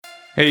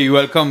Hey,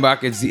 welcome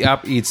back. It's the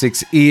App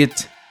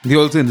 868, the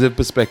Alternative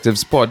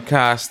Perspectives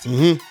podcast.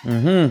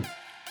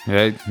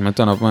 Right, I'm gonna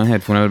turn up my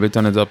headphone a little bit,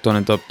 turn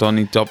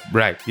it up.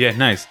 Right, yeah,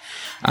 nice.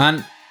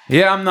 And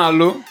yeah, I'm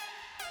Nalo.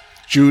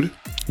 Jude.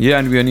 Yeah,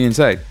 and we're on the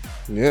inside.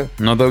 Yeah.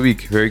 Another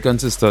week, very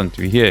consistent.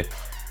 We're here.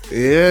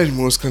 Yeah, the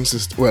most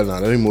consistent. Well,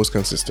 not the most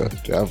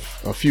consistent. I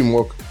have a few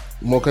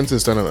more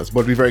consistent than us,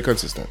 but we're very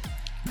consistent.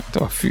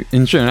 A few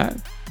in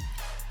Trinidad.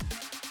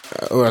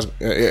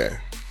 Yeah.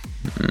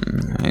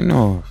 I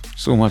know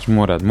so much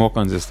more that more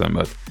consistent,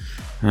 but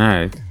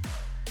alright.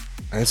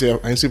 I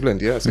see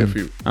plenty. Yeah, I see a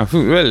few. I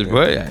feel well,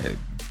 boy.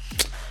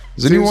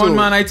 There's only one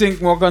man I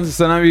think more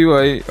consistent than me,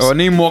 boy. Or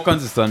name more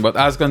consistent, but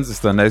as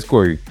consistent as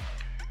Corey.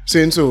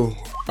 Saying so,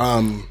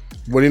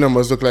 what the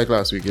numbers look like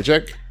last week? You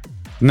check?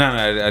 No,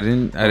 I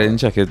didn't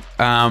check it.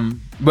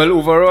 Well,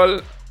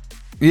 overall,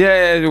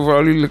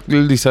 overall we looked a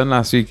little decent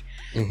last week.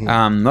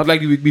 Not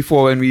like the week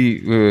before when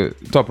we were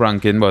top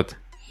ranking, but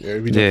yeah,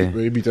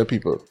 we beat up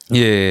people.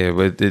 Yeah,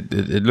 but it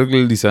looked a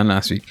little decent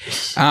last week.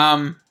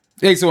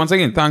 Hey, so once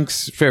again,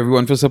 thanks for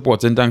everyone for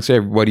supporting. Thanks to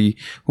everybody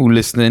who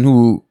listening,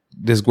 who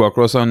just go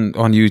across on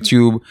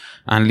YouTube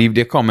and leave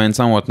their comments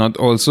and whatnot.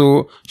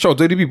 Also, shout out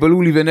to the people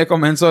who leave in their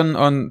comments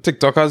on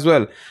TikTok as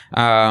well.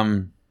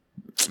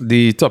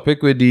 The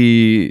topic with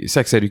the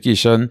sex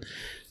education,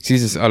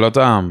 sees a lot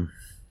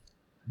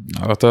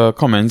of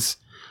comments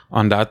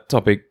on that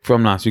topic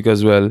from last week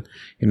as well.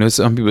 You know,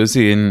 some people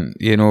saying,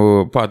 you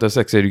know, part of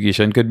sex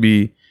education could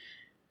be,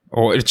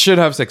 or it should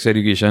have sex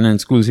education in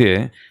schools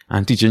here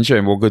and teaching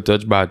children about good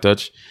touch, bad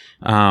touch.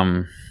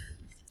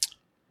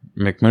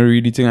 Make me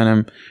read the thing and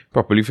I'm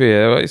properly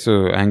fair, right?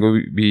 So I ain't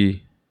gonna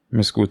be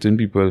misquoting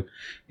people.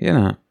 You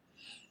know,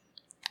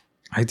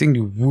 I think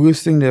the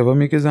worst thing they ever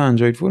make is an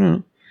Android phone, you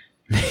know?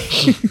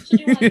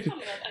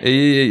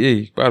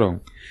 Hey, pardon.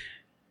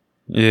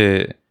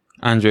 Yeah,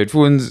 Android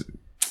phones,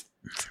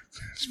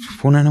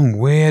 phone and them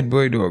weird,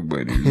 boy.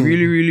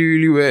 Really, really,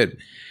 really weird.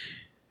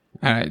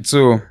 Alright,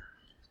 so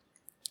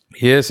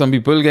here some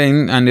people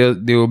getting and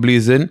they were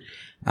blazing.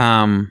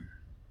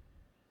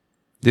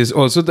 There's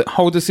also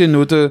how to say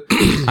no to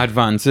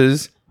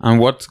advances and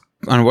what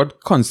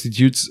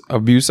constitutes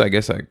abuse. I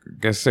guess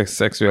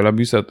sexual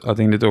abuse. I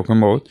think they're talking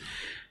about.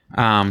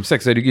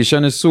 Sex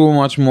education is so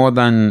much more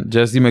than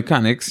just the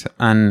mechanics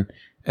and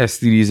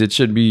STDs. It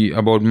should be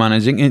about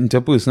managing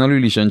interpersonal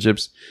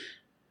relationships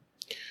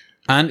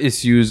and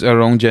issues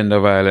around gender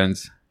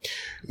violence.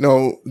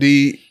 No,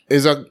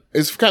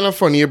 it's kind of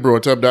funny you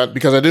brought up that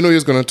because I didn't know you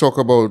was going to talk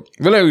about.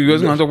 Well, we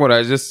wasn't going to talk about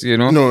that. Just, you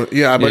know. No,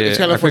 yeah, but it's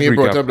kind of funny you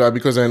brought up that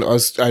because I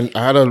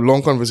had a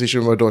long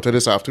conversation with my daughter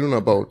this afternoon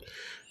about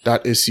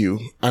that issue.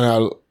 And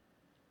I'll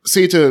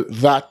say to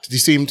that the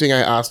same thing I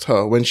asked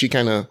her when she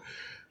kind of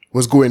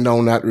was going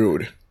down that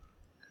road.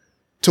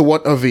 To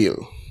what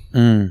avail?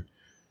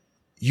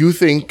 You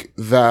think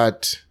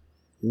that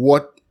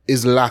what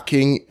is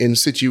lacking in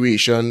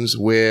situations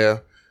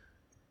where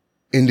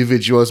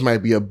individuals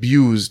might be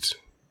abused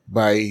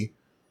by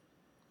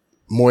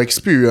more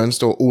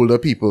experienced or older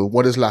people,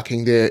 what is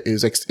lacking there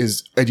is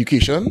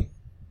education?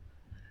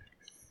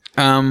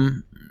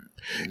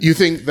 You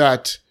think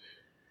that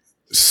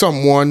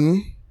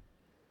someone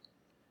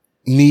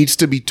needs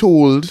to be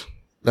told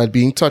that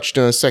being touched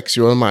in a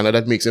sexual manner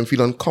that makes them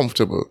feel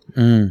uncomfortable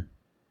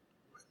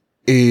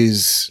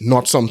is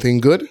not something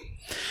good?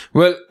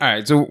 Well, all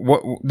right. So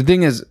what the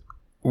thing is,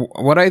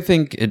 what I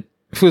think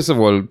first of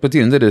all,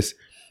 pertaining to this,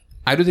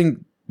 I don't think,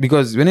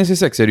 because when I say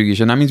sex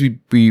education, that means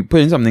we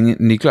put in something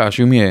in the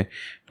classroom here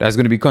that's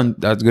going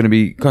to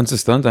be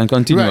consistent and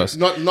continuous.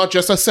 Right. Not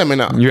just a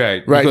seminar.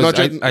 Right. Not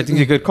just, I think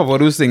you could cover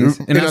those things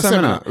in a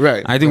seminar.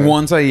 Right. I think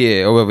once a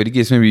year, or whatever the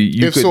case may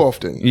be, if so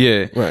often.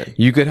 Yeah. Right.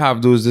 You could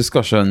have those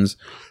discussions.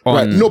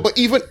 Right. But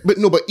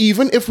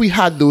even if we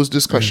had those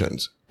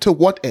discussions, to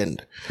what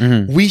end?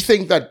 We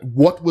think that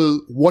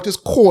what is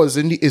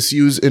causing the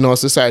issues in our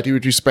society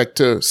with respect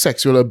to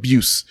sexual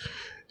abuse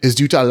is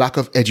due to a lack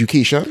of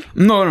education?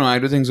 No, I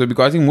don't think so,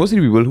 because I think most of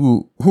the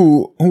people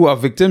who are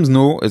victims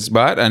know it's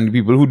bad, and the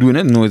people who doing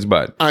it know it's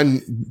bad.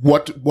 And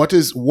what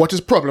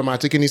is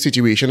problematic in this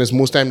situation is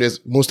most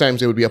times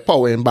there will be a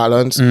power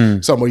imbalance.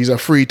 Somebody's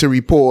afraid to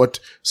report.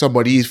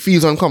 Somebody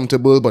feels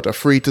uncomfortable but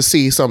afraid to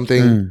say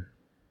something.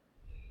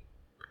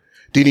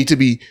 They need to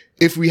be,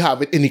 if we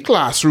have it in the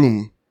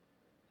classroom,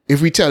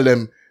 if we tell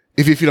them,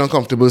 if you feel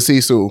uncomfortable, say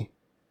so,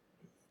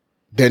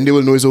 then they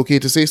will know it's okay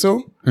to say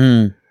so.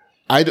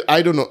 I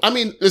don't know. I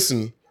mean,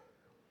 listen,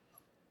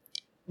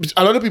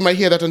 a lot of people might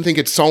hear that and think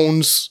it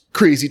sounds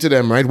crazy to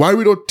them, right? Why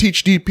we don't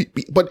teach the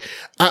people? But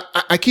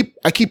I keep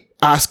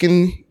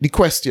asking the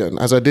question,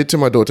 as I did to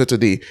my daughter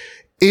today,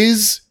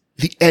 is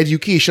the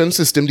education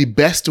system the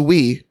best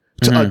way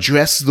to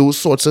address those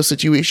sorts of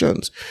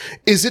situations?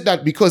 Is it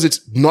that because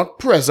it's not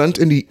present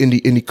in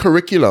the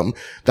curriculum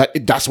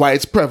that's why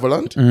it's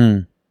prevalent?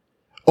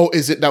 Or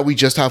is it that we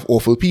just have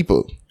awful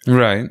people?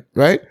 Right.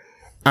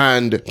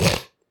 And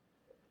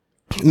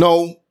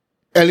now,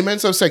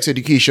 elements of sex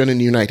education in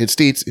the United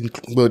States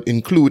would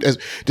include,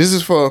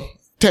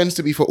 tends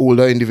to be for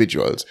older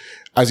individuals,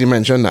 as you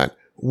mentioned that,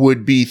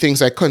 would be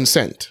things like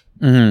consent,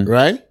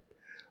 right?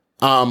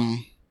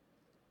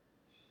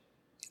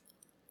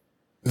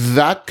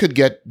 That could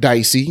get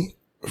dicey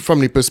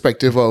from the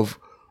perspective of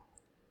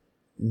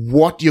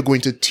what you're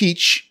going to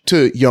teach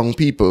to young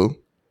people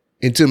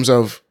in terms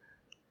of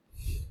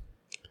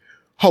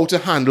how to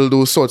handle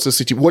those sorts of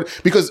situations.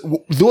 Because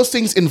those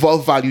things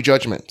involve value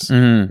judgments,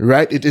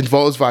 right? It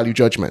involves value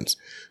judgments.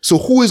 So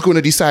who is going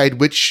to decide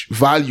which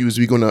values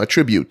we're going to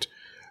attribute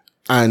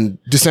and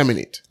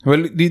disseminate?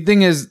 Well, the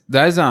thing is,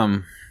 there's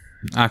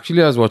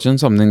actually I was watching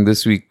something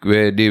this week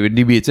where they were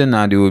debating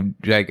and they were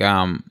like,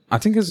 I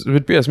think it's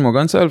with Piers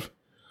Morgan self.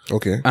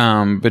 Okay.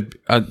 But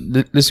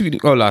this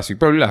week or last week,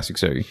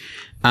 sorry.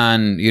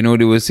 And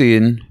they were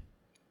saying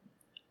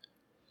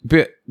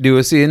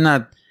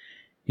that,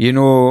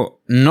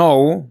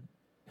 now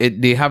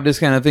they have this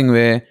kind of thing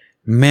where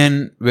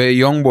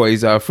young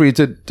boys are afraid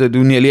to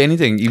do nearly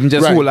anything, even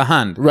just hold a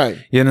hand. Right.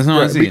 You understand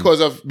what I'm saying?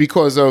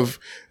 Because of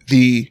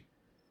the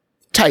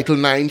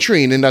Title IX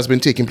training that's been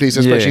taking place,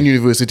 especially in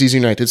universities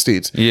in the United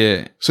States.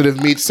 Yeah. So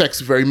they've made sex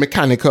very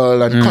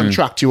mechanical and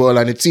contractual,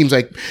 and it sems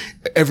like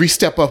every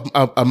step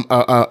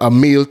a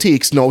male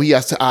takes, now he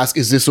has to ask,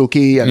 is this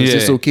okay? And is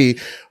this okay?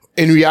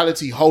 In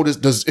reality,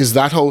 is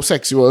that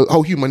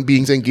how human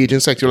beings engage in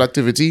sexual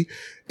activity?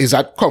 Is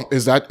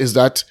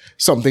that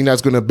something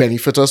that's going to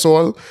benefit us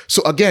all?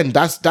 So again,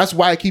 that's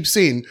why I keep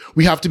saying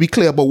we have to be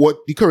clear about what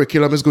the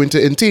curriculum is going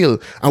to entail,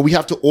 and we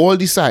have to all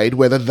decide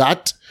whether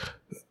that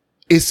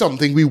is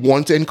something we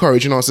want to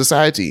encourage in our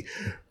society.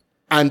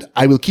 And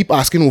I will keep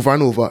asking over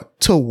and over,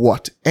 to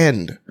what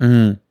end?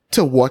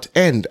 To what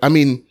end? I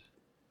mean,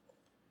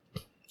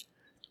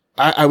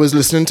 I was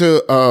listening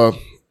to a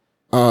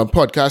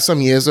podcast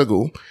some years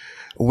ago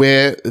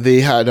where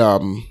they had,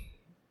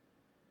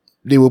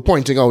 they were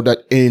pointing out that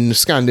in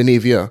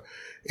Scandinavia,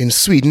 in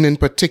Sweden in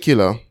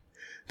particular,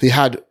 they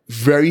had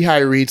very high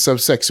rates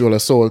of sexual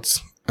assaults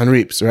and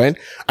rapes, right?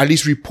 At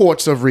least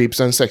reports of rapes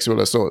and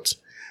sexual assaults.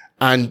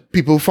 And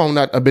people found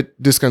that a bit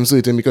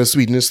disconcerting because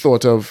Sweden is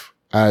thought of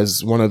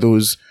as one of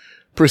those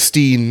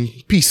pristine,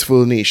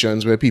 peaceful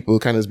nations where people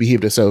kind of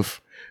behave themselves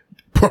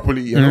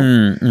properly,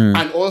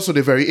 And also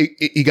they're very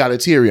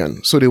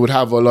egalitarian. So they would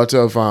have a lot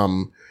of, I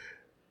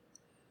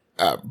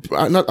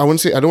don't want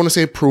to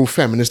say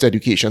pro-feminist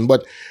education,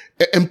 but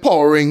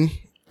empowering,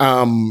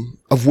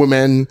 of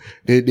women.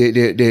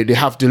 They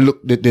have to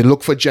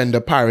look for gender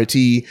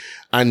parity,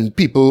 and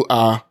people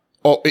are,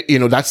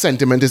 that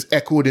sentiment is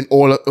echoed in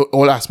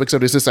all aspects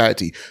of the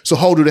society. So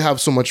how do they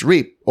have so much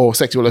rape or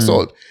sexual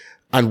assault?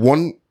 And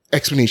one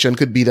explanation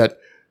could be that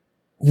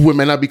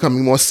women are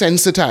becoming more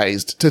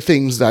sensitized to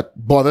things that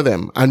bother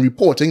them and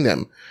reporting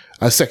them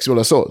as sexual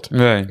assault.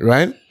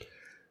 Right?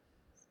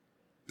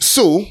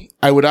 So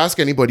I would ask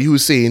anybody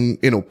who's saying,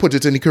 put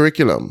it in the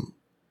curriculum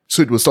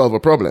so it will solve a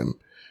problem.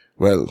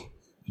 Well,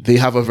 they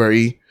have a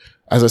very,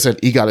 as I said,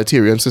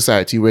 egalitarian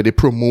society where they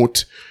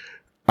promote,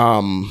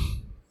 not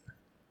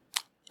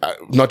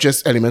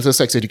just elements of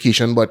sex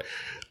education, but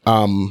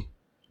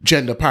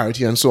gender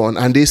parity and so on.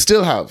 And they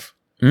still have.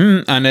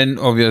 And then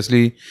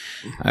obviously,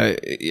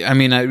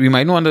 we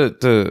might not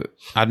want to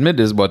admit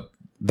this, but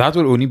that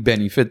will only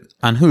benefit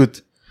and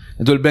hurt.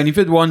 It will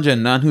benefit one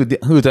gender and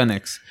hurt the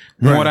next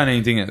more than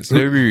anything else.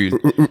 Let me be real.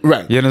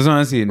 Right. You understand what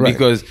I'm saying? Right.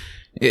 Because,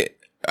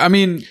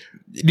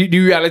 the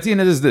reality in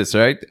it is this,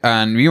 right?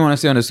 And we want to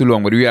stay on this too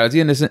long, but the reality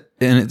in it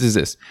is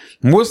this.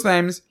 Most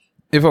times,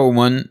 if a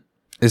woman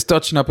is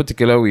touched in a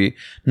particular way,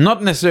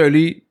 not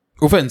necessarily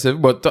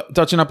offensive, but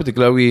touched in a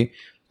particular way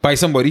by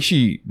somebody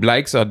she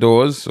likes,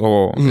 adores,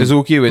 or is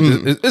okay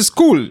with, it's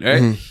cool,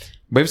 right?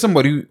 But if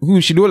somebody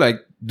who she don't like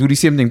do the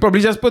same thing, probably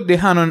just put their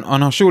hand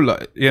on her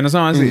shoulder. You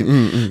understand what I'm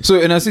saying? So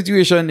in a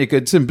situation, they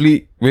could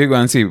simply, we go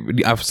and say,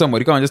 if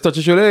somebody come and just touch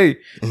your shoulder, hey,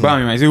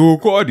 bam, you might say, oh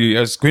God, you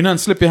just go in and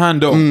slip your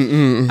hand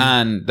down.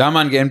 And that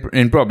man getting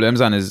in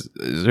problems, and is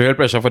real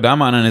pressure for that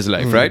man and his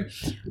life, right?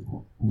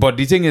 But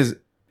the thing is,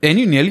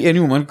 nearly any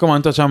woman come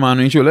and touch a man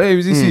on his shoulder, hey,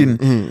 what's he saying?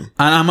 And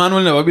a man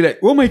will never be like,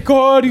 oh my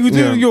God,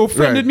 you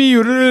offended me,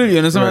 you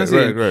understand what I'm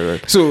saying?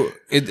 Right. So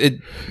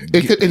it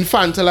could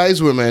infantilize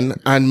women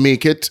and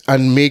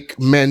make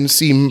men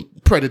seem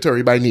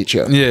predatory by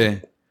nature. Yeah.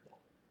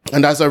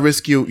 And that's a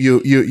risk you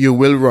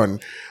will run.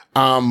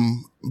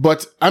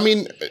 But I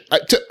mean,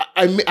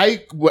 I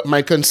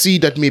might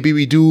concede that maybe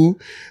we do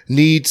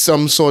need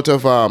some sort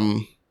of,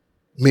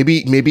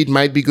 maybe it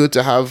might be good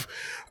to have,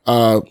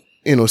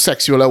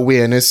 sexual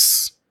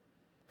awareness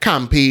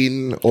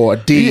campaign or a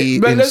day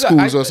in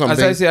schools or something.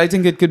 As I say, I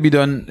think it could be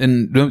done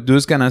in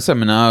those kind of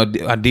seminar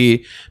a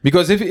day.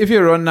 Because if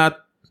you run that,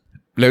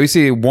 let me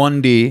say,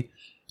 one day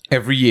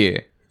every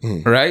year,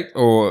 right?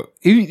 Or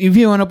if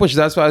you want to push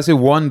that as far as say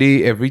one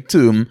day every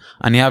term,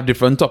 and you have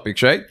different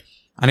topics, right?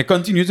 And you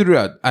continue to do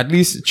that. At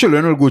least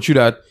children will go through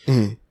that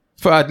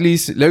for at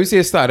least, let me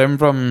say, start them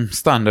from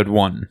standard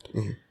 1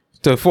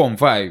 to form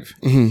 5.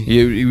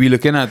 We're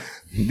looking at,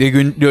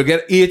 they'll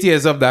get 8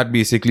 years of that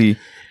basically.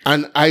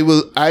 And I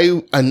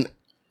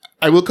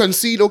will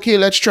concede, okay,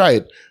 let's try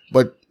it.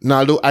 But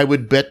Naldo, I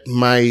would bet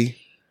my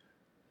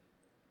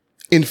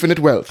infinite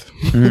wealth,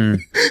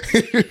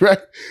 right?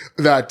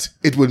 That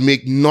it would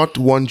make not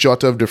one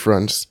jot of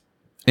difference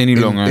any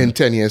longer in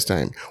 10 years'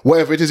 time.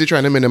 Whatever it is you're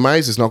trying to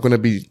minimize, it's not going to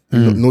be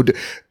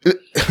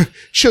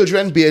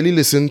children barely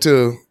listen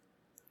to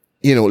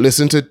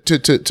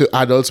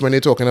adults when they're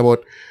talking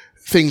about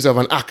things of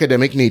an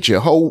academic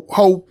nature.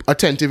 How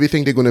attentive you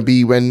think they're going to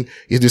be when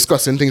you're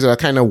discussing things that are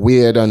kind of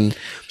weird and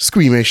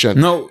squeamish? And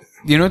no,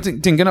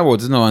 thinking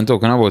about it now and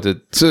talking about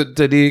it. So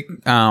today,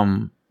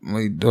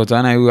 my daughter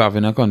and I were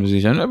having a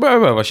conversation. She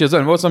was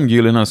talking about some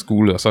girl in her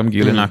school or some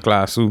girl in her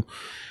class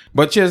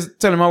but she was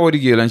telling me about the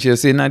girl, and she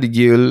was saying that the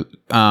girl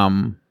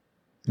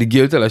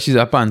tell her she's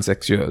a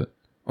pansexual.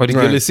 Or the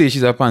girl say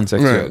she's a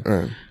pansexual.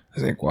 Right. I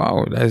was like,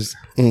 wow, that's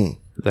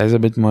a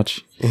bit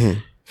much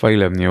for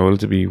 11-year-old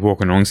to be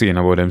walking around saying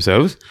about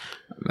themselves.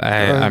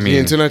 I mean, the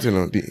internet,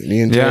 the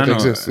internet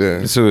exists.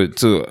 Yeah. So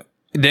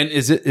then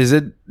is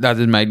it that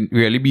it might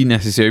really be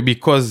necessary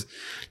because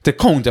to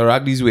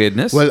counteract these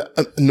weirdness? Well,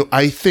 no,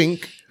 I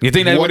think. You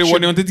think that's what they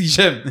want to teach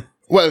them?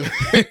 Well,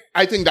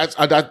 I think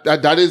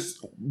that is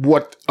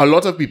what a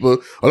lot of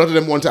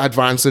them want to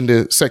advance in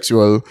the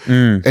sexual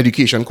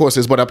education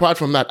courses. But apart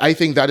from that, I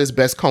think that is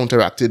best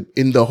counteracted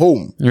in the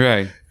home.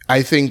 Right.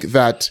 I think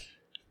that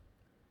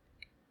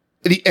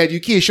the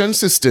education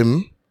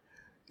system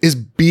is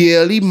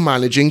barely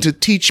managing to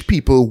teach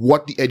people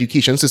what the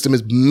education system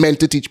is meant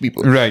to teach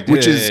people. Right.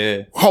 Which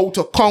is how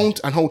to count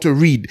and how to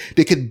read.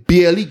 They could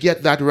barely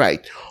get that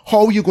right.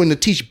 How are you going to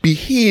teach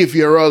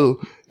behavioral,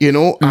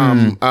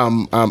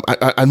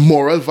 and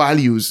moral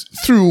values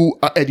through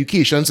an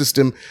education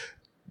system?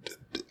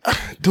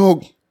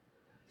 Dog,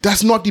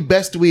 that's not the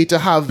best way to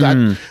have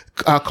that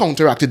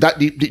counteracted. That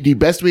the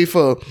best way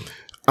for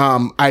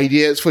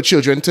ideas for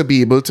children to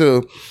be able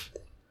to,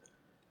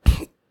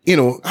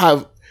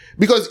 have,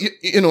 because,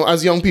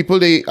 as young people,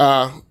 they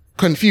are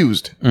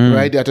confused,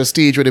 right? They're at a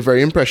stage where they're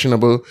very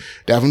impressionable.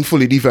 They haven't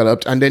fully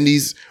developed. And then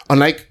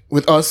unlike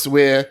with us,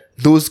 where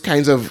those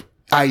kinds of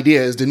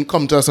ideas didn't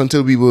come to us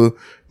until we were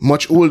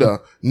much older.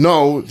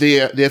 Now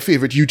their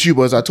favorite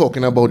YouTubers are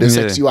talking about their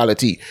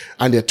sexuality,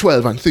 and they're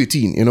 12 and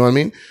 13. You know what I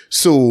mean?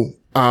 So,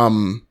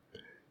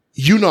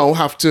 you now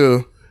have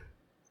to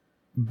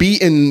be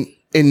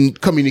in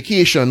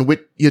communication with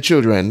your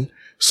children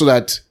so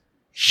that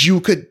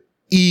you could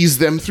ease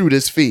them through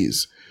this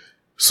phase,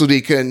 so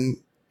they can.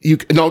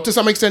 Now, to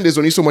some extent, there's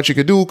only so much you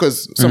could do,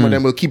 because some of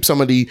them will keep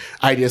some of the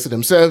ideas to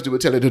themselves. They will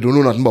tell you they don't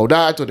know nothing about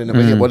that, or they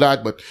never hear about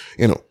that, but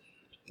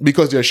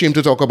because they're ashamed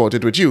to talk about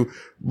it with you.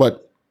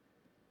 But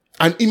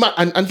and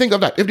think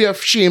of that. If they're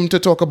ashamed to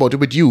talk about it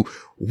with you,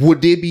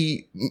 would they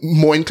be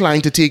more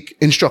inclined to take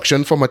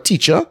instruction from a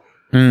teacher?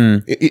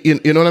 You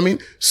know what I mean?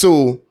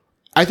 So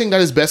I think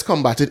that is best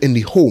combated in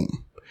the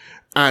home.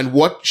 And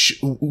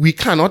we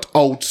cannot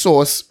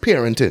outsource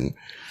parenting.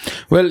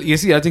 Well, you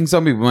see, I think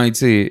some people might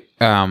say,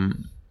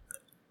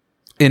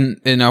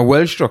 in a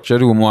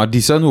well-structured home or a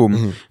decent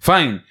home,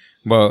 fine.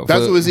 But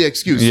that's always the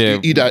excuse. Yeah.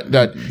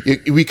 That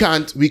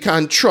we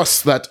can't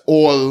trust that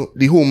all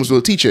the homes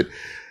will teach it.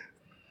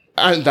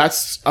 And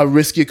that's a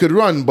risk you could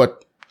run,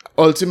 but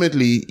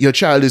ultimately your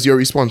child is your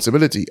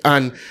responsibility.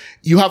 And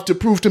you have to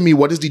prove to me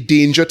what is the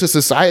danger to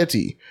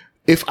society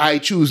if I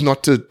choose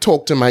not to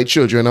talk to my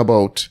children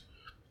about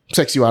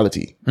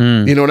sexuality.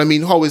 You know what I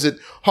mean? How is it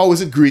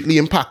greatly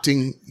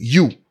impacting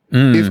you?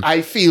 If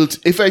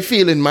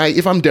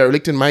I'm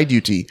derelict in my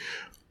duty,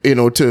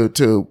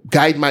 to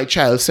guide my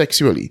child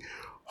sexually,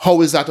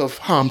 how is that of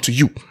harm to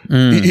you?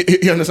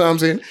 You understand what I'm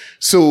saying?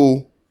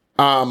 So,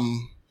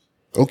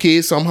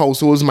 okay, some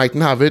households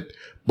mightn't have it,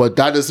 but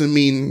that doesn't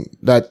mean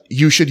that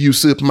you should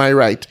usurp my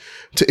right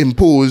to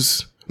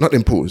not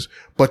impose,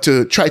 but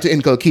to try to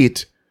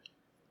inculcate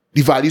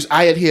the values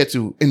I adhere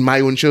to in my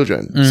own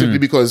children, simply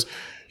because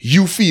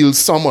you feel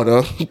some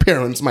other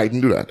parents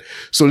mightn't do that.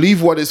 So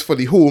leave what is for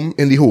the home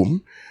in the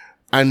home,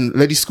 and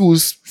let the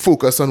schools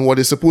focus on what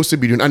they're supposed to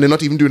be doing. And they're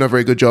not even doing a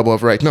very good job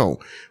of right now,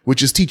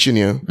 which is teaching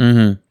you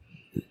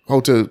how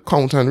to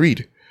count and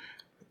read.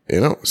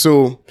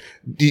 So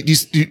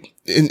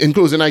in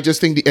closing, I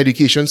just think the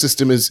education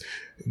system is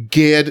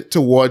geared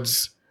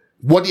towards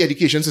what the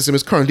education system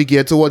is currently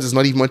geared towards is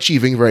not even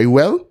achieving very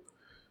well.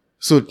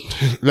 So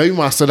let me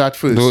master that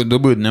first.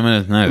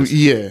 Nice.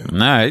 Yeah.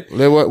 Right.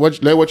 Let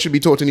what should be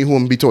taught in the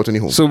home be taught in the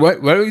home. So why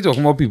are we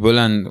talking about people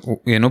and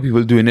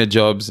people doing their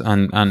jobs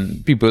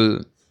and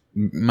people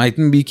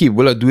mightn't be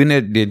capable of doing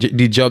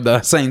the job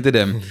that's assigned to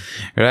them,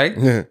 right?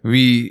 Yeah.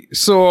 We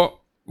saw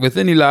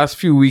within the last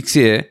few weeks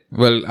here.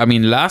 Well, I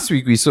mean, last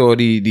week we saw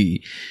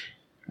the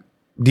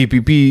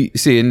DPP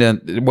saying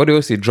that what they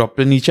will say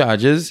dropping the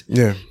charges,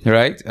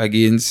 right,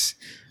 against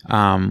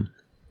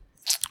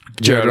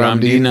Gerald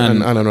Ramdeen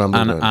and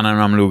Annan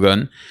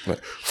Ramlogan. Right.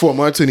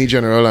 Former Attorney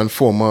General and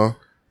former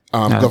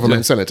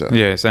government senator.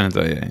 Yeah,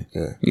 senator,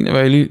 yeah. He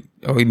never really,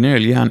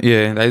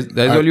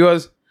 that's all he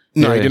was?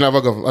 No, he didn't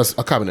have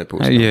a cabinet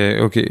post.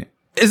 Yeah, okay.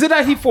 Is it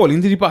that he fall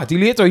into the party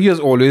late, or he has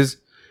always...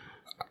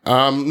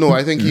 No,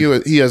 I think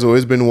he has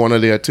always been one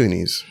of the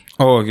attorneys.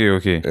 Oh,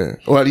 okay. Yeah.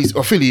 Well, he's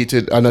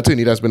affiliated, an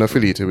attorney that's been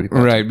affiliated with the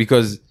party. Right,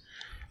 because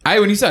I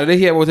only started to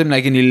hear about him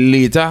like in the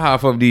later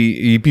half of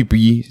the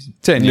EPP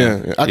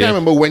tenure. Yeah. I can't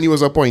remember when he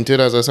was appointed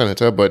as a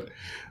senator, but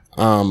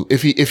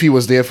if he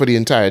was there for the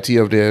entirety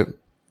of their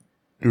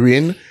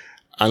reign,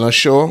 I'm not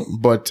sure.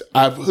 But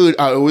I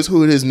always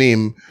heard his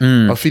name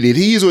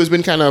affiliated. He's always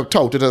been kind of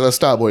touted as a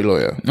starboy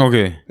lawyer.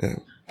 Okay. Yeah.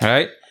 All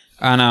right.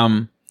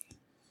 And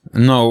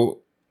now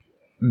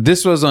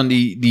this was on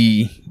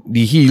the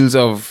heels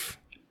of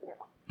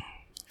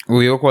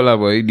what you call that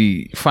boy,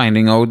 the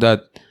finding out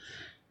that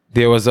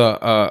there was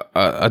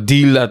a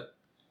deal that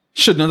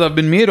should not have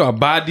been made, or a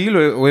bad deal,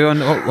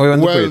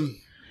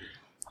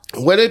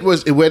 whether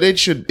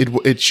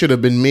it should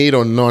have been made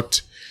or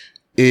not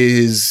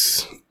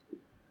is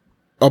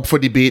up for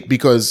debate,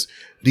 because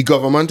the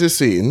government is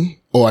saying,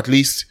 or at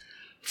least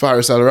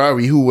Faris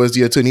Al-Rawi, who was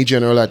the Attorney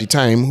General at the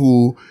time,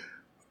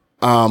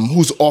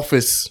 whose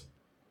office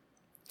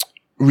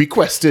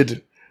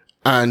requested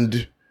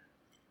and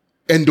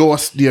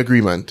endorsed the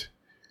agreement,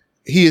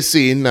 he is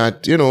saying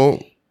that,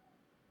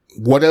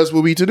 what else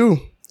were we to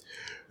do?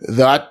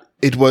 That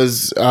it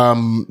was,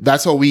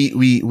 that's how we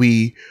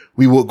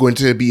were going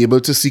to be able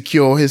to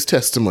secure his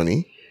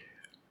testimony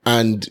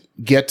and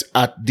get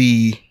at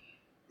the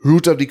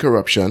root of the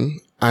corruption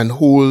and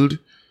hold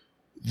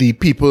the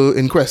people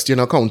in question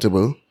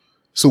accountable.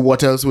 So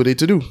what else were they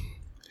to do?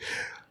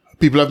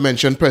 People have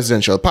mentioned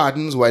presidential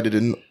pardons. Why they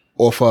didn't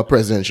offer a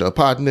presidential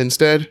pardon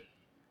instead?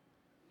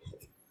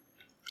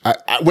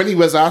 When he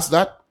was asked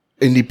that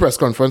in the press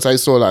conference I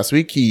saw last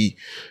week, he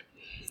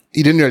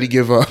didn't really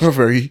give a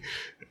very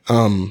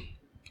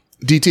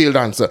detailed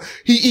answer.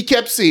 He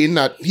kept saying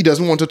that he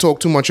doesn't want to talk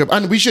too much and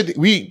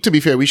to be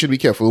fair, we should be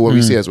careful what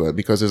we say as well,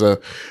 because there's a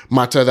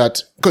matter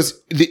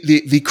because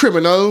the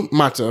criminal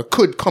matter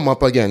could come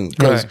up again,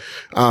 because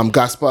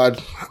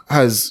Gaspard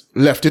has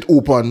left it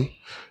open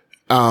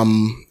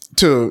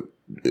to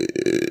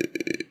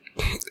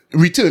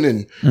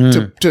returning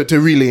to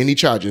relay any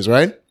charges,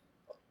 right?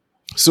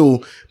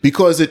 So,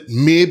 because it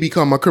may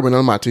become a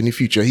criminal matter in the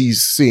future,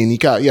 he's saying he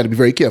had to be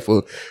very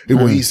careful with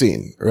what he's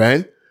saying,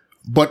 right?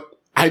 But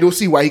I don't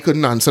see why he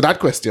couldn't answer that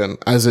question,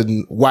 as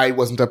in why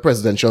wasn't a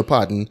presidential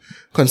pardon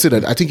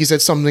considered. I think he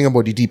said something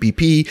about the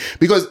DPP,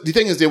 because the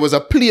thing is, there was a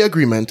plea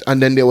agreement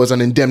and then there was an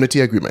indemnity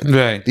agreement.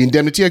 Right. The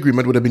indemnity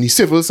agreement would have been the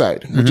civil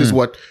side, which is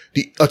what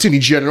the Attorney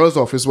General's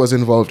office was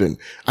involved in.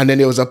 And then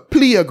there was a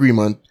plea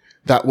agreement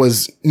that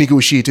was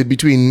negotiated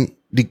between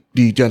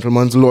the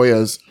gentleman's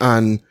lawyers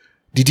and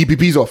the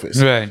DPP's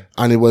office. Right.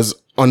 And it was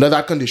under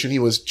that condition he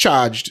was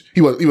charged,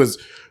 he was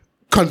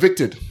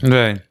convicted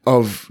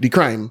of the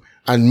crime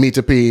and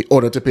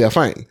ordered to pay a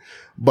fine.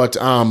 But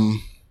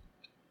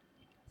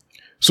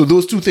so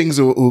those two things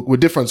were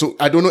different. So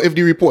I don't know if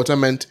the reporter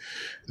meant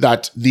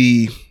that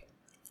the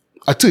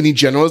Attorney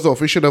General's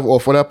office should have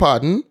offered a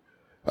pardon,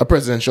 a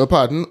presidential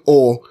pardon,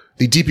 or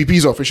the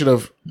DPP's office should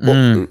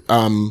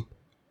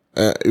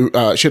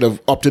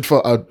have opted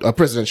for a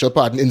presidential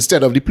pardon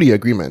instead of the plea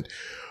agreement.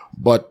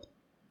 But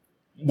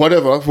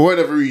for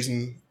whatever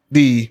reason,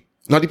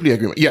 not the plea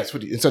agreement. Yes,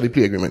 instead of the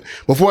plea agreement.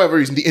 But for whatever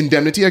reason, the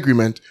indemnity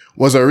agreement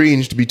was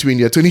arranged between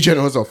the Attorney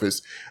General's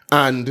office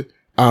and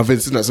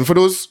Vincent Nelson. For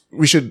those,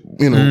 we should,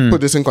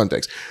 put this in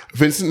context.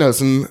 Vincent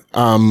Nelson,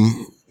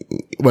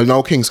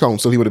 now King's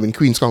Counsel, he would have been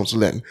Queen's Counsel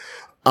then,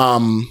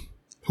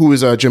 who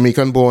is a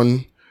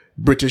Jamaican-born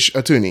British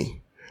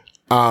attorney.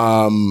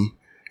 I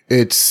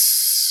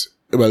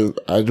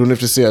don't have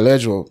to say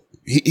alleged, or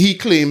he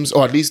claims,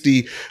 or at least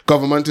the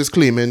government is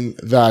claiming,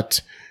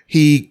 that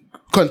he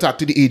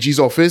contacted the AG's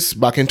office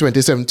back in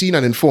 2017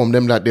 and informed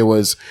them that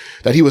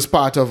he was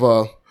part of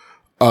a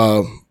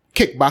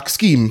kickback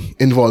scheme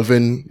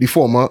involving the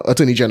former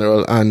Attorney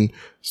General and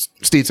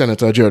State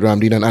Senator Gerard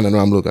Ramdean and Anand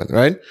Ramlogan,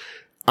 right?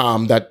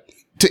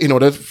 In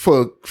order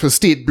for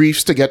state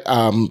briefs to get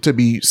to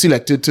be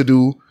selected to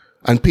do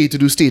and paid to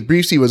do state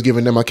briefs, he was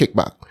giving them a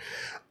kickback.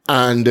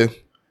 And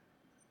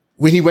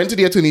when he went to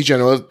the Attorney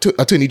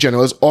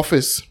General's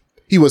office,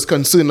 he was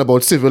concerned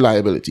about civil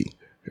liability,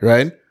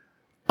 right?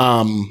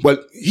 I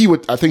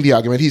think the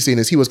argument he's saying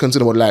is he was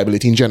concerned about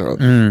liability in general.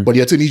 But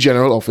the Attorney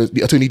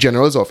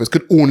General's office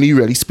could only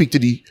really speak to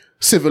the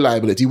civil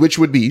liability, which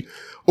would be,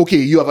 okay,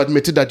 you have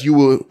admitted that you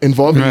were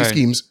involved in these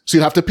schemes, so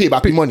you'll have to pay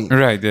back the money.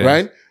 Right. Yeah.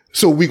 Right?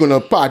 So we're going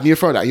to pardon you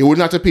for that. You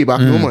wouldn't have to pay back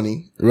no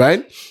money,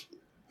 right?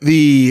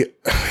 He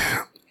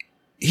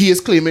is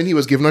claiming he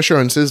was given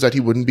assurances that he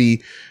would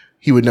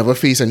never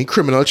face any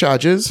criminal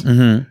charges.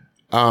 The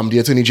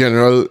Attorney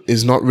General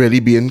is not really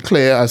being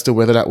clear as to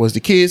whether that was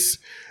the case.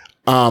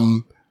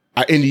 In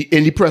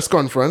the press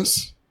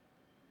conference,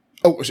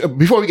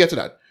 before we get to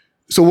that,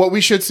 so what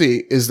we should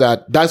say is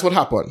that that's what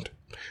happened.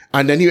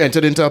 And then he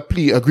entered into a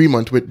plea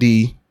agreement with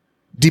the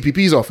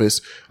DPP's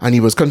office, and he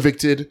was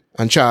convicted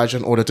and charged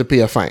in order to pay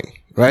a fine,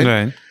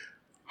 right?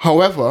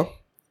 However,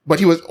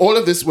 all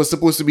of this was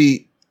supposed to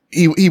be,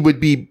 he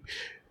would be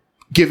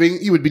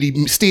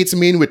the state's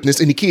main witness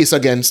in the case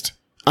against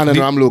Anand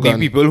Ramlogan.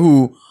 The people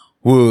who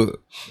were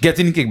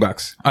getting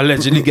kickbacks.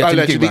 Allegedly getting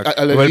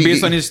kickbacks. Well,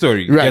 based on his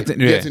story. Right.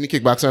 Getting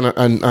kickbacks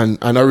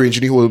and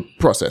arranging the whole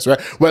process, right?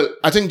 Well,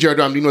 I think Jared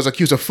Ramlin was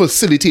accused of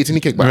facilitating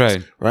the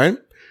kickbacks. Right?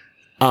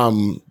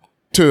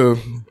 To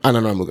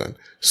Anna Ramugan.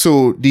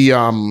 So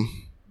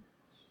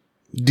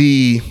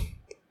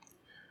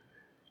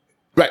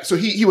right, so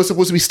he was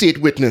supposed to be state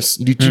witness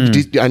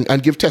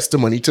and give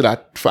testimony to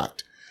that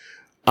fact.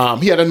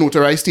 He had a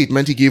notarized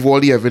statement. He gave all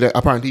the evidence.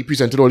 Apparently, he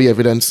presented all the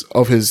evidence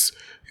of his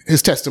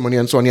testimony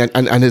and so on.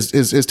 And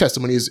his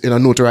testimony is in a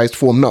notarized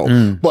form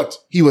now. But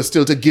he was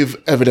still to give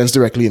evidence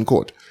directly in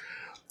court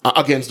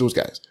against those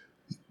guys.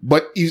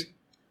 But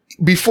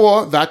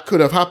before that could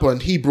have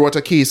happened, he brought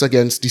a case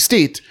against the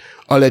state,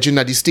 alleging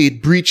that the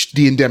state breached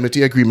the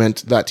indemnity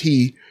agreement that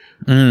he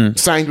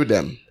signed with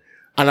them.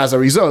 And as a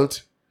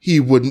result, he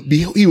would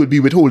be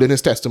withholding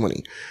his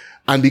testimony.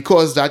 And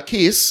because that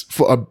case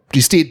for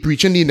the state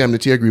breaching the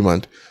indemnity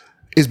agreement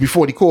is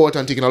before the court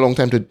and taking a long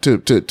time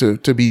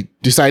to be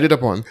decided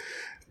upon,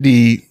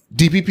 the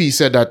DPP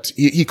said that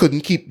he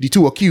couldn't keep the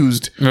two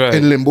accused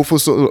in limbo for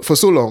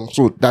so long.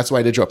 So that's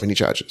why they're dropping the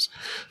charges.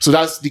 So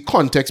that's the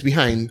context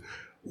behind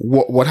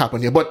what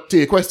happened here. But to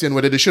your question,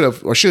 whether they should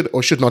have or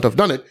should not have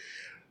done it,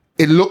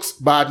 it looks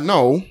bad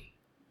now,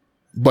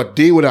 but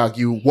they would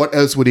argue, what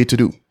else were they to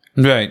do?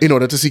 Right. In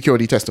order to secure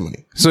the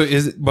testimony.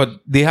 But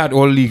they had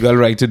all legal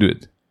right to do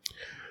it.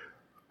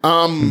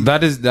 I think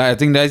that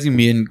is the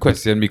main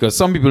question, because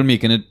some people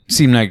making it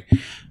seem like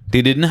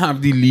they didn't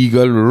have the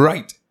legal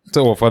right to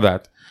offer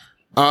that.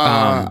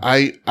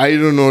 I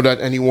don't know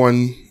that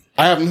anyone.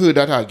 I haven't heard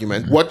that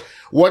argument. What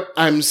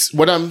I'm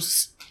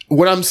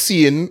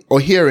seeing or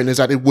hearing is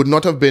that it would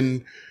not have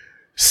been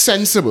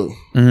sensible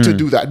to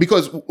do that,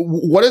 because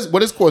what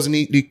is causing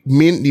the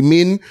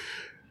main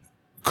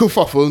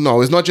kerfuffle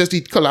now is not just the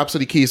collapse of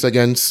the case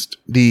against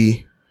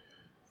the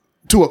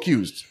two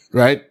accused,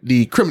 right?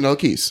 The criminal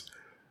case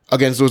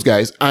against those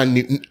guys,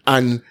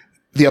 and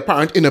the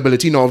apparent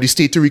inability now of the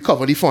state to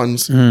recover the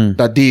funds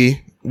that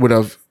they would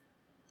have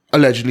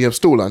allegedly have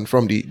stolen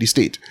from the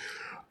state.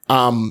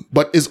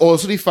 But it's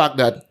also the fact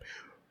that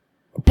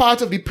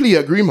part of the plea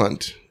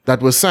agreement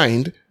that was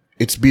signed,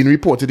 it's been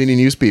reported in the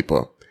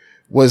newspaper,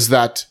 was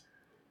that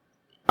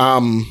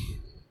Mr.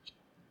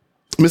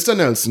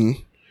 Nelson,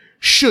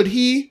 should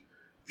he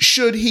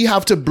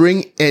have to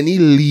bring any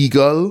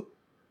legal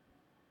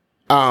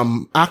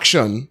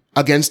action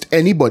against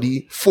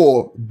anybody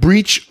for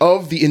breach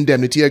of the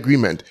indemnity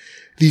agreement,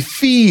 the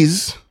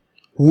fees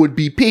would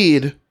be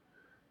paid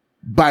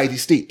by the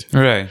state.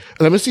 Right.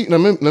 Let me see. Let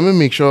me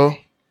make sure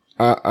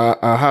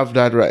I have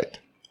that right.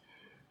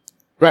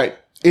 Right.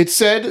 It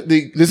said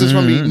this is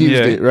from the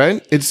Newsday,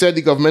 right? It said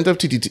the government of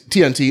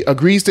TNT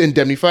agrees to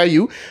indemnify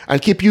you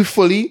and keep you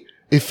fully,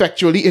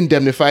 effectually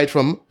indemnified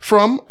from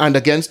and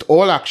against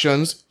all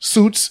actions,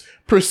 suits,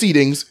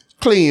 proceedings,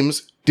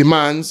 claims,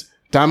 demands,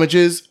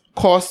 damages,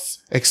 costs,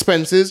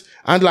 expenses,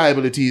 and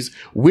liabilities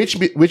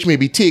which may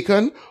be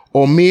taken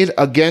or made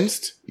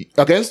against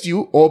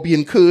you, or be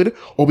incurred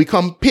or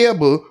become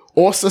payable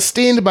or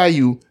sustained by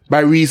you by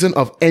reason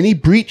of any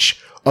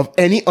breach of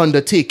any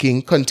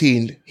undertaking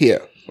contained here.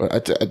 Well,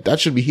 that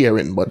should be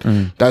herein, but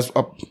that's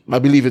I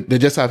believe they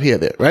just have here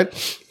there, right?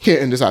 Here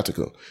in this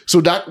article. So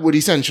that would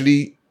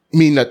essentially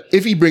mean that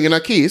if he bring in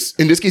a case,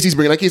 in this case he's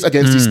bringing a case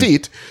against the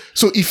state,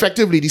 so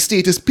effectively the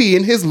state is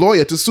paying his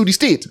lawyer to sue the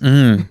state,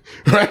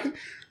 right?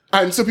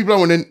 And so people are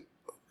wondering,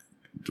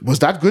 was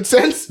that good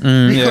sense?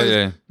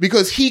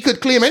 Because he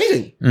could claim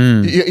anything.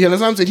 You understand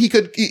what I'm saying? He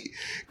could,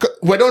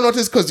 whether or not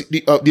it's because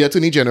the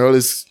Attorney General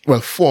is, well,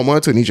 former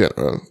Attorney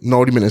General,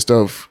 now the Minister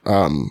of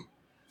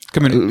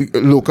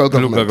Local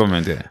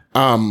Government,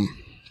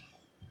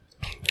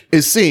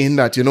 is saying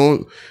that,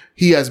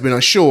 he has been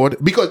assured,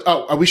 because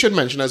we should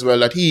mention as well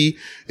that he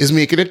is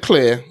making it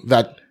clear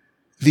that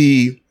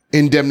the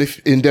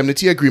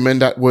indemnity agreement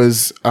that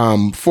was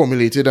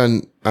formulated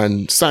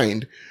and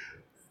signed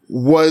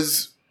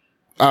was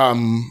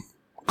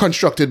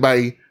constructed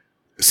by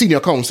senior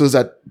counsels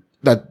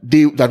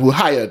that were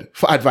hired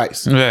for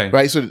advice,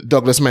 right? So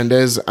Douglas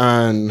Mendez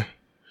and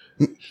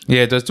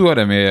it was two of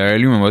them. I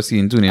really remember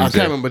seeing two names. I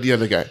can't remember the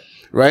other guy,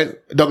 right?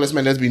 Douglas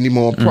Mendez being the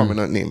more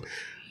prominent name.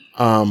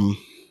 I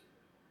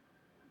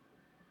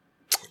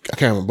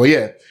can't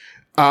remember,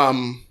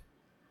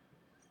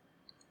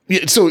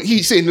 but so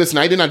he's saying, listen,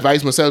 I didn't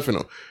advise myself,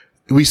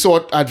 We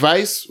sought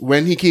advice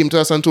when he came to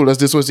us and told us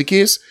this was the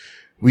case.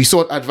 We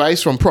sought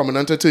advice from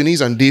prominent attorneys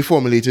and they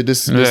formulated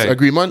this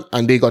agreement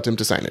and they got him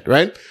to sign it,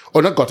 right?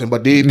 Or not got him,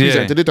 but they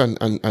presented it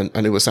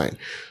and it was signed.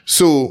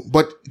 So,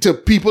 but to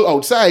people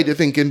outside, they're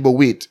thinking, but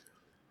wait,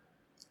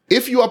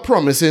 if you are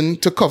promising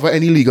to cover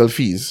any legal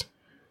fees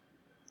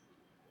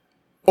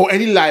or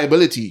any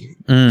liability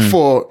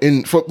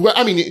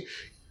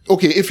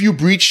if you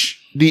breach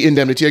the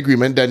indemnity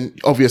agreement, then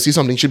obviously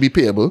something should be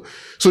payable.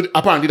 So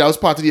apparently that was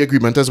part of the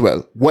agreement as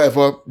well.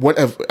 Whatever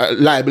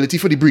liability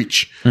for the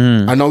breach.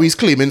 And now he's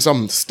claiming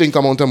some stink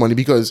amount of money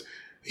because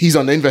he's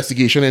under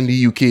investigation in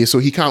the UK, so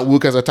he can't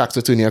work as a tax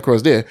attorney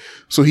across there.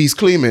 So he's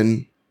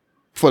claiming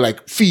for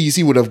like fees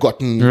he would have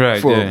gotten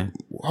for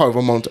however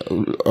amount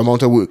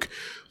of work.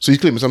 So he's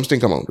claiming some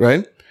stink amount,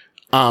 right?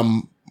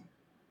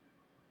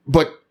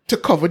 But to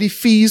cover the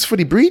fees for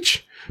the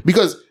breach,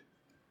 because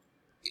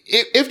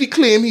if the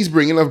claim he's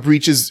bringing of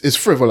breach is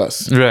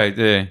frivolous, right?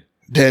 Yeah.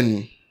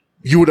 Then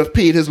you would have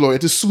paid his lawyer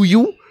to sue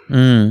you.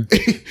 You understand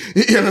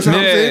what I'm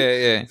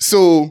saying? Yeah.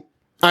 So,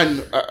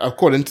 and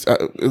according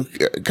to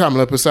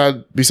Kamala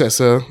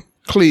Persad-Bissessar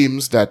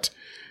claims that,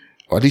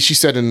 or at least she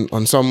said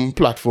on some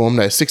platform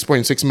that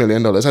 $6.6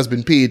 million has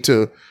been paid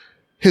to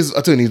his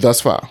attorney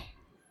thus far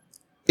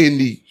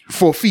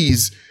for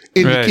fees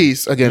in the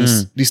case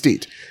against the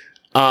state.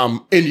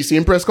 In the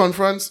same press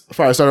conference,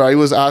 Faris Sarari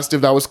was asked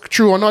if that was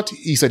true or not.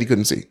 He said he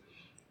couldn't say.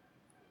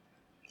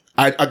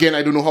 I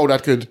don't know how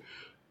that could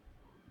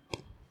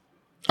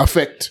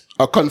affect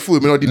or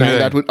confirm or deny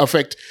that would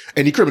affect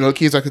any criminal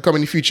case that could come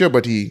in the future,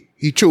 but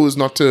he chose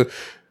not to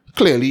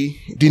clearly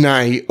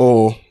deny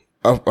or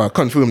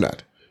confirm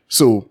that.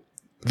 So,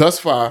 thus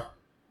far,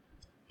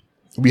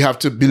 we have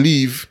to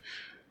believe,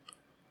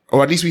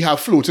 or at least we have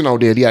floating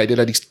out there the idea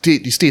that the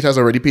state has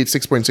already paid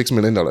 $6.6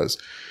 million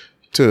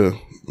to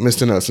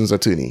Mr. Nelson's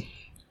attorney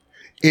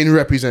in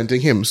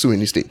representing him suing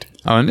the state.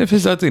 I wonder if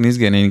his attorney is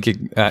getting any kick,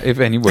 if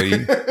anybody,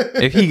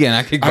 if he getting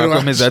a kickback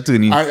from his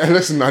attorney.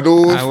 Listen,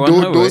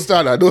 don't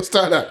start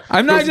that.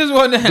 I'm not just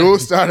wondering. Don't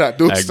start that.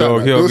 Don't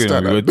start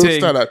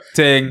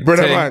that.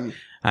 Brother man.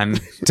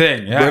 And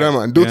ting, yeah. Brother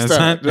man, don't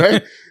start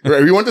that,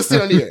 right? We want to stay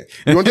on the air.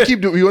 We want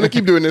to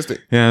keep doing this thing.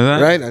 Yeah,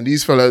 right? And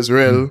these fellas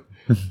real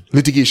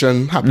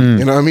litigation happen.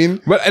 You know what I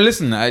mean? Well,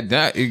 listen, I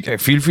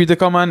feel free to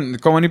come on the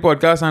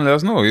podcast and let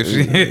us know.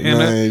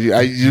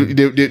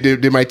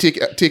 They might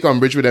take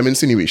umbrage with them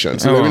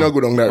insinuations. So let me not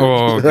go down that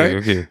road. Okay, right?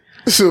 okay.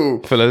 So,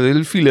 fellas,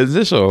 little feelings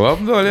this show.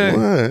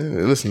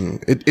 Listen,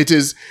 it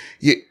is.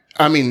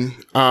 I mean,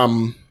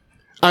 and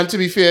to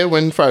be fair,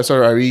 when Faris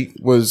Sarari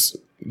was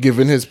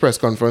given his press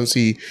conference,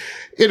 you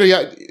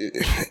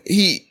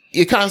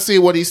can't say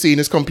what he's saying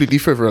is completely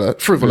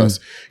frivolous.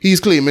 He's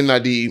claiming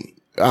that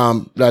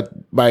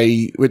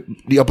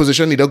with the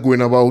opposition leader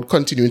going about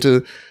continuing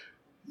to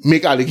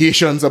make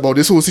allegations about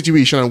this whole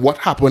situation and what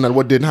happened and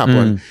what didn't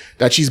happen,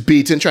 that she's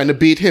trying to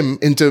bait him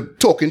into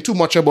talking too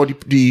much about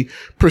the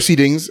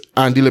proceedings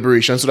and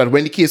deliberations, so that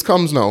when the case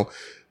comes now,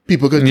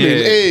 people could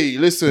claim, hey,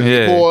 listen,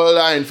 all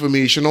that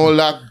information, all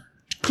that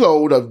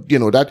cloud of,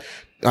 that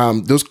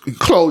those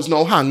clouds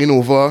now hanging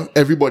over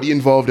everybody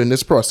involved in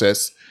this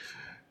process.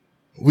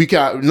 We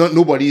can't.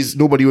 Nobody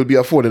will be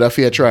afforded a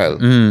fair trial.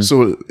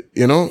 So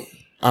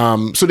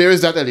so there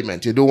is that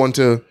element. You don't want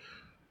to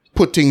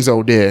put things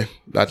out there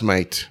that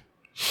might,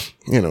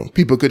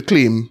 people could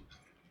claim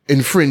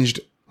infringed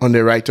on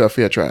their right to a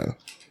fair trial.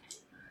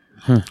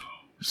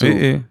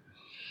 So,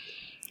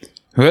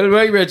 well,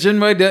 right, Regin,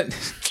 by that.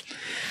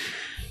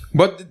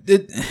 But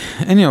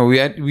anyhow,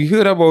 we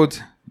heard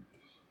about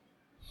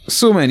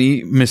so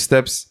many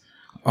missteps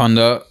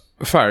under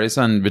Faris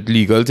and with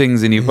legal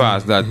things in the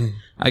past that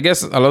I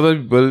guess a lot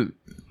of people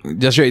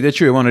just try to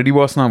throw one of the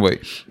boss now, boy.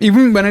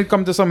 Even when it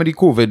comes to some of the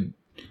COVID,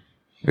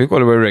 we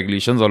call it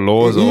regulations or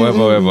laws or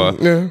whatever.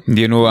 Yeah.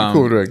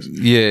 COVID regs.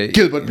 Yeah.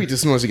 Gilbert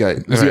Peterson was the guy.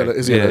 Is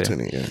the other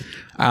attorney. Yeah.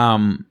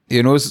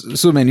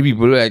 So many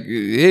people are like,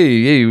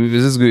 hey,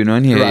 this is going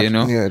on here,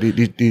 Yeah,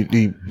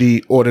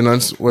 the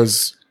ordinance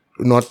was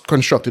not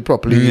constructed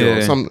properly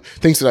or some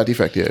things to that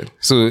effect,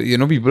 So,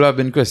 people have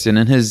been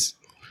questioning his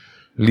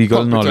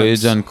legal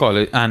knowledge and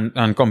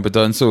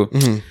competence. So,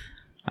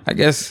 I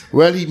guess.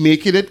 Well, he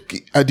making it,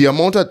 the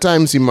amount of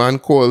times the man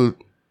called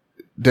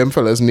them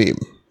fellas' name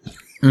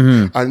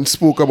and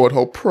spoke about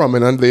how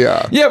prominent they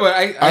are. Yeah,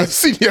 but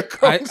senior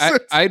counsel.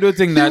 I don't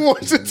think that. He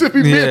wanted to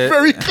be made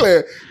very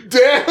clear.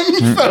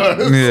 Damn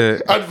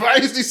fellas.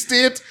 Advise the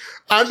state.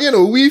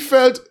 And, we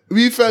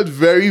felt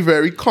very,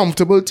 very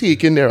comfortable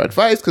taking their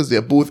advice because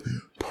they're both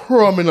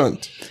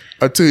prominent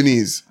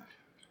attorneys.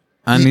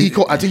 And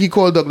I think he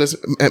called Douglas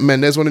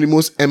Mendez one of the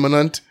most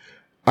eminent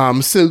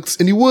silks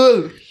in the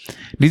world.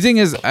 The thing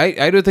is,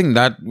 I don't think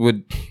that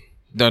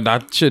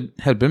should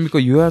help him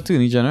because you are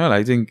Attorney General.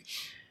 I think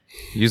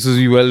you should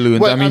be well learned.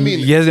 Well, I mean,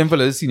 yes, them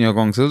fellas senior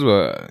counsels,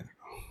 but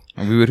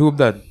we would hope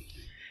that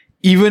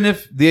even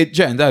if they're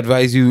trying to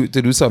advise you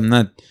to do something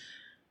that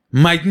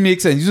might make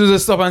sense, you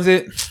just stop and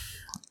say,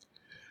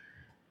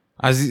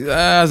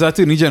 as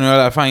Attorney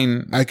General, I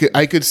find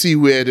I could see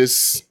where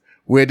this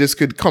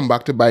could come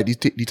back to bite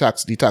the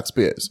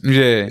taxpayers.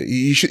 Yeah,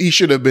 he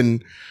should have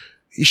been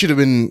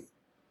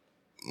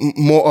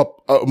more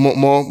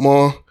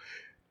more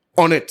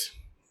on it.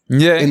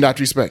 Yeah, in that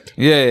respect.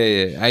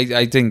 Yeah.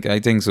 I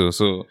think so.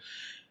 So,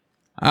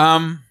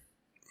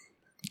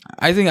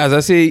 I think, as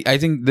I say, I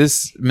think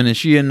this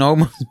ministry now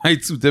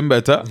might suit him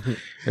better,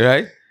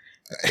 right?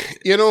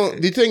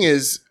 The thing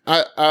is,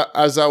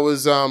 as I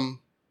was, I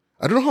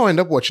don't know how I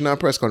ended up watching our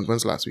press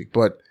conference last week,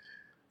 but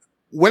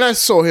when I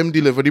saw him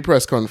deliver the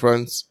press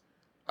conference,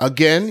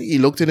 again, he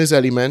looked in his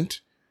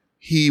element.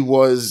 He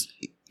was,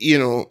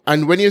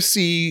 and when you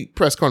see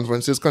press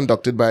conferences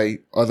conducted by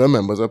other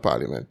members of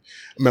parliament,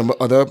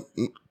 other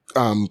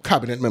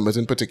cabinet members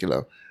in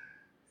particular,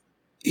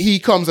 he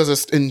comes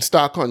in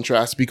stark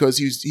contrast because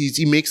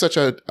he makes such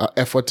a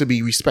effort to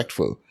be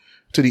respectful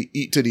to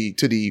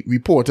the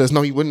reporters.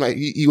 Now he wouldn't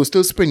he will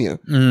still spin you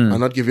and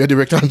not give you a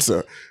direct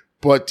answer,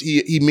 but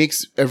he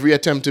makes every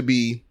attempt to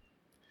be.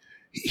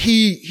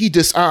 He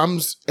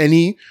disarms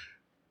any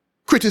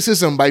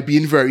criticism by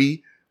being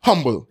very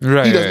humble.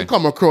 Right, he doesn't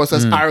come across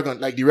as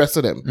arrogant like the rest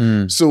of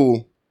them.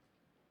 So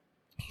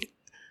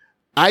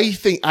I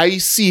think I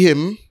see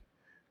him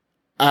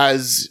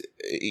as,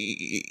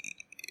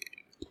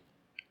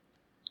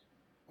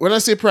 when I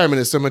say prime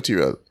minister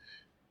material,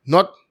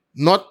 not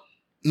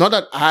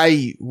that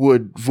I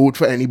would vote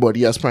for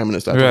anybody as prime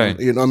minister. Right.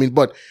 You know what I mean?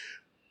 But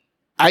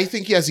I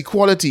think he has the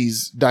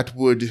qualities that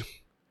would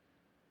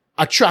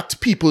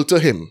attract people to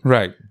him.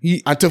 Right.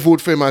 And to vote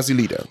for him as the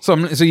leader.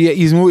 You're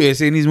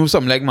saying he's moved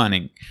something like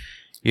Manning.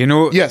 You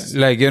know, yes.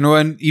 Like, you know,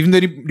 and even though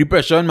the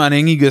pressure on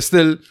Manning, he could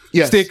still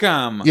stay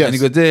calm. Yes. And he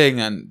could thing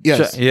and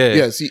yes.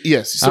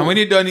 So, and when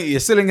he done it,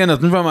 he's still getting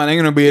nothing from Manning,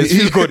 you know, but he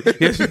feel good.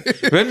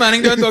 When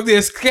Manning don't talk,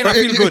 he kind of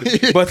feel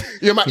good. But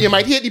you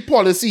might hate the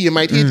policy, you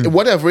might hate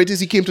whatever it is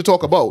he came to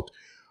talk about,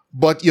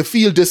 but you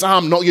feel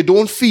disarmed. No, you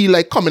don't feel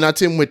like coming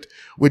at him with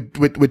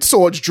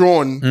swords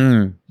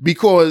drawn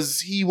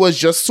because he was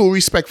just so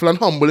respectful and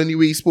humble in the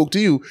way he spoke to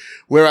you.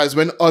 Whereas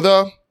when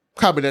other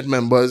cabinet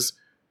members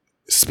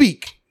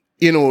speak,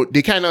 you know,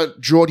 they kind of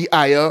draw the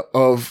ire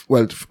of,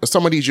 well,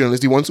 some of these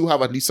journalists, the ones who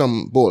have at least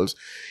some balls,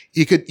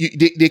 you could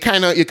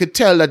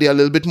tell that they're a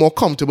little bit more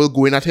comfortable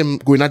going at them,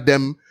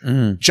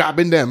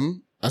 jabbing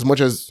them as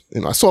much as,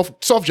 you know,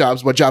 soft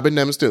jabs, but jabbing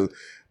them still.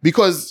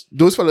 Because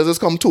those fellas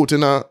just come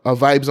toting a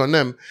vibes on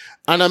them.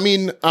 And I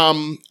mean,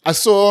 I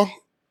saw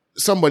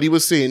somebody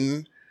was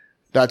saying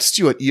that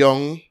Stuart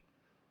Young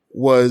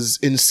was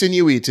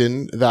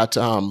insinuating that,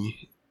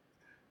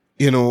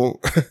 you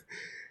know,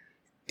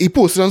 he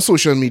posted on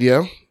social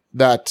media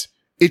that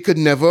it could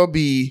never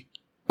be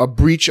a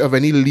breach of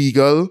any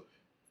legally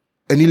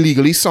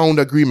sound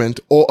agreement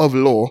or of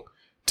law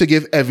to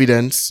give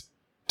evidence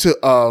to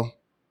a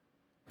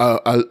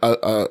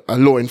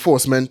law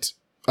enforcement,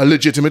 a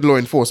legitimate law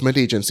enforcement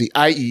agency,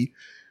 i.e.,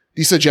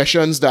 the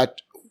suggestions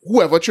that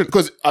whoever,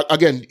 because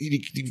again,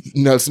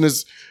 Nelson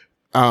is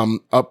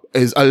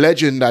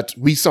alleging that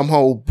we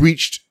somehow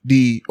breached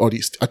the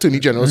Attorney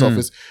General's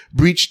office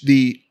breached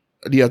the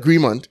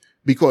agreement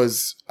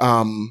because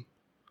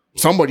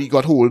somebody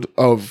got hold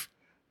of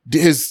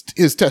his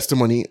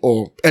testimony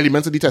or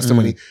elements of the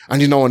testimony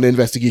and is now on the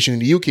investigation in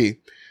the UK.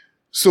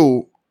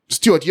 So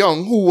Stuart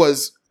Young, who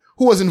was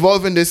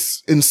involved in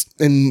this in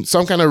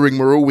some kind of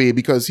rigmarole way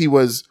because he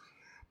was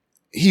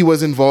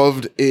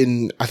involved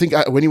in, I think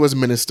when he was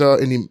minister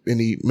in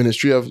the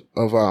Ministry of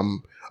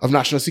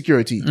National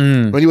Security.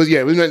 When he was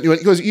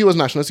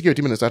National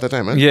Security Minister at the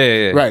time, right?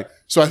 Yeah. Right.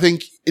 So I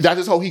think that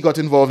is how he got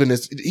involved in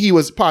this. He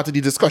was part of the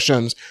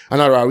discussions,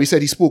 and Arawi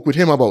said he spoke with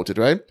him about it,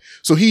 right?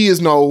 So he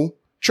is now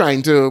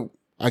trying to,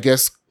 I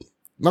guess,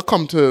 not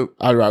come to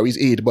Arawi's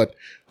aid, but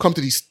come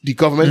to the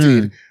government's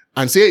aid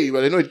and say,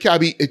 well, you know, it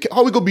can't be,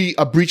 how it could be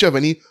a breach of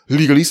any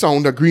legally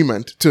sound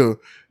agreement to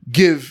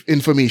give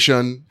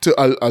information to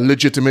a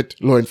legitimate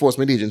law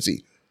enforcement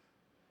agency.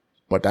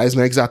 But that is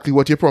not exactly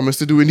what you promised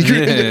to do in the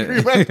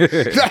agreement.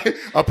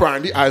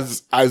 Apparently,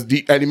 as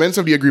the elements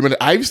of the agreement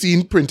that I've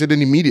seen printed in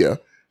the media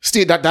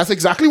state that that's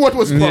exactly what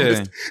was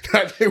promised,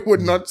 that they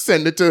would not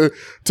send it to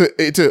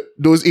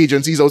those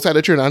agencies outside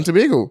of Trinidad and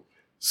Tobago.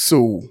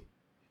 So,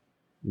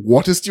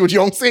 what is Stuart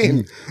Young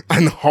saying?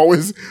 And how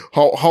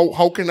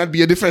can that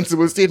be a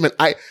defensible statement?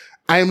 I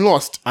am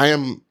lost.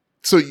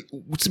 So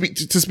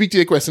to speak to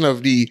your question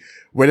of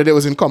whether there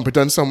was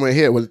incompetence somewhere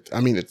here, well, I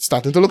mean, it's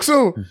starting to look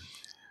so.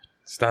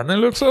 Starting to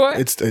look so.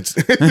 It's.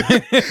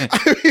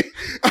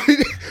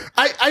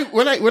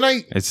 When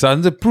I. It's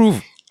starting to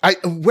prove.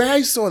 Where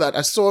I saw that,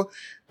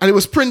 and it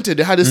was printed.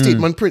 They had a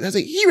statement printed. I was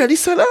like, he really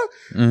said that?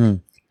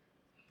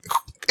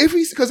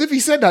 Because if he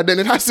said that, then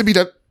it has to be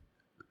that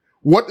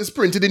what is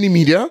printed in the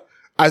media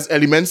as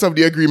elements of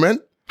the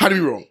agreement had to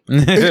be wrong.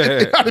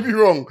 It had to be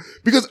wrong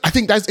because I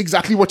think that's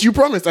exactly what you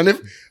promised. And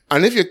if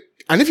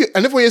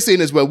what you're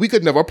saying is, well, we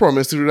could never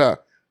promise to do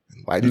that.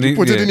 Why did you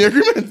put it in the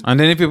agreement? And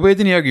then if you put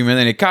it in the agreement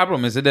and you can't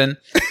promise it, then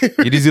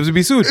you deserve to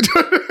be sued.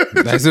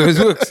 That's how it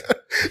works.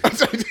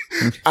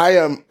 I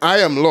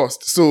am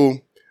lost. So,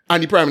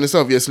 and the Prime Minister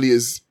obviously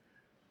is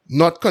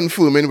not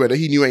confirming whether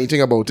he knew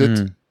anything about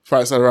it.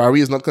 Faisal Arawi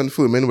is not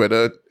confirming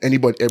whether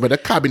the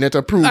cabinet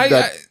approved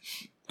that.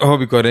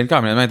 Because then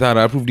cabinet might have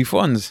approved the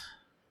funds.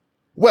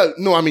 Well,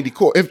 no, I mean the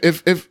court.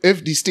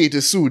 If the state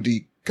is sued,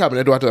 the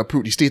cabinet don't have to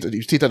approve the state of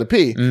the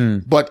pay.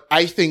 But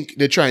I think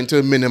they're trying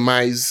to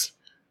minimize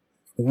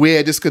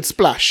where this could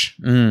splash,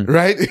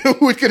 right?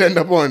 Who it could end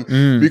up on.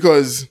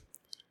 Because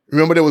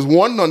remember, there was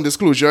one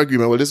non-disclosure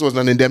agreement. Well, this was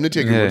an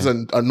indemnity agreement. It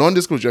was a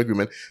non-disclosure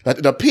agreement that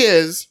it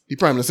appears the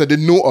Prime Minister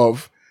didn't know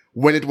of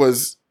when it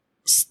was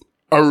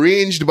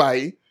arranged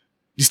by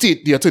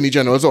the Attorney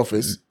General's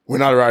office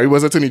when Al-Rari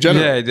was Attorney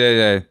General.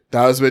 Yeah.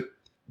 That was with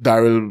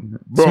Daryl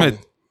Brown.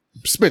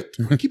 Smith.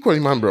 I keep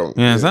calling man Brown.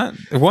 Yeah, that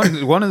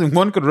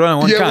one could run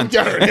and one can't.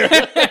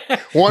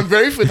 One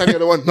very fit and the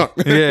other one not.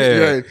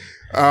 Yeah.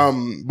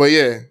 Right. But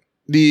yeah,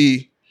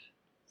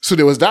 so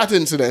there was that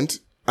incident,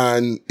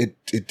 and it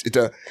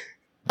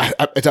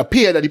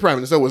appeared that the Prime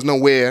Minister was not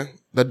aware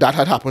that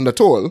had happened at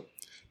all.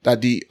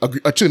 That the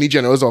Attorney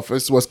General's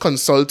office was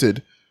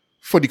consulted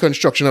for the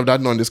construction of that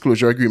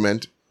non-disclosure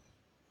agreement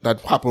that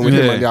happened with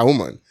him and their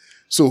woman.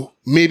 So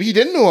maybe he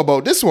didn't know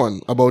about this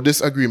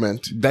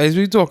agreement. That is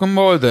what we're talking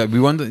about. We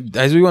want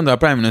a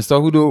Prime Minister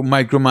who do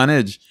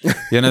micromanage.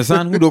 You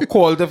understand? Who do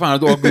call to find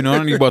out what's going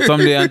on the bottom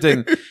there and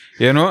thing.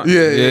 You know?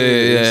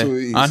 Yeah. So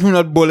and who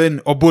not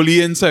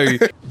bullying, sorry.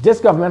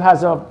 This government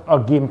has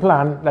a game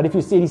plan that if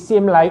you say the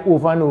same lie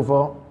over and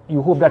over,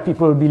 you hope that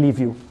people will believe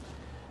you.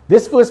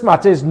 This first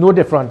matter is no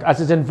different,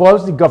 as it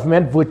involves the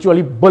government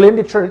virtually bullying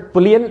the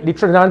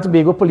Trinidad and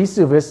Tobago Police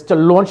Service to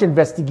launch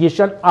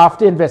investigation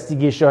after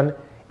investigation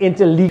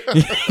into legal.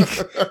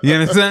 You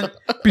understand?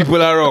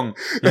 People are wrong.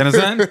 You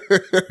understand?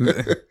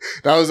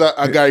 That was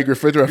a Gary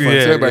Griffith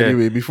reference, by the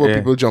way, before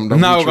people jumped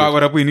on. Now I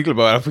would have put in the clip.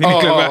 I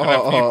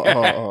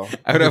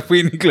would have put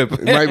in the clip.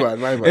 My bad.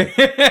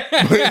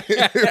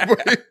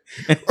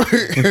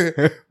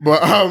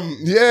 But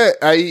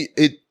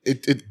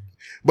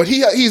but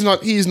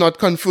he's not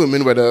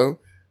confirming whether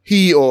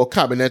he or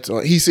cabinet,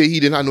 or he say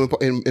he didn't have no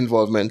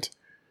involvement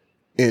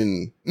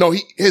in. No,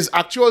 his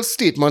actual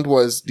statement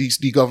was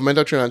the government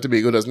of Trinidad and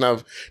Tobago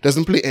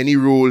doesn't play any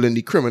role in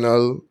the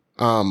criminal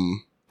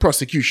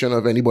prosecution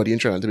of anybody in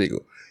Trinidad and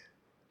Tobago.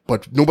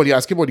 But nobody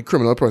asking about the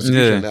criminal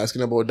prosecution. They're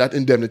asking about that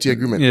indemnity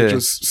agreement, which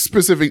was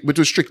specific, which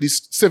was strictly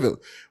civil,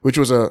 which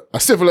was a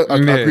civil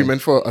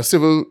agreement for a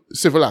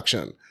civil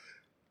action.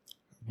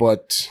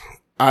 But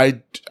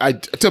to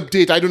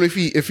update, I don't know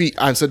if he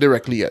answered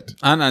directly yet.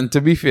 And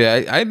to be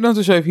fair, I'm not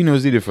so sure if he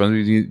knows the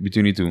difference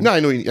between the two. No,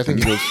 I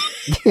think he knows.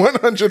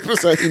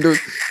 100%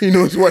 he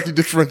knows what the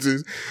difference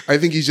is. I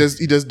think he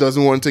just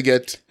doesn't want to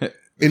get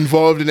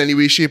involved in any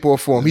way, shape, or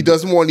form. He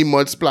doesn't want the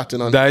mud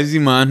splatting on. That is the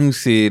man who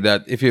say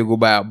that if you go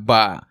by a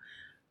bar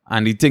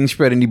and the thing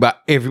spread in the bar,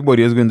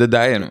 everybody is going to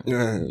die, you know.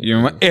 You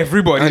remember?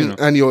 Everybody, and, you know.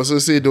 And he also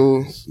say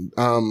though,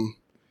 don't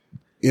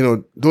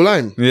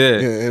lie. Yeah.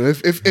 And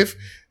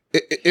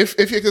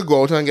if you could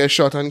go out and get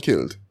shot and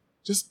killed,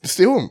 just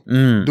stay home.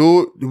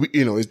 Though,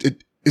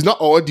 it's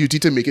not our duty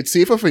to make it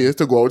safer for you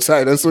to go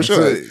outside and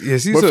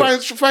socialize.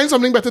 But find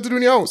something better to do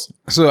in your house.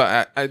 So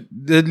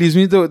that leads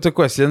me to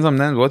question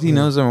sometimes what he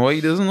knows and what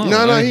he doesn't know.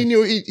 No, he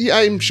knew.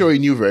 I'm sure he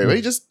knew very well.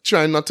 He just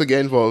trying not to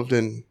get involved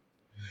in,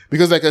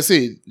 because like I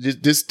say,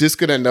 this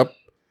could end up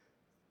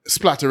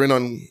splattering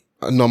on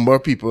a number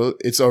of people.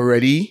 It's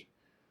already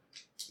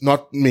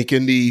not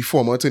making the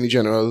former Attorney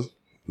General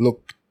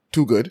look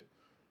too good.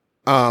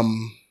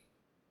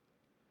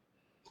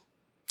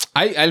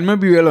 I'll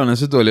be real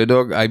honest with all you,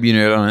 dog. I being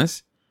real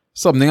honest.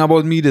 Something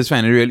about me that's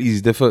finding it real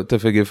easy to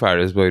forgive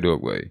Faris, boy,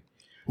 dog, boy.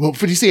 Well,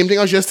 for the same thing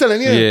I was just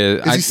telling you.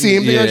 Yeah. It's the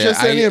same thing I was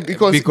just telling you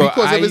because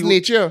of his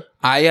nature.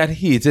 I had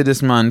hated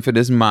this man for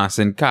this mass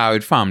and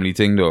coward family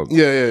thing, dog.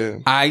 Yeah.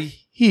 I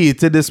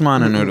hated this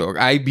man, you know, dog.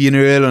 I being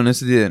real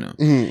honest with you, you know.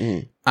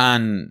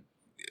 And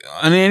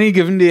on any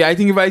given day, I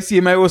think if I see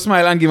him, I will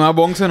smile and give him a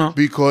bonks, you know.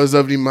 Because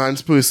of the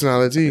man's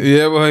personality.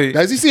 Yeah, boy.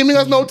 That's the same thing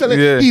as now telling.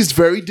 Yeah. He's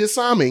very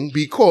disarming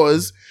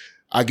because,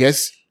 I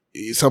guess,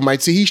 some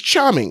might say he's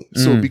charming.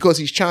 So because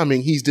he's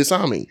charming, he's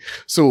disarming.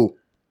 So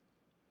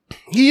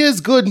he is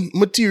good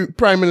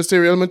prime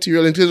ministerial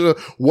material in terms of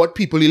what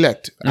people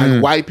elect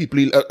and why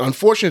people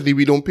unfortunately,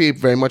 we don't pay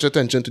very much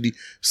attention to the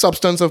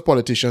substance of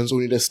politicians,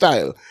 only the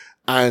style.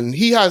 And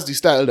he has the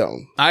style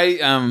down.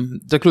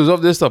 To close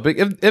off this topic,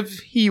 if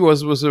he was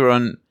supposed to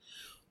run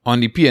on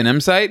the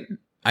PNM side,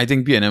 I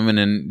think PNM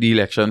winning the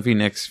election for the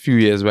next few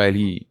years while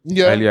he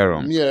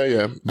around.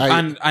 Yeah.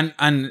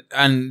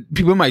 And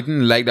people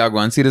mightn't like that go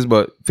and see this,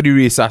 but for the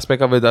race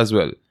aspect of it as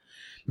well.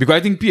 Because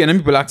I think PNM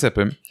people accept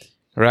him,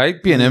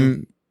 right?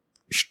 PNM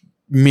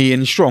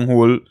main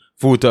stronghold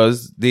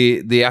voters,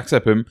 they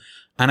accept him.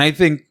 And I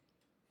think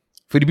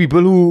for the people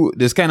who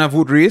this kind of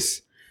vote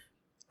race,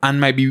 and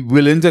might be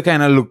willing to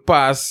kind of look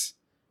past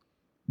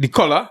the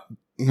color.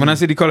 When I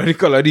say the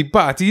color, the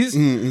parties,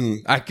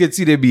 I could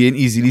see they being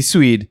easily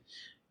swayed.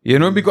 You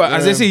know, because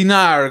as I say,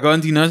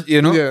 arrogant, you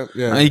know, Yeah.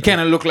 And he kind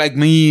of look like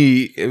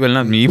me, well,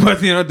 not me,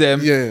 but you know,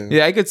 them.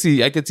 Yeah. I could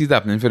see it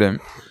happening for them.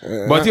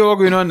 But you're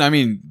going on, I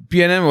mean,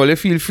 PNM, well,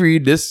 feel free.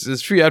 This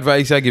is free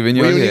advice I'm giving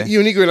you. You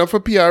only going up for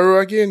PRO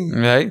again.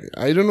 Right?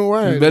 I don't know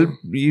why. Well,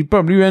 you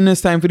probably when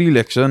it's time for the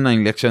election,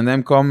 and election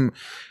them come,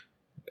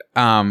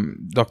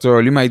 Dr.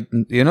 Early might,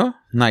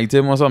 knight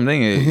him or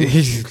something.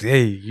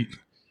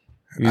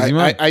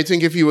 I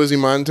think if he was the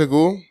man to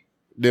go,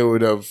 they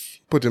would have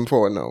put him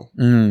forward now.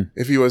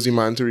 If he was the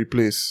man to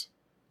replace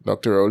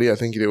Dr. Early, I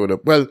think they would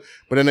have. Well,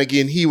 but then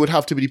again, he would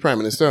have to be the prime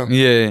minister.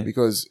 Yeah.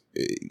 Because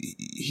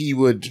he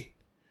would.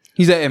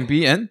 He's an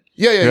MP, and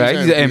yeah, right.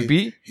 He's an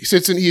MP. He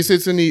sits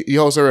in the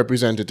House of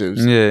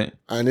Representatives. Yeah.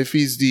 And if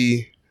he's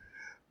the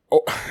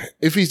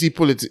if he's the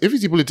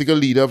political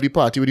leader of the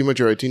party with the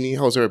majority in the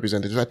House of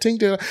Representatives, I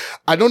think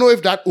I don't know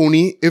if they have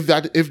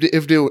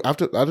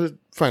to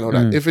find out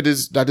that if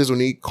that is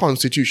only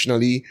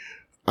constitutionally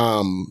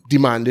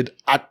demanded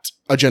at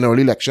a general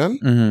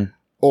election,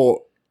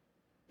 or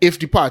if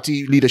the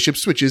party leadership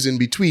switches in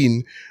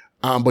between,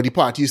 but the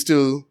party is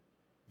still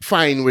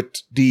fine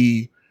with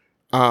the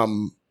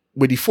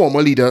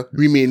former leader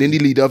remaining the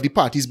leader of the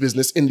party's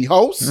business in the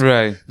House,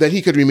 right? Then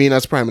he could remain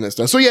as Prime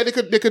Minister. So yeah, they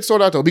could sort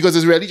that out, because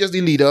it's really just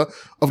the leader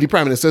of the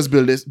Prime Minister's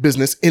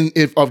business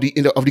of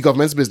the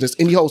government's business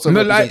in the House of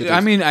Representatives. I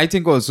mean, I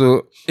think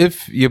also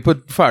if you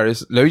put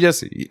Faris, let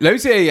me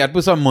say you had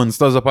put some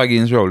monsters up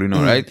against Rowley,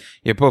 right?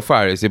 You put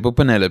Faris, you put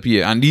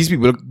Penelope, and these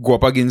people go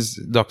up against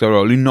Dr.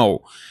 Rowley.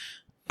 No,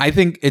 I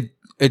think it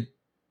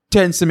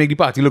tends to make the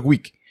party look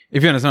weak.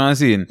 If you understand what I'm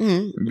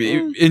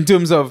saying, in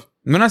terms of,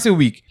 when I say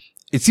weak,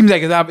 it seems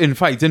like it's been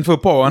fighting for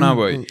power now,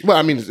 boy. Well,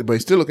 I mean, but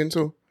it's still looking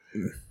so.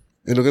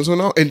 It's looking so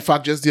now. In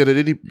fact, just the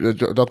other day,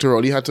 Dr.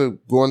 Rowley had to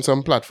go on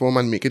some platform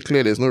and make it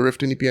clear there's no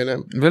rift in the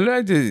PNM. Well,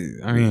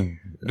 I mean,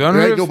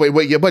 right?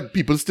 No, but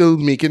people still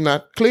making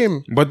that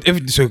claim. But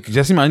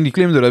just imagine the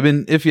claims would have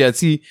been if you had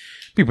see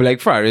people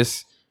like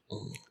Faris.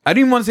 I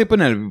didn't want to say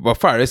Penelope, but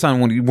Faris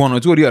and one or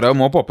two of the other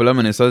more popular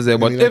ministers there.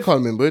 But if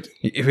Imbert,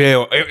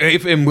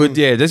 if Imbert,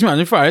 just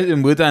imagine Faris,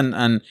 Imbert,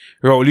 and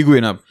Rowley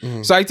going up.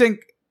 So I think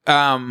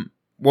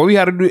what we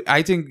had to do,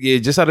 I think you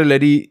just had to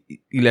let the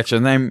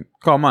election time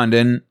come and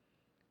then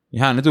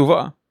you hand it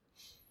over.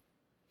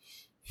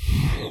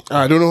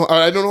 I don't know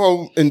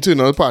how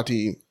internal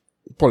party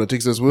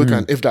politics does work,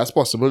 and if that's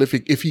possible, if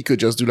he could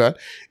just do that,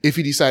 if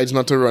he decides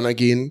not to run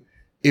again,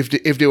 if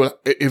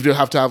they'll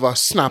have to have a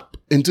snap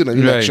internal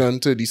election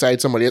to decide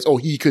somebody else, or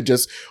he could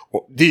just,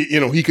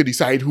 he could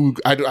decide who.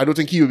 I don't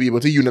think he will be able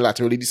to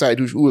unilaterally decide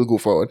who will go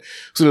forward.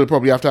 So they'll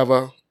probably have to have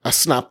a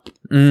snap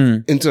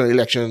internal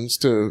elections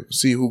to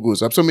see who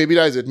goes up. So maybe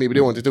that's it. Maybe they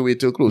wanted to wait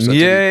till closer.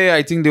 Yeah,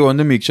 I think they want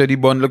to make sure the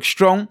bond looks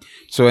strong.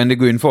 So when they're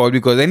going forward,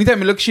 because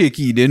anytime it looks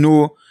shaky, they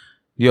know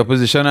the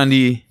opposition and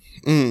the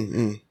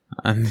and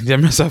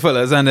them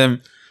fellas and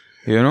them.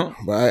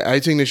 But I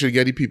think they should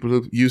get the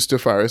people used to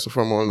Faris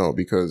from all now,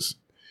 because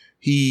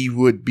he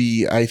would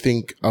be, I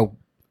think, a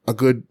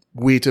good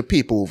way to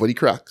paper over the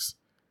cracks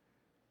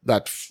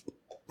that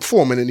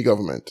forming in the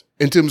government,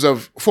 in terms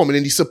of forming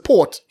in the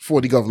support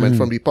for the government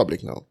from the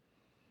public now.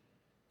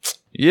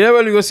 Yeah,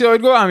 well, you go see how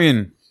it go. I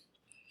mean,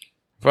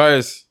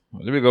 Faris,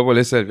 let me go for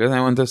yourself. I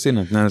want to say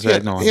nothing else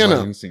right now.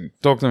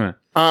 Talk to me.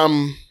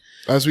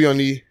 As we we're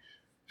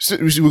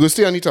going to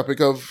stay on the topic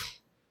of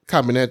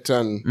cabinet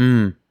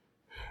and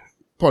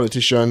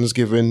politicians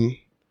giving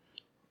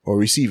or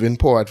receiving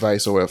poor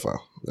advice or whatever,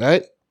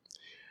 right?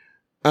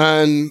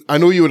 And I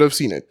know you would have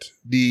seen it.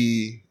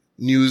 The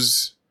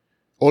news,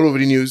 all over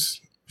the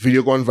news,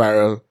 video gone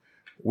viral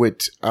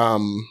with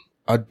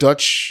a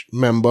Dutch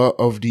member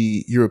of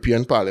the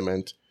European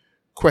Parliament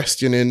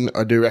questioning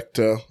a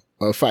director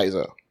of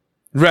Pfizer.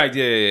 Right,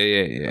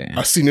 yeah.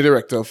 A senior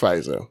director of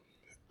Pfizer.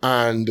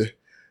 And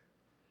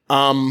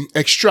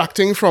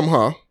extracting from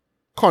her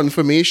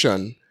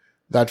confirmation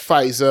that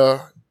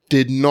Pfizer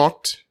did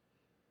not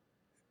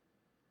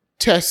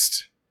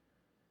test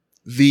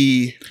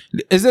the...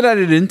 Is it that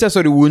they didn't test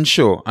or they weren't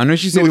sure? I know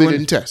she said they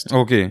didn't test.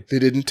 Okay. They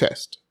didn't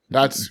test.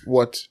 That's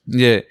what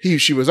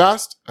she was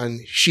asked, and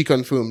she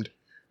confirmed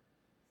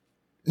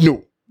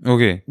no.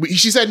 Okay.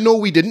 She said no,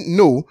 we didn't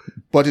know,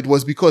 but it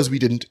was because we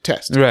didn't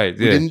test. Right,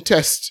 We didn't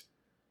test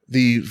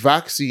the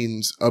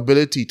vaccine's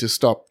ability to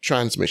stop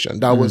transmission.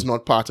 That was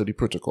not part of the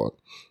protocol,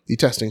 the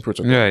testing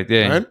protocol. Right,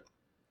 yeah. Right?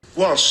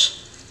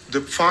 Was the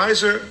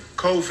Pfizer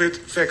COVID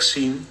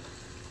vaccine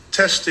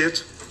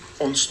tested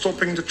on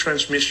stopping the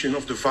transmission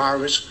of the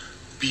virus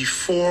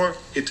before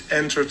it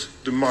entered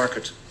the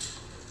market?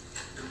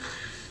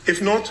 If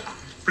not,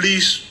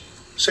 please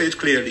say it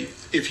clearly.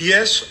 If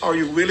yes, are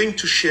you willing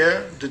to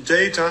share the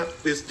data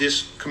with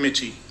this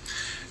committee?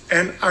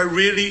 And I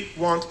really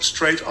want a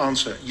straight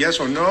answer, yes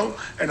or no,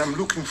 and I'm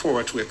looking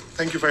forward to it.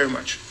 Thank you very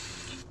much.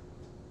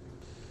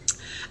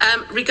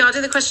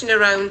 Regarding the question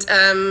around,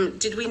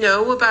 did we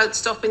know about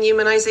stopping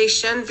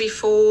immunisation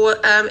before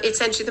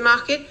it's entered the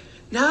market?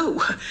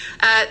 No.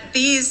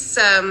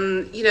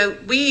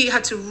 We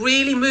had to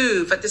really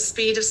move at the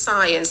speed of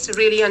science to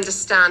really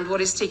understand what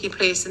is taking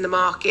place in the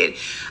market.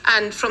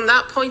 And from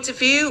that point of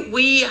view,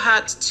 we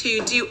had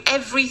to do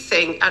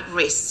everything at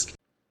risk.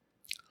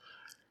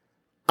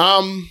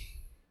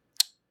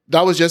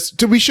 That was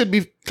just, we should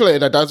be clear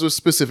that was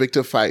specific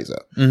to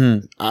Pfizer.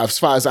 As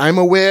far as I'm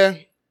aware,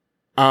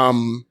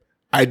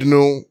 I don't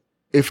know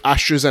if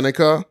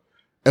AstraZeneca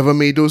ever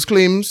made those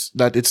claims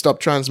that it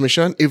stopped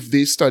transmission, if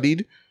they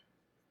studied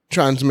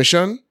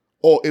transmission,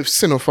 or if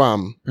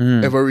Sinopharm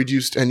ever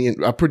produced any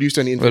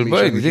information.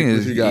 Well, the thing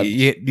is,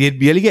 you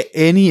barely get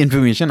any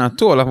information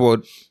at all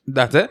about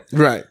that,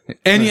 Right.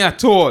 Any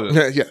at all.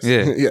 Yes.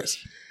 Yeah. Yes.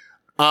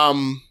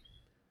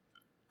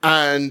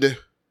 And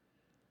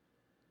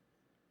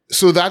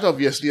so that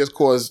obviously has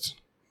caused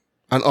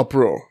an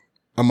uproar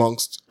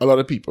amongst a lot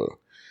of people.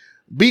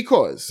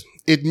 Because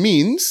it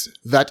means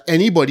that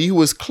anybody who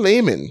was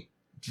claiming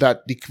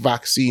that the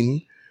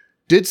vaccine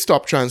did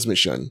stop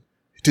transmission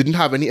didn't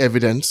have any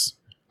evidence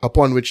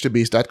upon which to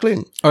base that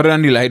claim. Other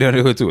than the lie that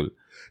they were told.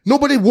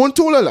 Nobody won't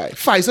told a lie.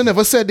 Pfizer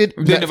never said it.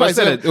 They never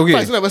said it. Okay.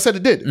 Pfizer never said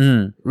it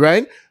did.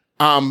 Right?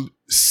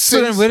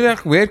 So then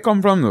where it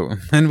come from though?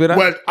 And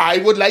well, I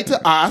would like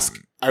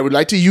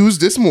to use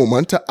this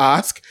moment to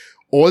ask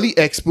all the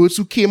experts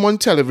who came on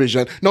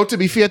television. Now, to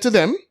be fair to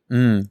them,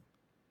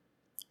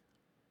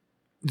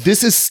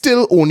 this is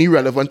still only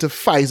relevant to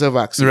Pfizer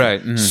vaccine.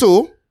 Right.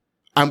 So,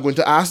 I'm going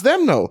to ask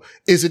them now.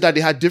 Is it that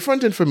they had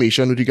different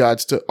information with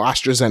regards to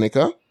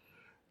AstraZeneca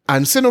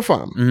and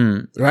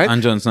Sinopharm? Right?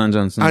 And Johnson &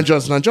 Johnson. And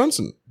Johnson &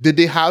 Johnson. Did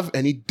they have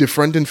any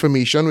different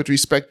information with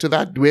respect to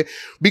that?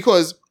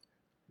 Because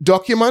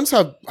documents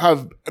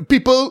have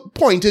people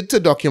pointed to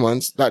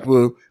documents that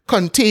were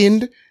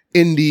contained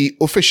in the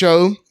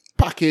official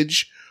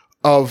package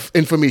of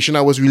information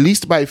that was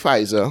released by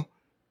Pfizer,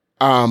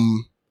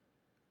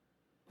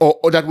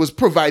 or that was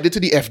provided to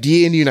the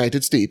FDA in the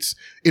United States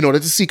in order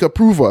to seek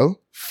approval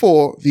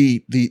for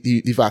the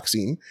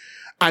vaccine.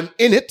 And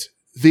in it,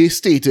 they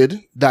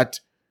stated that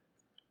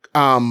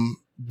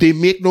they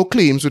make no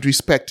claims with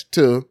respect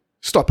to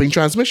stopping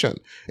transmission.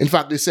 In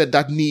fact, they said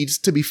that needs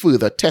to be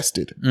further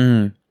tested.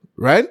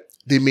 Right?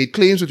 They made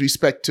claims with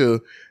respect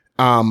to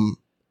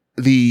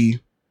the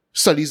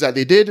studies that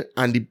they did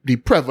and the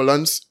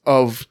prevalence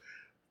of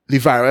the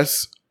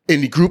virus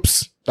in the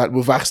groups that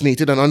were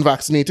vaccinated and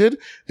unvaccinated.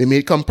 They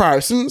made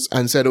comparisons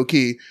and said,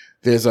 okay,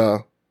 there's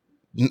a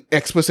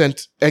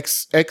X%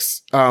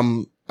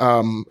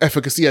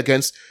 efficacy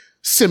against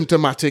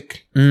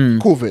symptomatic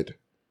COVID.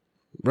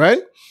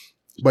 Right?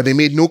 But they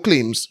made no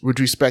claims with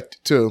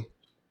respect to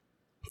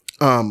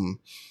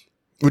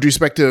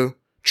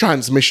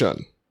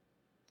transmission.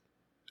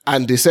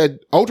 And they said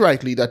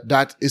outrightly that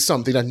that is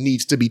something that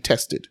needs to be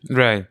tested.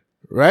 Right.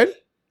 Right?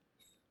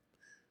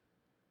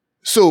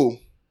 So,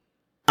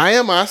 I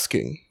am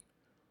asking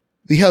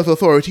the health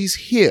authorities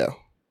here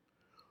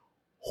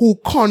who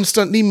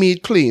constantly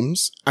made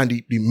claims, and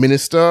the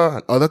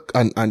minister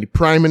and the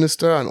prime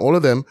minister and all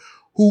of them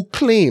who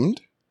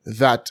claimed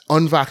that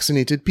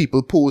unvaccinated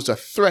people posed a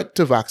threat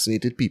to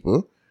vaccinated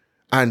people,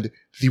 and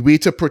the way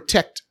to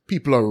protect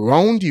people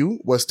around you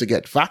was to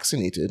get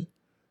vaccinated.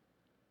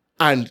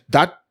 And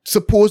that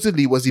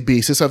supposedly was the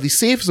basis of the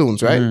safe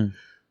zones, right?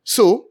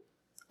 So,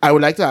 I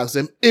would like to ask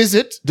them, is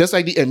it, just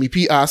like the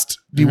MEP asked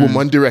the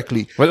woman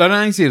directly? Well, other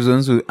than safe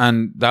zones,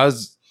 and that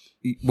was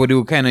what they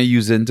were kind of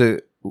using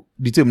to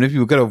determine if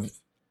people could have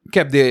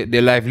kept their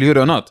livelihood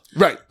or not.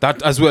 Right.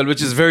 That as well,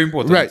 which is very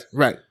important.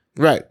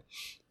 Right.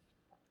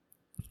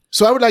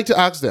 So I would like to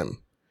ask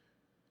them,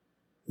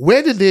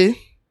 where did they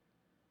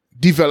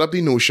develop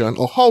the notion,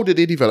 or how did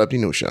they develop the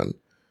notion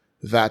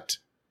that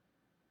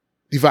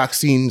the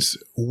vaccines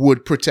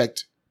would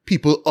protect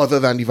people other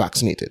than the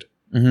vaccinated?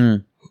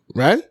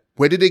 Right?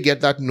 Where did they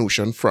get that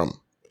notion from?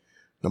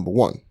 Number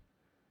one.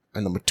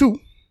 And number two,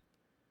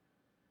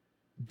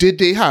 did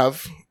they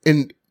have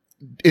different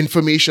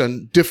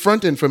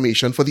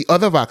information for the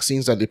other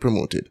vaccines that they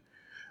promoted?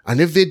 And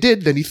if they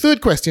did, then the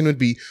third question would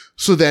be,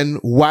 so then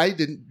why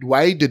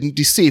didn't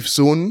the safe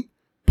zone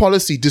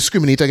policy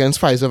discriminate against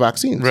Pfizer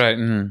vaccines? Right.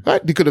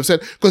 Right? They could have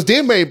said, because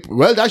they may,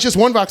 well, that's just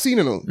one vaccine,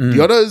 you know.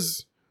 The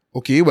others,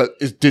 okay, well,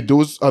 did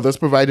those others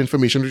provide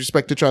information with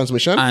respect to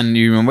transmission? And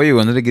you remember you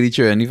wanted to get each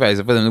other any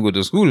Pfizer for them to go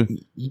to school.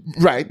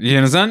 Right. You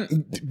understand?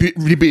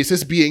 The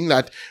basis being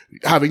that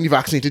having the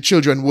vaccinated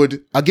children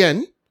would,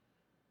 again,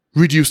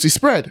 reduce the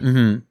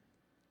spread.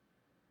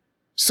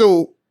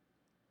 So,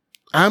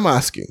 I'm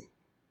asking,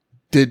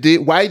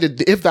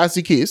 if that's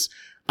the case,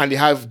 and they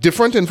have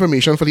different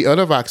information for the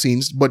other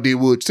vaccines, but they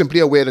were simply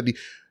aware that the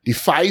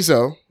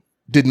Pfizer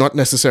did not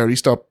necessarily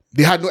stop,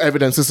 they had no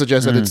evidence to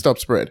suggest that it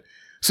stopped spread.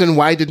 So then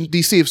why didn't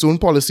the safe zone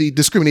policy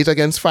discriminate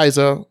against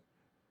Pfizer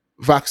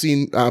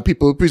vaccine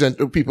people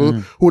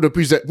who would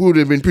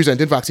have been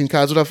presented vaccine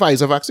cards with a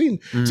Pfizer vaccine?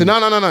 So no,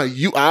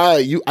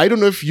 I don't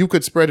know if you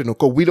could spread it,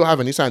 because we don't have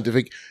any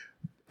scientific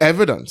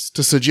evidence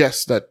to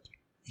suggest that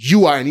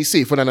you are any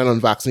safer than an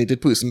unvaccinated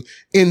person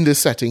in this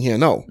setting here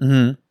now.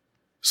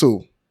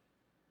 So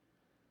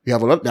they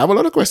have a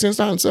lot of questions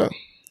to answer.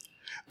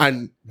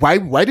 And why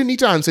they need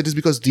to answer it is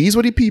because these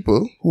were the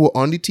people who were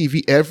on the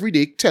TV every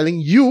day telling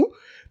you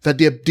that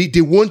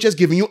they weren't just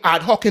giving you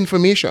ad hoc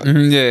information.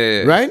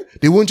 Right?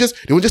 They weren't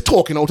just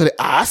talking out of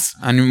the ass.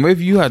 And if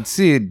you had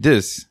said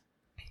this,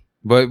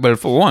 but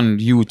for one,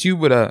 YouTube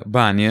would have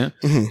ban you,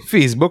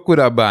 Facebook would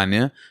have ban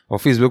you, or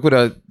Facebook would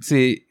have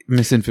say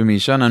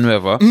misinformation and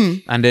whatever,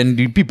 and then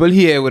the people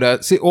here would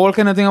have say all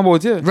kind of thing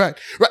about you. Right.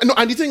 No,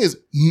 and the thing is,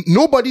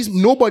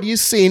 nobody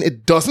is saying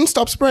it doesn't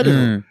stop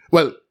spreading.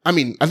 Well, I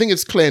mean, I think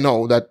it's clear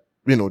now that,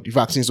 you know, the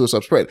vaccines don't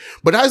stop spread.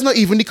 But that's not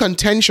even the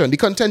contention. The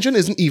contention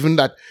isn't even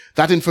that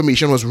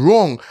information was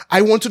wrong.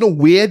 I want to know,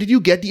 where did you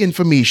get the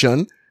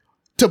information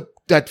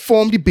that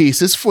formed the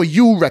basis for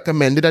you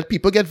recommended that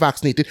people get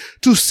vaccinated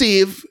to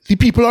save the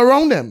people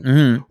around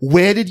them?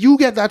 Where did you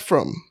get that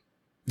from?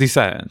 the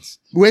science.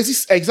 Where's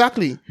this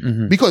exactly?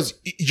 Because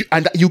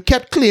you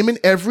kept claiming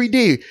every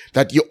day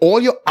that all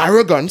your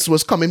arrogance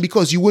was coming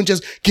because you weren't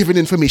just giving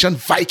information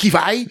vai.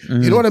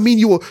 You know what I mean?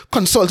 You were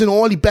consulting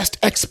all the best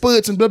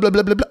experts and blah blah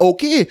blah blah blah.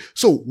 Okay,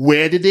 so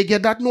where did they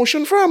get that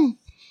notion from?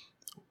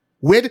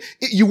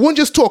 You weren't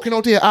just talking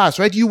out of your ass,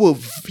 right? You were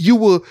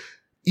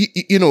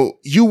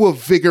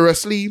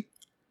vigorously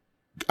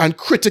and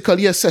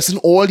critically assessing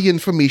all the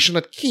information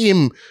that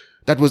came.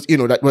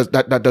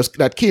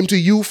 That came to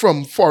you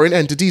from foreign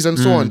entities and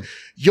so on.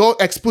 Your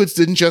experts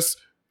didn't just,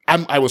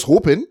 I was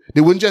hoping,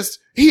 they wouldn't just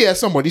hear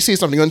somebody say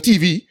something on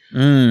TV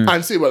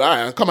and say, well,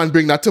 I'll come and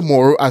bring that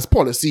tomorrow as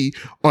policy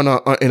in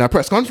a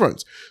press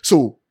conference.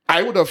 So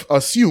I would have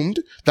assumed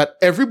that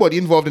everybody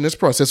involved in this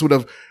process would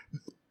have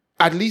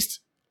at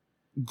least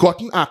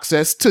gotten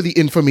access to the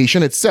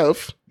information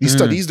itself, the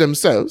studies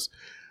themselves,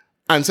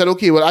 and said,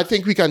 okay, well, I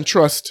think we can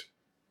trust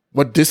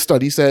what this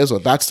study says or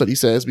that study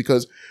says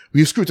because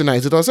we've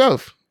scrutinized it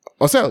ourselves.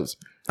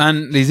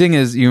 And the thing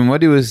is, what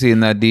they were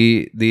saying that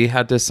they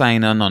had to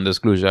sign a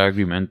non-disclosure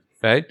agreement,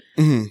 right?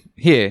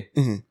 Here,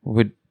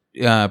 with,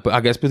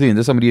 I guess, pertaining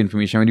to some of the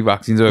information with the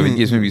vaccines or whatever the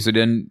case may be. So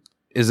then,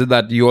 is it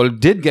that you all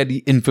did get the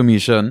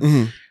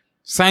information,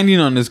 signed the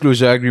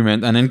non-disclosure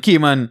agreement, and then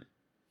came and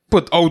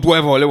put out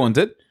whatever all they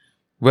wanted?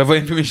 Whatever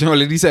information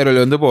already said all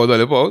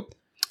about?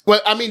 Well,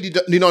 I mean,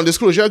 the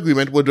non-disclosure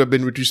agreement would have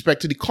been with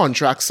respect to the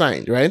contract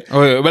signed, right?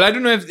 Oh, yeah. Well, I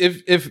don't know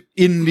if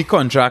in the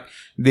contract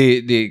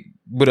they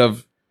would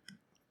have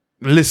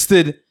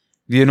listed,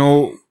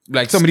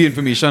 like some of the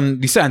information,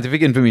 the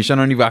scientific information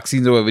on the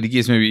vaccines or whatever the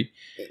case may be.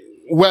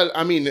 Well,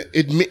 I mean,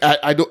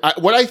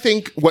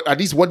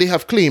 what they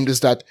have claimed is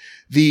that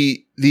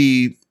the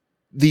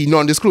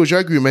non-disclosure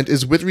agreement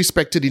is with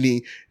respect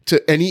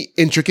to any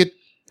intricate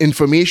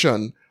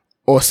information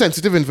or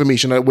sensitive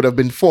information that would have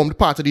been formed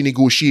part of the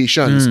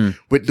negotiations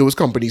with those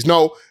companies.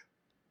 Now,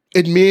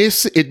 it may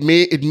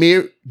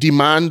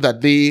demand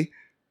that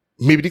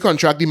maybe the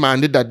contract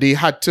demanded that they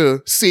had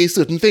to say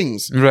certain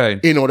things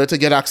in order to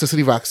get access to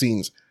the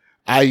vaccines.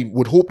 I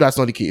would hope that's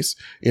not the case.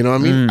 You know what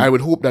I mean? I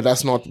would hope that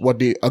that's not what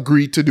they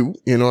agreed to do.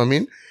 You know what I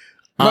mean?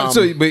 But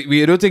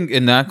we don't think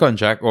in that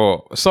contract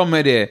or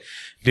somewhere there,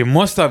 they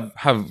must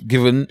have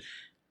given...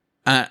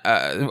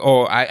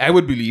 or I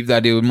would believe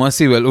that they must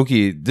say, well,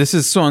 okay, this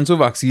is so-and-so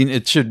vaccine,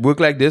 it should work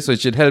like this, or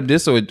it should help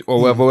this, or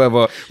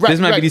whatever.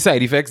 This might be the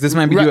side effects, this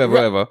might be the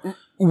whatever.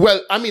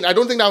 Well, I mean, I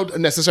don't think that would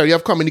necessarily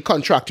have come in the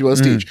contractual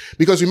stage.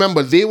 Because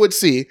remember, they would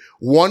say,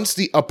 once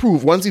the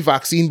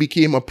vaccine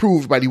became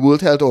approved by the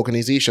World Health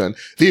Organization,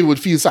 they would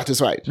feel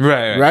satisfied.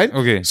 Right?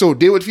 Okay. So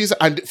they would feel,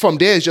 and from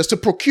there it's just to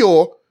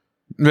procure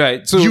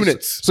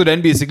units. So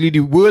then basically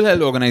the World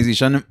Health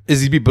Organization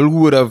is the people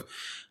who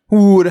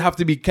would have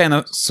to be kind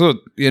of,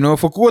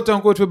 for quote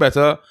unquote,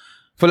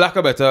 for lack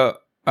of better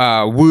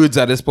words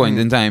at this point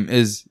in time,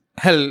 is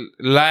held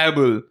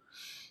liable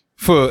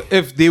for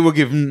if they were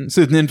given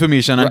certain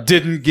information and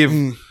didn't give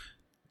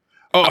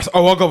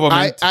our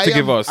government to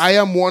give us. I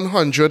am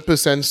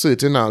 100%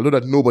 certain now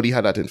that nobody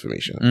had that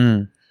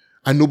information.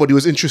 And nobody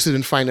was interested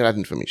in finding that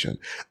information.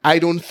 I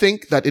don't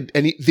think that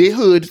they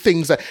heard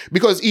things that,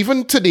 because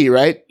even today,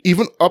 right?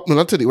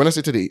 Not today, when I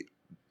say today,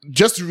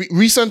 just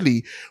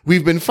recently,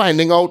 we've been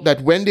finding out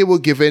that when they were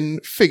given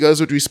figures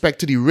with respect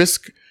to the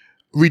risk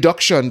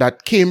reduction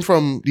that came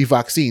from the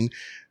vaccine,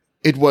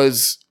 they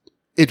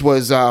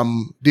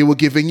were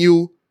giving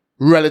you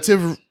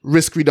relative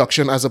risk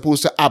reduction as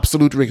opposed to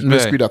absolute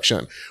risk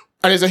reduction.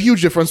 And there's a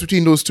huge difference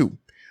between those two.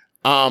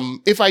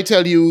 If I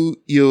tell you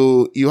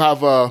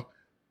have a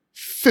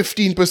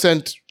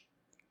 15%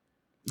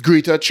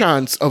 greater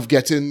chance of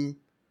getting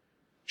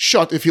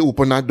shot if you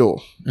open that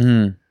door,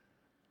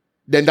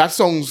 then that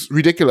sounds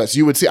ridiculous.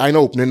 You would say, I'm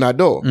not opening that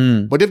door.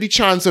 But if the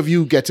chance of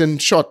you getting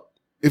shot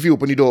if you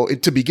open the door,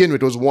 to begin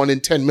with, was 1 in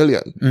 10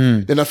 million,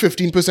 then a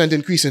 15%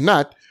 increase in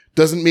that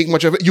doesn't make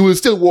much of it. You will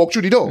still walk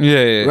through the door.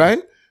 Yeah. Right?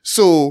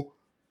 So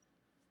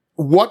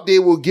what they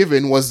were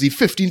given was the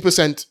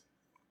 15%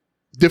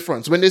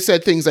 difference. When they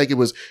said things like it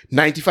was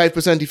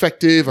 95%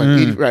 effective and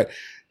 80, right?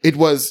 It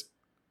was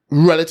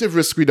relative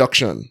risk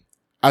reduction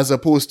as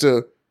opposed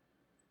to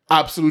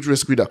absolute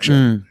risk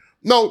reduction.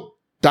 Now,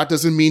 that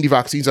doesn't mean the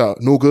vaccines are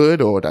no good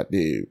or that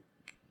they're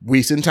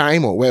wasting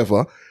time or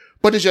whatever,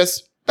 but it's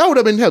just, that would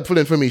have been helpful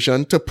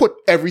information to put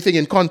everything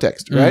in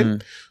context,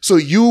 right? So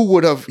you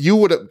would have,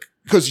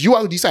 because you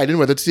are deciding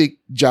whether to take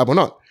jab or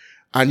not.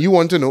 And you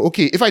want to know,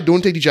 okay, if I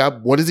don't take the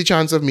jab, what is the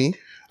chance of me?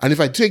 And if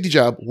I take the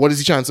jab, what is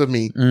the chance of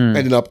me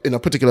ending up in a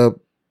particular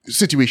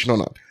situation or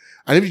not?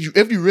 And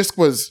if the risk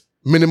was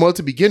minimal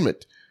to begin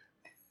with,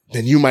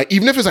 then you might,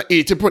 even if it's an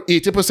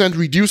 80%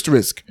 reduced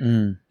risk,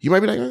 you might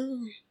be like,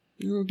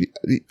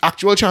 the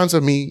actual chance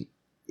of me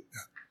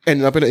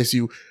ending up in the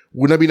ICU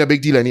wouldn't have been a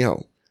big deal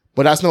anyhow.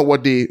 But that's not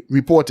what they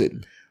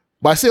reported.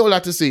 But I say all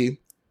that to say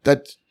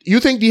that you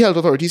think the health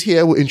authorities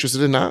here were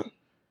interested in that?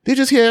 They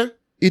just hear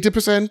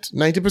 80%,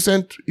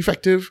 90%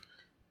 effective.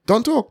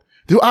 Don't talk.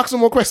 They will ask no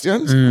more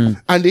questions.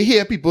 And they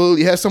hear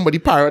somebody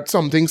parrot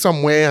something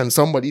somewhere and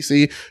somebody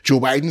say, Joe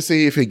Biden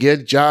say if you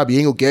get job, you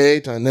ain't gonna get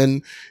it. And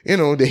then,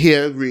 they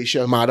hear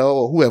Rachel Maddow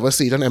or whoever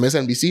say it on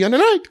MSNBC and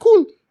then, all right,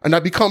 cool. And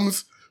that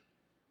becomes,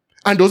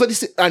 and those are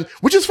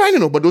which is fine,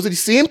 but those are the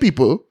same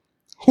people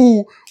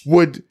who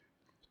would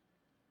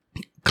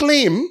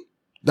claim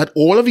that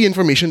all of the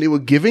information they were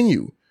giving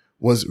you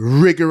was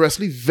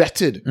rigorously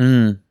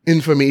vetted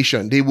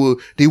information. They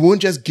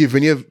weren't just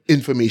giving you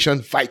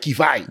information vi.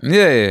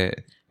 Yeah.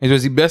 It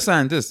was the best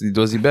scientist. It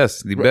was the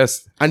best.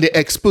 Best. And the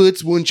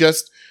experts weren't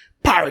just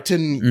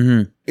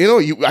parroting.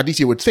 At least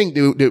you would think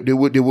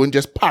they weren't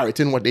just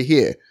parroting what they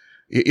hear.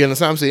 You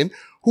understand what I'm saying?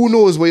 Who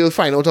knows where you'll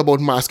find out about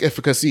mask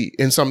efficacy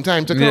in some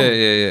time to come.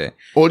 Yeah.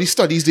 All these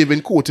studies they've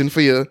been quoting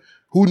for you.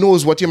 Who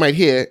knows what you might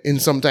hear in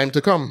some time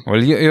to come?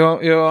 Well,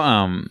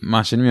 you're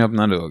mashing me up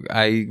now, dog.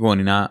 I go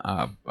in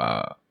a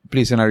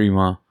place in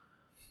Arima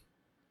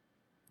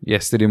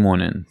yesterday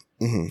morning.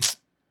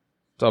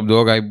 Top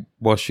dog, I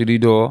bust through the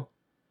door.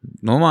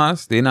 No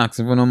mask. They ain't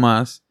asking for no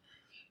mask.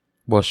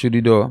 Bust through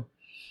the door.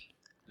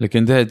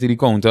 Looking to head to the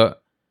counter.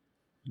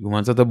 You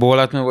want to ball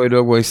at me, boy,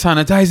 dog, boy.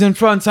 Sanitize in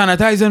front.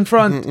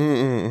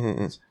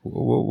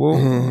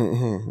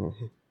 Whoa.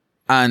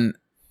 And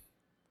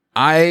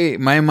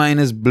my mind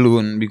is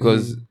blown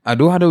because I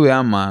don't have to wear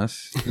a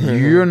mask.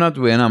 You're not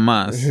wearing a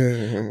mask.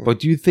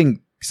 But you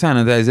think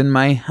sanitizing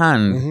my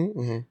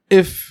hand.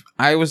 If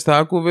I was to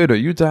have COVID or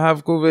you to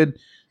have COVID,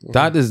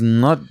 that is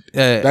not...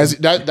 that's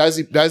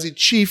the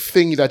chief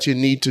thing that you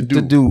need to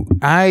do.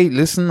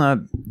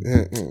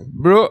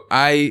 Bro,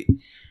 I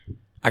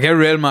get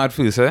real mad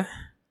first,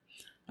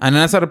 and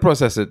then I start to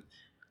process it.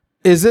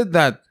 Is it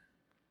that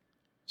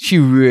she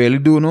really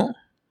don't know?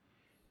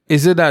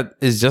 Is it that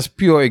it's just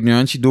pure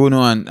ignorance? She don't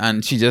know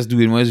and she just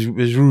doing what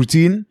is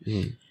routine?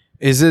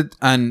 Is it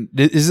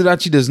that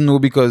she doesn't know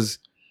because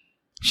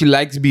she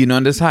likes being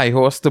on this high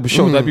horse to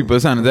shout at people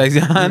sanitize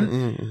your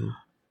hand?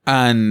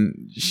 And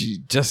she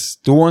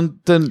just don't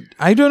want to...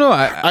 I don't know.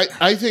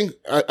 I think,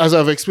 as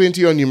I've explained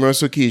to you on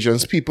numerous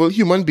occasions,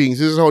 human beings,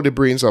 this is how their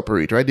brains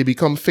operate, right? They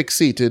become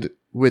fixated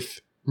with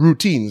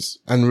routines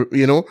and,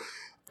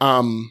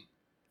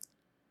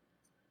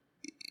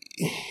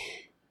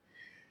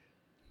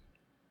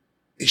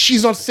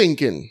 she's not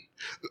thinking.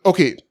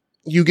 Okay,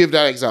 you give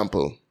that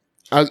example.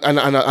 And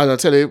I'll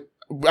tell you,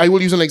 I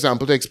will use an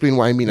example to explain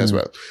what I mean as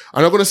well.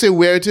 I'm not going to say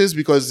where it is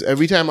because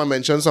every time I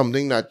mention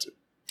something that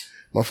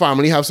my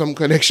family have some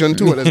connection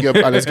to,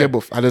 let's get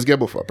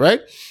buff up,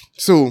 right?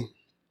 So,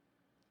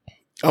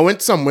 I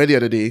went somewhere the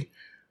other day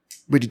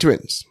with the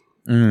twins.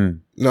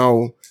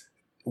 Now,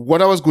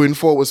 what I was going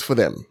for was for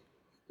them,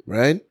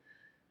 right?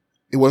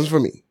 It wasn't for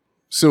me.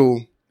 So,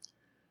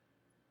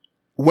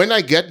 when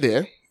I get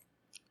there,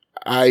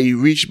 I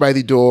reach by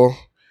the door.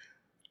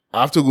 I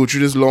have to go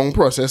through this long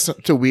process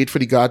to wait for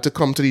the guard to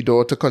come to the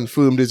door to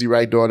confirm this is the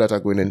right door that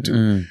I'm going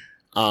into.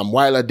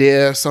 While I'm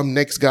there, some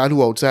next guard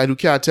who outside who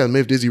can't tell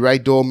me if this is the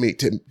right door,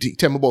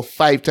 tell me about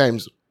 5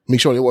 times,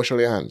 make sure they wash all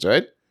their hands,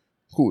 right?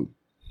 Cool.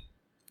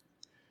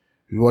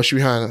 We wash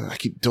your hands. I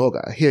keep, dog,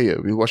 I hear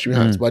you. We wash your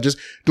hands. But I just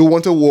don't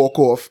want to walk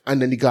off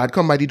and then the guard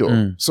come by the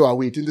door. So I'm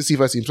waiting to see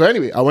if I see him. So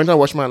anyway, I went and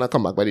washed my hand and I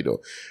come back by the door.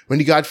 When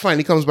the guard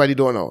finally comes by the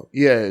door now,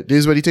 yeah, this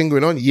is what the thing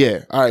going on?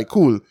 Yeah. All right,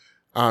 cool.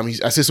 I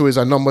say, so it's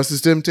a number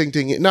system thing.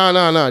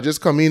 No.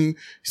 Just come in.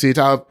 Say it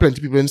have plenty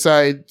of people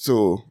inside.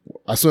 So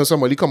as soon as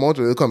somebody come out,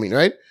 they'll come in,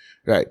 right?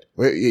 Right.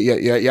 Well,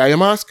 yeah, your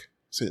mask? I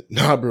say,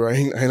 nah, bro, I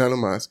ain't no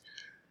mask.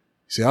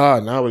 He say,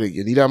 nah, well,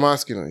 you need a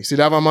mask, He said,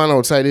 they have a man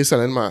outside there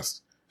selling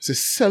masks. I said,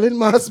 selling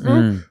masks,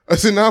 bro? I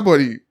said, nah,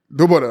 buddy,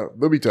 don't bother,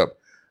 don't beat up.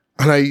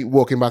 And I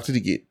walking back to the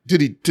gate, to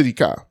the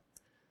car.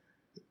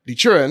 The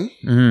children,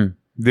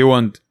 they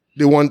want,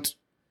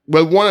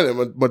 well, one of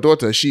them, my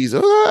daughter, she's,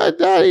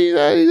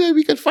 daddy,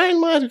 we could find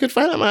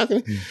a mask.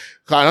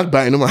 I'm not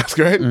buying a mask,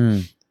 right?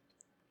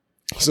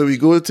 So we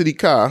go to the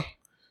car,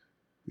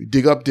 we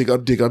dig up,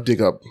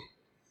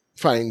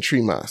 find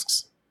 3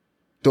 masks.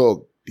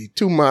 Dog, the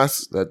 2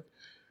 masks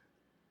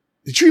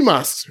the 3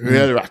 masks,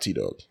 real ratty,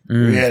 dog.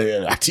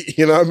 Real ratty.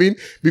 You know what I mean?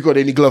 Because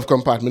in the glove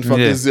compartment for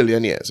a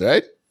zillion years,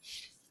 right?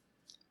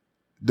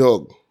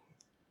 Dog.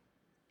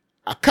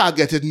 I can't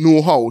get it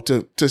know how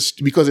to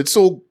because it's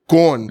so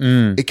gone.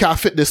 It can't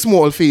fit the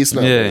small face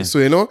now. Yeah.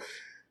 So,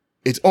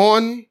 it's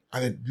on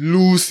and it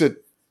loose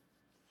it.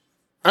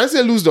 I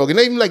say loose, dog. It's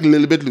not even like a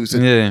little bit loose.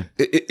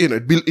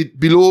 It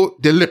below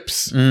the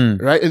lips.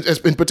 Right?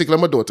 In particular,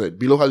 my daughter,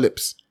 below her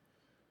lips.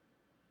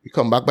 We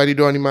come back by the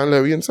door and the man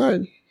Larry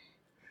inside.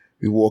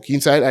 We walk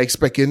inside.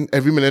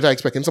 Every minute I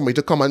expecting somebody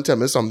to come and tell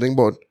me something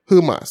about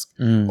her mask.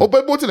 But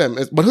both of them,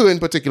 but her in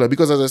particular,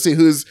 because as I say,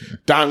 hers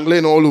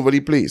dangling all over the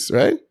place,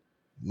 right?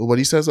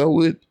 Nobody says a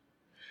word.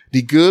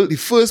 The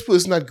first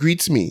person that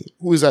greets me,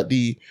 who is at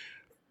the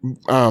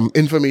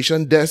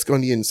information desk on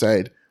the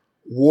inside,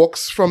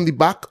 walks from the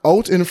back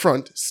out in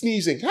front,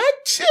 sneezing,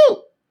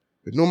 achoo,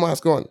 with no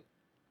mask on.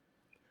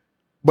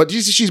 But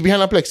she's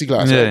behind a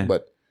plexiglass, right?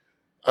 But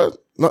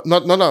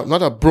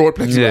not a broad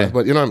plexiglass,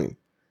 but you know what I mean?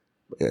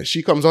 Yeah,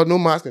 she comes out, no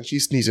mask, and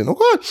she's sneezing. Oh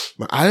God,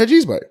 my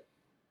allergies, boy.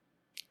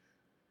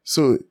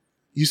 So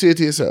you say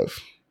to yourself,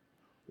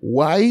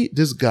 why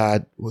this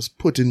guard was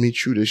putting me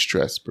through this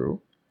stress,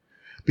 bro?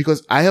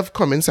 Because I have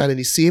come inside and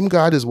the same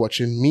guard is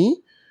watching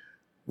me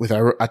with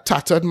a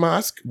tattered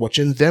mask,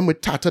 watching them with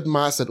tattered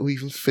masks that don't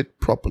even fit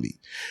properly.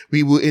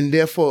 We were in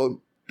there for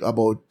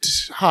about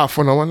half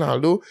an hour now,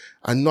 though,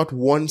 and not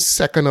 1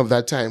 second of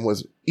that time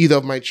was either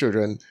of my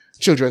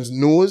children's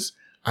nose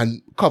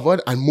and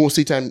covered, and most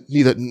of the time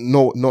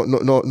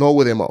nor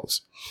were their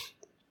mouths.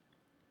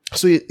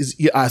 So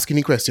you're asking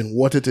the question,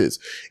 what it is.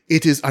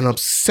 It is an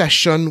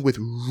obsession with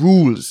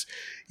rules.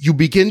 You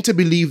begin to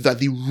believe that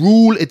the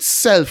rule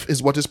itself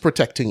is what is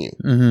protecting you.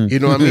 You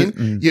know what I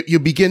mean? You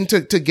begin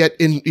to get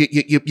in,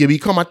 you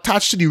become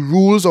attached to the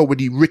rules or with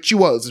the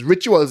rituals.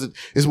 Rituals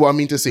is what I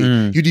mean to say.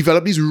 You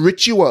develop these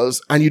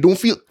rituals and you don't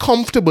feel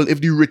comfortable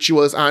if the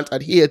rituals aren't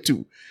adhered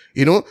to.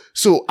 You know?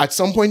 So at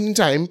some point in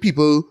time,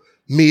 people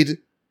made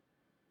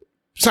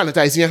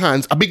sanitizing your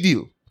hands a big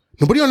deal.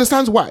 Nobody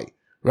understands why.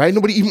 Right?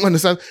 Nobody even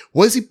understands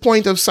what is the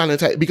point of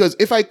sanitizing. Because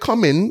if I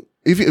come in,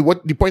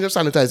 what the point of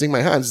sanitizing my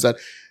hands is that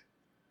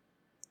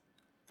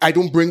I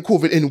don't bring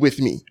COVID in with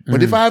me.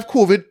 But if I have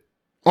COVID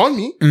on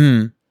me,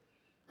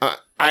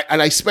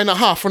 I spend a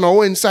half an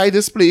hour inside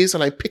this place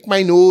and I pick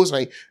my nose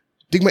and I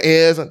dig my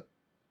ears, and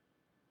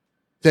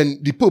then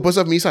the purpose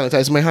of me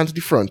sanitizing my hands to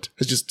the front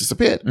has just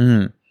disappeared.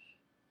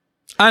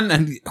 And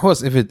of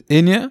course, if it's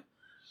in you,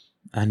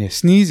 and you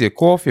sneeze, you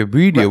cough, you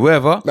breathe, you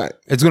whatever,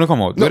 it's going to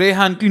come out. No. Whether your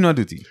hand clean or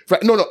dirty.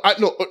 Right. No.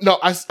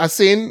 I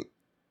saying,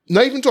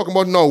 not even talking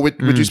about now with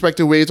respect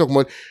to where you're talking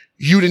about,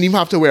 you didn't even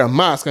have to wear a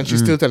mask and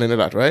she's still telling her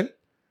that, right?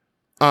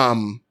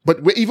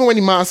 But even when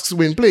the masks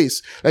were in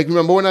place, like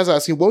remember when I was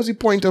asking, what was the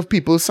point of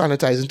people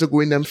sanitizing to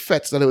go in them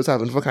fetes that they was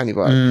having for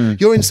Carnival?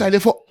 You're inside there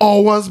for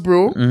hours,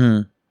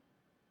 bro.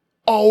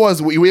 Hours.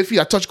 You wait for you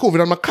to touch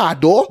COVID on my car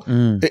door.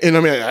 And I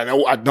mean, I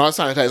not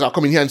sanitize, I'll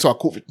come in here and saw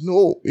COVID.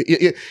 No.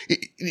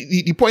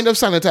 The point of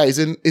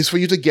sanitizing is for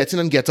you to get in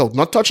and get out.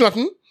 Not touch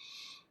nothing.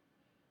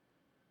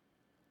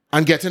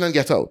 And get in and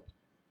get out.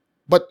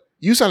 But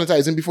you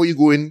sanitizing before you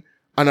go in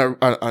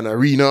an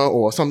arena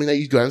or something that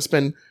you go and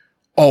spend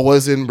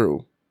hours in,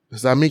 bro.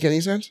 Does that make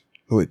any sense?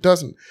 No, it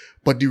doesn't.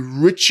 But the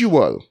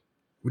ritual,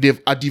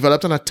 they've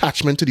developed an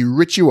attachment to the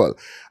ritual.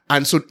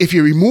 And so if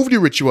you remove the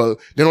ritual,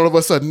 then all of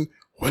a sudden,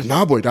 well,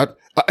 nah, boy, that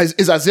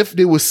is as if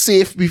they were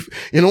safe.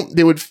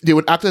 They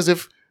would act as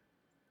if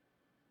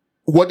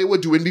what they were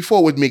doing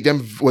before was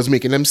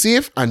making them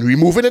safe, and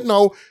removing it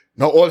now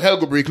all hell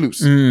go break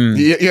loose.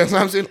 You know what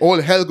I'm saying?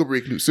 All hell go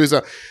break loose.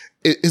 So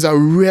it's a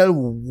real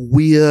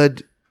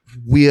weird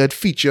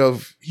feature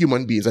of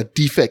human beings, a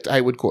defect,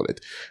 I would call it.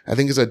 I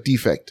think it's a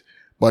defect,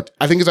 but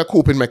I think it's a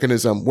coping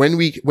mechanism. When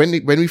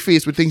we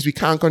faced with things we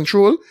can't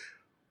control,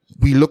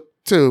 we look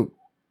to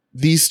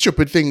these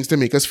stupid things to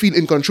make us feel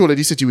in control of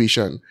the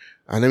situation,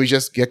 and then we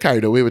just get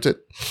carried away with it.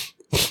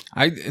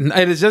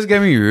 It's just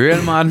getting me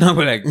real mad now.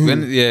 But like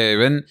when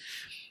you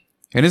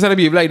start to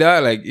behave like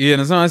that, like you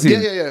understand what I'm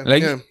saying? Yeah.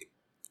 Like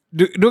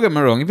don't get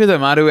me wrong. If it's a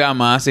matter where I'm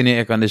mask in an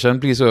air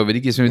conditioned place or whatever the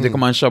case, when you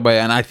come and shop by,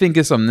 and I think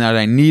it's something that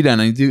I need and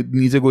I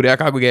need to go there, I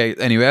can't go get it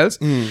anywhere else.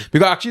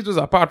 Because actually it was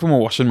apart from a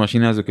washing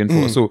machine I was looking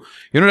for. So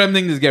you know them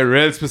things get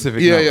real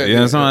specific now. You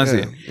understand what I'm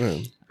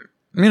saying?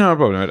 Me no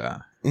problem with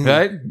that.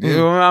 Right? You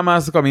know, I'm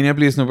asked to come in a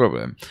place, no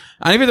problem.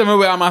 And if you tell me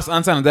where I'm asked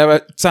and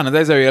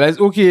sanitize, I realize,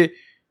 okay,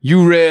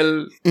 you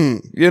real,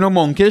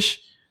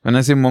 monkish. When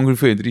I say monk,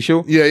 referring to the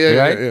show.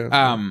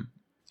 Yeah.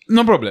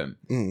 No problem.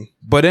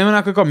 But then when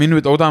I could come in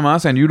without a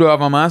mask and you don't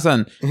have a mask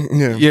and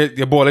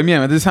you're balling me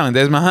and this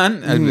sanitize my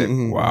hand, I'd be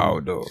like, wow,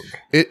 dog.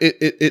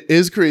 It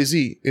is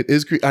crazy. It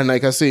is crazy. And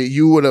like I say,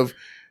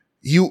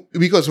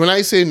 because when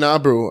I say, nah,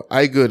 bro,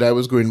 I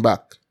was going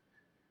back.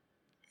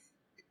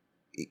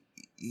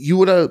 You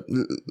would have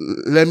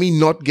let me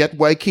not get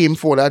what I came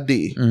for that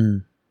day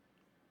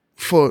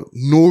for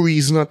no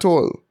reason at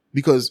all.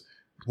 Because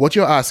what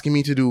you're asking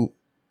me to do,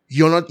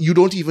 you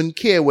don't even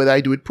care whether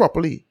I do it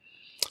properly.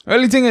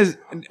 Well, the thing is,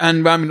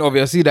 and I mean,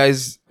 obviously, that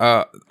is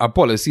a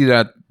policy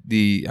that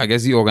the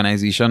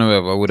organization or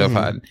whoever would have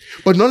had.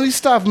 But none of the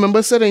staff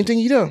members said anything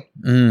either.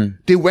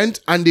 They went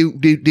and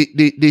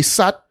they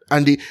sat,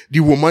 and the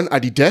woman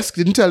at the desk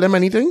didn't tell them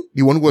anything.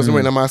 The one who wasn't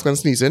wearing a mask and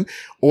sneezing.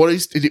 Or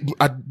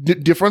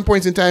at different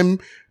points in time,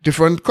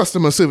 different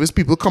customer service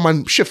people come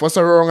and shift us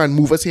around and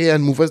move us here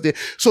and move us there.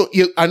 So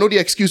I know the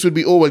excuse would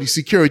be, oh, well, the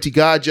security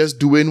guard just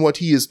doing what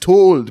he is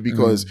told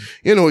because,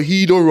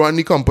 he don't run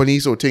the company,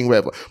 so thing,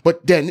 whatever.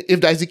 But then, if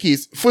that's the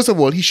case, first of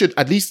all, he should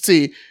at least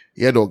say,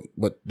 yeah, dog,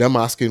 but their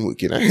mask ain't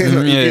working. You know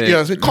what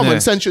I'm saying? Common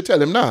sense should tell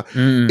him now.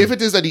 If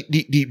it is that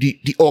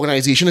the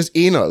organization is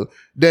anal,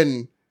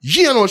 then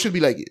it should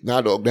be like,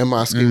 nah, dog, their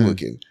mask ain't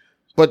working.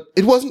 But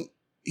it wasn't,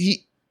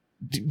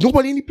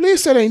 nobody in the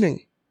place said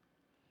anything.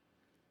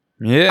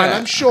 Yeah. And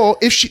I'm sure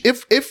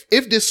if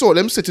they saw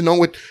them sitting down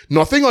with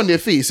nothing on their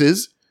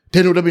faces,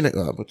 then it would have been like,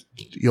 oh, but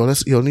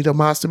you'll need a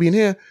mask to be in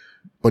here.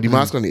 But the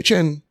mask on their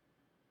chin.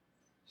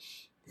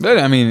 But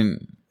I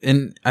mean,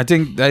 I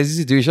think that's the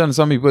situation.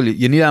 Some people,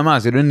 you need a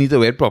mask. You don't need to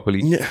wear it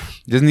properly. Yeah.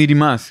 Just need the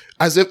mask.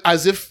 As if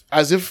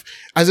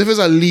it's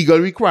a legal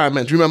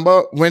requirement.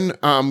 Remember when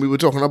we were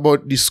talking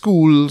about the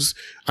schools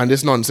and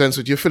this nonsense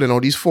with you filling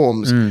out these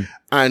forms,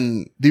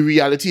 and the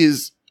reality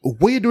is,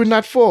 what are you doing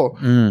that for?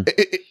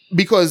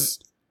 Because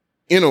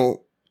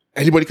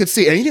anybody could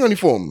say anything on the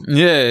form.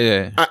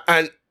 Yeah.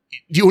 And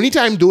the only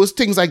time those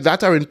things like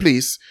that are in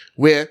place,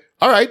 where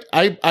all right,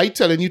 I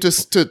telling you to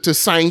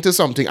sign to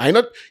something.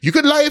 You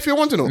could lie if you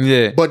want to know.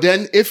 Yeah. But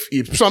then if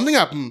something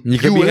happened, you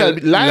will be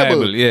held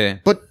liable. Yeah.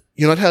 But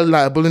you're not held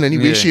liable in any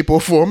way, shape,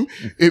 or form.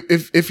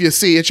 If you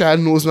say your child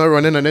knows not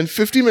running, and then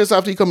 15 minutes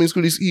after he comes in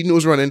school, he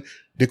knows running,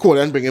 they call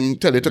and bring him,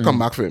 tell you to come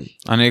back for him.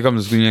 And then he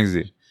comes to school next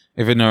day.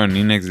 If you're not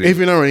running next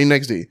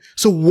day.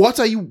 So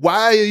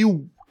why are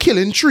you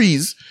killing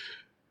trees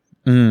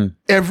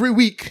every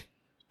week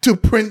to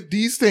print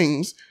these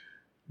things?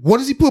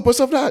 What is the purpose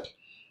of that?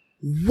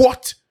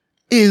 What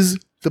is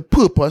the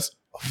purpose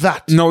of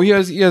that? No,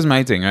 here's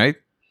my thing, right?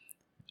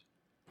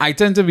 I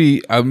tend to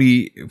be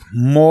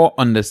more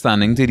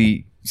understanding to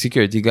the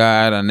security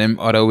guard and them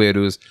other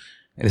weirdos.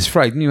 It's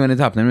frightening when it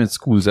happens in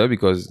schools,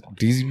 because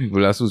these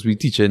people are supposed to be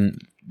teaching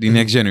the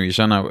next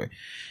generation now.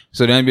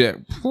 So then I'd be like,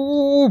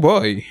 oh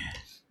boy,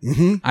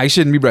 I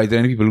shouldn't be brighter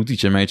than the people who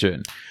teach in my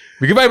children.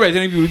 Because if I brighter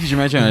than the people who teach in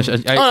my children, I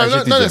should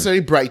not necessarily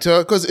brighter,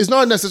 because it's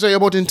not necessarily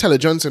about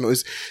intelligence.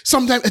 It's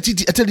sometimes I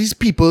tell these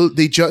people,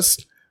 they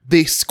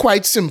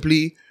quite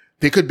simply,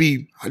 they could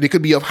be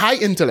of high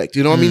intellect.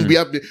 You know what I mean? We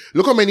have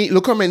look how many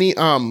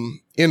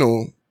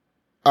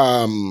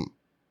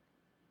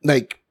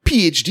like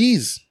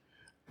PhDs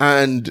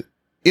and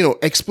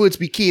experts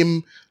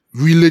became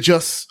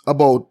religious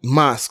about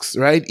masks,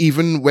 right?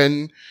 Even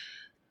when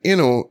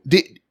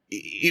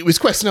it was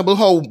questionable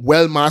how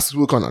well masks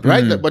work or not,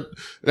 right? But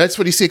that's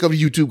for the sake of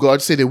YouTube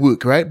God say they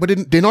work, right?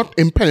 But they're not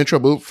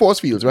impenetrable force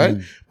fields, right?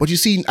 But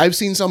I've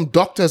seen some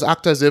doctors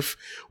act as if,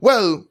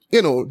 well,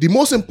 the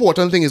most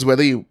important thing is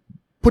whether you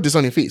put this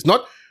on your face.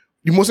 Not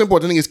the most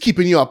important thing is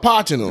keeping you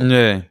apart,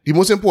 Yeah. The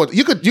most important,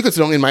 you could sit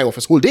down in my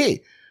office whole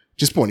day,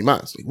 just putting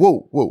mask. Like,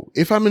 whoa.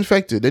 If I'm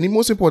infected, then the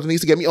most important thing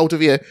is to get me out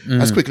of here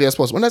as quickly as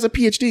possible. And that's a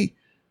PhD,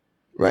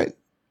 right?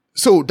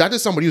 So that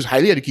is somebody who's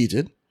highly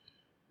educated.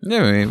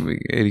 Yeah,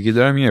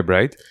 educated, I'm here,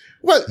 bright.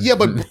 Well, yeah,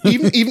 but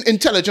even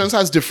intelligence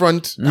has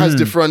different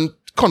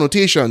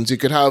connotations. You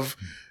could have,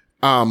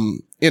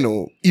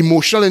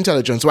 emotional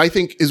intelligence. So I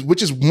think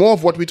which is more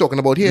of what we're talking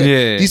about here.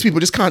 Yeah. These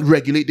people just can't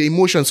regulate their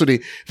emotions, so they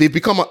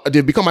become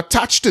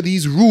attached to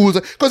these rules.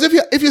 Because if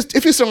you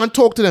sit and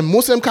talk to them,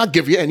 most of them can't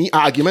give you any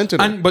argument.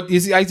 But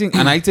you see, I think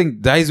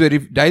that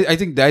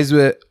is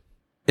where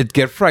it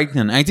gets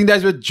frightening. I think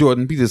that's where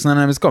Jordan Peterson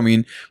is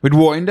coming with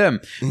warning them,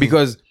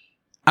 because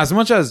as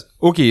much as,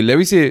 okay, let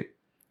me say,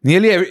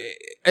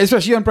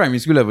 especially on primary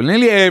school level,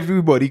 nearly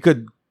everybody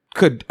could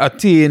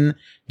attain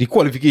the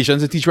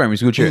qualifications to teach primary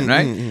school children,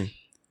 right?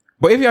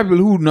 But if you have people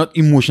who are not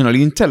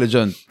emotionally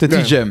intelligent to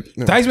teach them,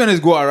 that's when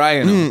it's go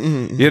awry, You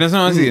understand what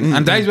I'm saying?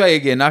 And that's why,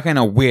 again, that kind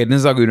of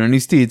weirdness are going on in the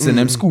States and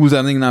them schools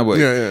and things like that.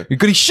 Yeah. You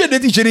could shit the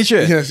teacher in each.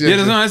 Yes, you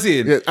understand what I'm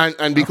saying? Yeah.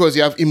 And because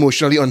you have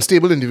emotionally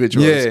unstable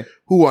individuals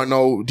who are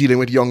now dealing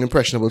with young,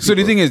 impressionable people. So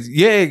the thing is,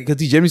 you can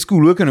teach them in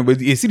school working, but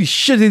you see the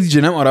shit they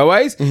teaching them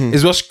otherwise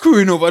is what's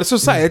screwing over the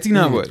society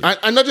now, boy.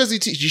 And not just the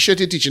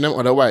shit you're teaching them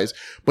otherwise,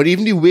 but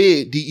even the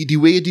way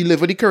you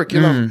deliver the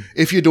curriculum.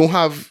 If you don't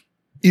have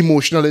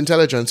emotional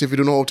intelligence, if you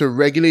don't know how to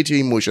regulate your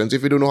emotions,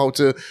 if you don't know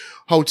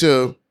how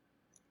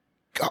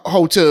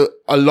to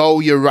allow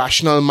your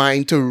rational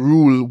mind to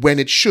rule when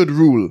it should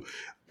rule,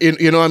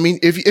 you know what I mean?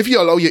 If you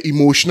allow your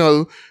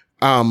emotional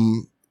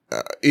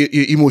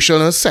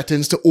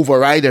settings to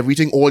override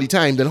everything all the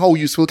time, then how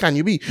useful can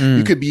you be?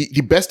 You could be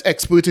the best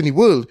expert in the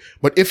world,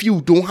 but if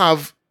you don't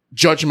have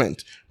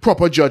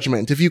proper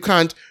judgment, if you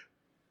can't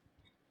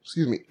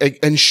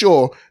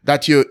ensure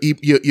that you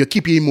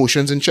keep your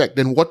emotions in check,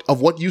 then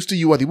what use to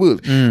you are the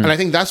world? And I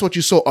think that's what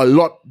you saw a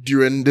lot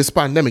during this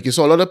pandemic. You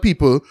saw a lot of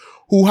people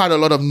who had a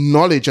lot of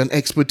knowledge and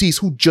expertise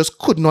who just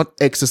could not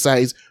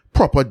exercise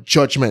proper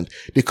judgment.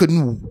 They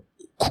couldn't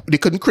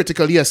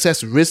critically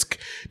assess risk.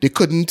 They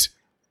couldn't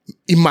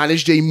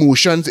manage their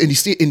emotions in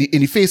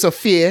the face of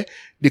fear.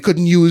 They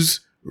couldn't use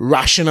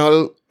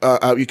rational,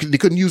 they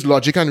couldn't use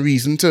logic and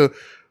reason to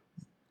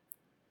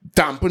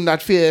dampen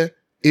that fear.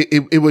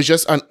 It was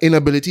just an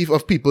inability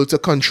of people to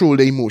control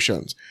their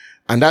emotions.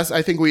 And that's,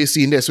 I think, what you're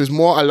seeing there. So it's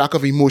more a lack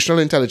of emotional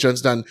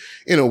intelligence than,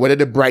 whether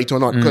they're bright or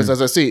not. Because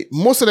as I say,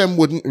 most of them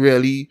wouldn't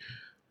really,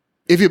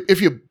 if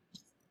you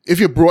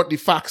brought the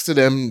facts to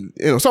them,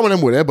 some of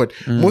them would, but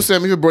most of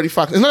them, if you brought the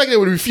facts, it's not like they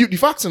would refute the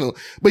facts, but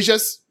it's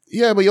just,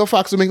 but your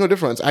facts will make no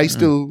difference. I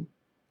still,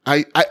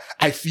 I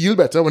feel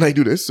better when I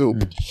do this. So,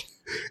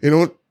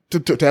 to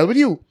tell with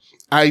you,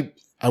 I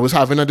was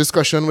having a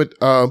discussion with,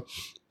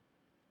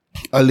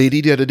 a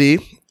lady the other day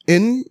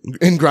in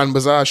Grand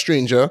Bazaar, a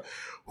stranger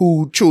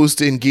who chose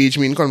to engage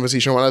me in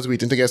conversation while I was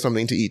waiting to get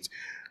something to eat.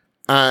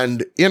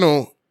 And,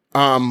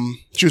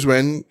 she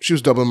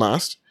was double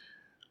masked,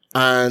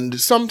 and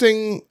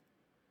the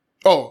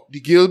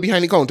girl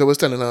behind the counter was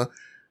telling her,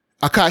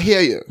 I can't hear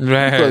you.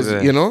 Right. Because,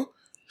 Right. you know,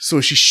 so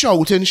she's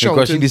shouting.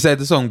 Because she decided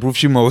to soundproof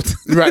she mouth.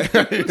 right.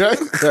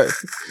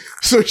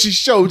 So she's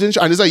shouting,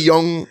 and it's a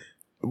young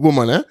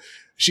woman, eh?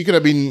 She could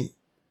have been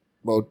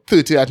about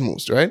 30 at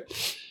most, right?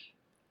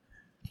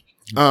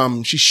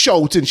 She's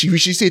shouting.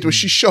 She said it was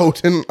she's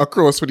shouting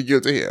across for the girl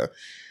to hear.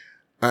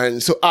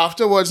 And so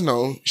afterwards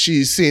now,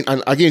 she's saying,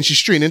 and again, she's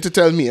training to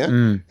tell me,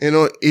 you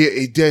know,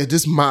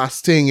 this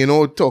mask thing, you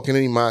know, talking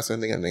any mask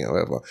and thing,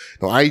 whatever.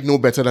 Now, I know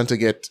better than to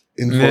get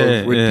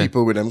involved with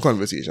people with them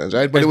conversations,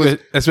 right? But it was...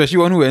 Especially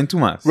one who went to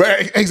mask.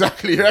 Right,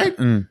 exactly, right?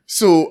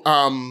 So,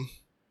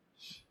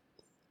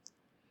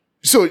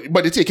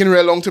 but they're taking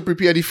real long to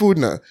prepare the food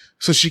now.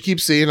 So she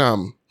keeps saying,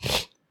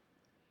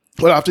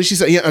 well, after she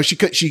said, yeah,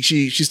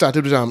 she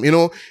started with, you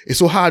know, it's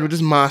so hard with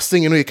this mask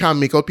thing, you know, you can't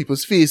make out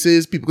people's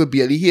faces, people could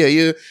barely hear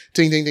you,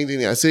 ting.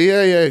 I say,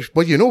 yeah,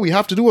 but you know, we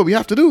have to do what we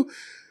have to do.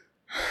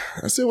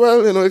 I said,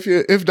 well, you know,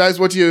 if that's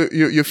what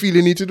you feel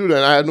you need to do,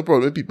 then I had no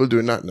problem with people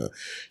doing that now.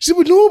 She said,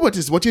 but no, but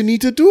it's what you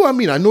need to do. I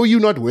mean, I know you're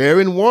not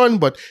wearing one,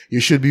 but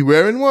you should be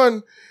wearing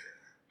one.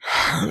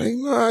 I'm like,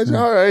 no, it's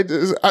all right.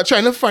 I'm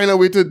trying to find a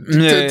way to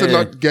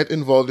not get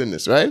involved in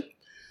this, right?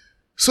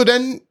 So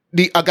then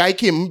a guy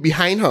came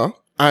behind her,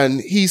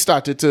 and he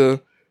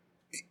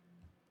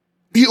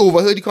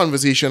overheard the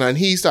conversation, and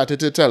he started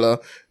to tell her,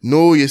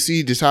 no, you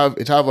see, it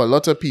have a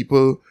lot of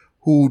people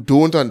who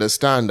don't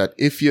understand that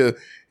if you're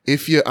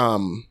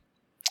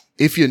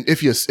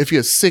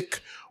sick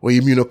or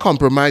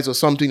immunocompromised or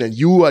something, then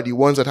you are the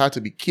ones that have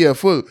to be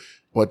careful.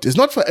 But it's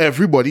not for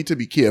everybody to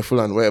be careful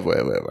and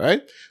whatever,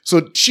 right?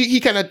 So he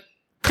kind of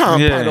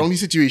calmed down the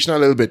situation a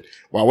little bit.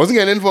 Well, I wasn't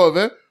getting involved,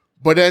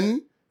 but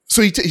then,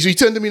 so he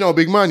turned to me now,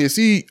 big man,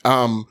 she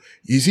said,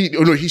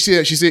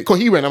 cause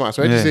he went a mask,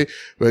 right? Yeah. He said,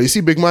 well, you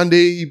see, big man,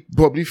 he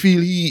probably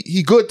feel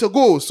he good to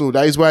go. So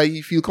that is why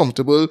he feel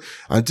comfortable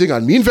and thing.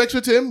 And me in vex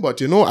with him,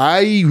 but you know,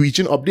 I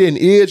reaching up there in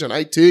age and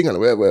I think and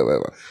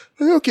whatever.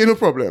 I said, okay, no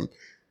problem.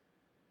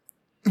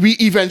 We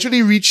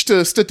eventually reached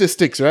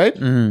statistics, right?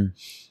 Mm-hmm.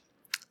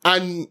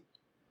 And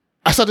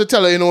I started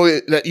telling her, you know,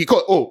 that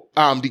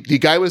the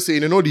guy was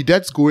saying, you know, the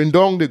deaths going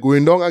down, they're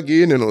going down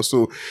again, you know,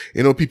 so,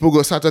 you know, people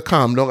go start to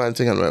calm down and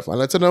thing and whatever.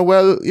 And I said,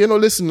 well, you know,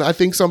 listen, I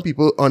think some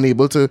people are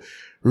unable to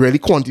really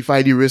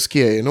quantify the risk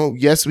here, you know.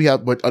 Yes, we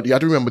have, but you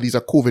have to remember these are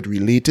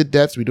COVID-related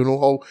deaths. We don't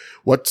know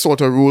what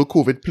sort of role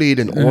COVID played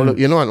in all of,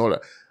 you know, and all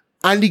that.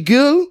 And the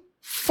girl,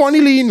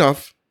 funnily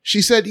enough,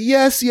 she said,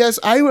 yes,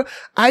 I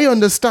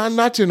understand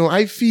that, you know,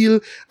 I feel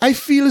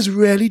it's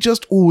really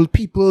just old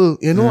people,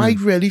 you know, I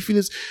really feel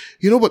it's,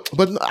 you know, but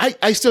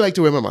I still like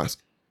to wear my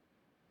mask.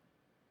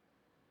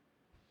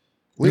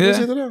 What you gonna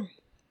say to that?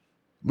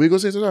 What you gonna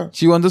say to that?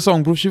 She wants the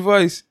soundproof she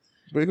voice.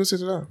 What you gonna say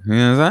to that? You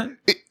know what I'm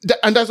saying?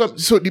 And that's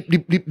what, so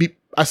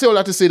I say all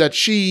that to say that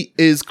she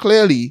is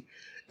clearly,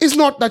 it's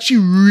not that she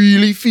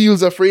really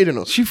feels afraid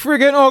enough. She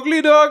friggin'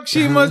 ugly, dog.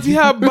 She must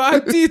have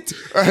bad teeth.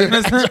 You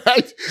understand?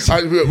 Right.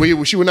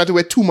 She would not have to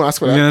wear 2 masks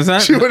for that. You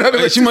understand?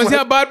 She must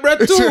have bad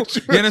breath too.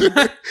 You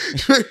understand?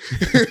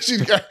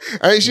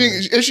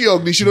 If she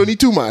ugly, she don't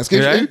need 2 masks.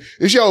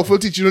 If she awful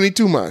teeth, she don't need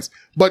 2 masks.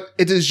 But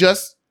it is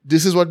just,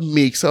 this is what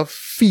makes her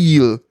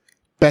feel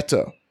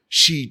better.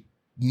 She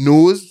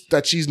knows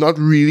that she's not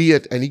really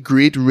at any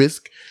great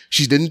risk.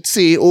 She didn't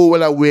say, oh,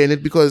 well, I'm wearing it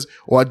I'm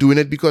doing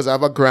it because I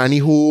have a granny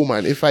home,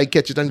 and if I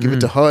catch it and give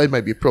it to her, it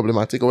might be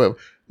problematic or whatever.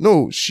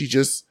 No, she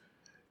just,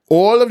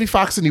 all of the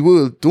facts in the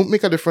world don't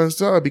make a difference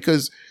to her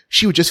because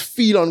she would just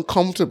feel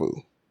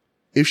uncomfortable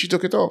if she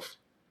took it off.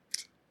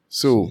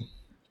 So,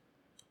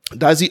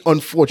 that's the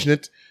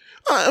unfortunate,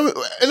 and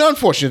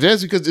unfortunate,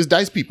 yes, because it's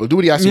dice people, do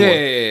what you ask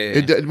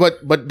for.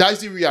 But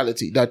that's the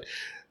reality that,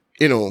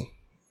 you know.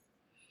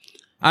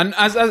 And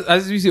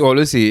as we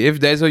always say, if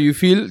that's how you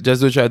feel,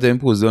 just don't try to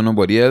impose it on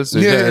nobody else.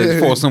 Don't try to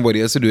force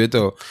somebody else to do it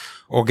or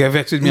get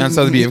vexed with me and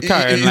start to behave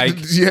Karen like.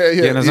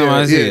 You know what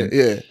I'm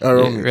saying?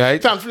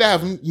 Right. Thankfully, I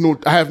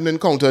haven't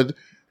encountered.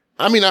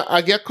 I mean,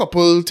 I get a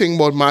couple things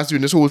about masks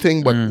during this whole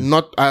thing, but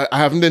I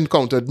haven't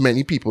encountered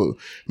many people,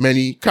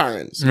 many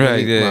Karens,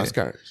 right? Many mask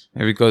Karens.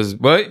 Yeah, because,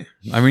 boy,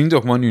 I mean,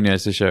 talk about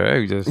newness to share, right?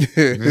 We just,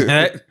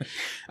 right?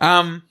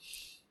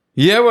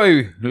 Yeah,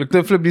 boy, look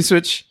to flip the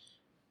switch.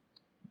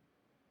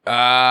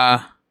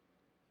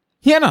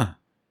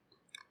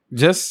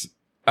 Just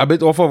a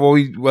bit off of what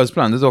we was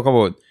planning to talk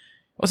about.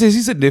 Also,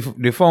 he said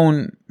they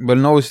found, well,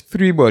 now it's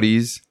 3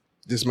 bodies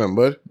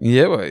dismembered.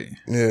 Yeah, boy.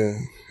 Yeah.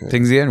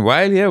 Things getting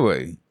wild, yeah,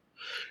 boy.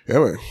 Yeah,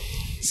 boy.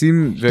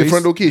 Seem very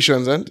different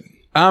locations, and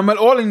well,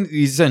 all in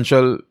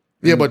essential.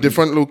 Yeah, but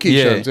different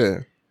locations.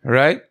 Yeah.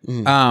 Right.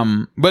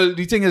 Well,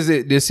 the thing is,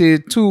 they say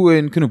 2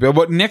 in Cunupia,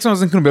 but the next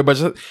one's in Cunupia, but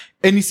just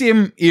in the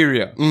same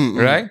area,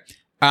 right?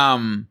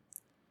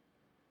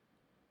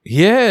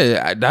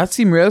 Yeah, that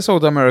seems real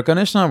South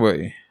Americanish now,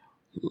 boy.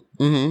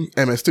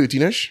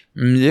 MS-13ish?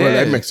 Yeah. Well,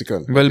 like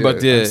Mexican. Well, yeah,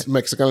 but yeah. It's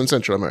Mexican and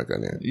Central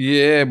American, yeah.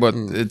 Yeah, but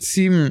it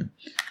seemed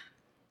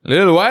a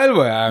little wild,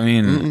 boy. I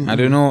mean, I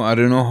don't know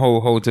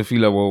how to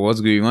feel about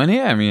what's going on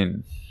here. I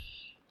mean.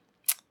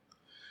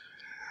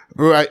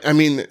 Right, I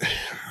mean,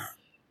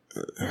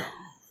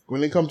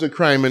 when it comes to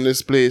crime in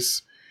this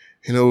place,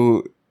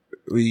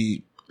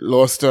 we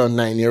lost a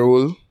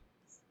 9-year-old.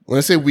 When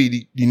I say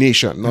we, the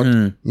nation, not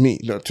me.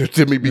 Not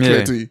to me be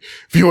clear to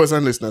viewers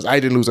and listeners. I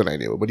didn't lose a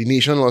 9-year-old, but the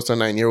nation lost a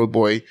 9-year-old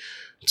boy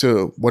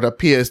to what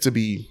appears to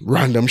be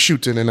random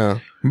shooting in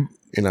a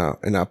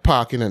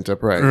parking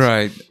enterprise.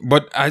 Right.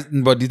 But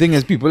the thing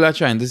is, people are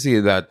trying to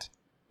say that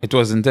it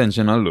was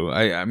intentional though.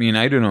 I mean,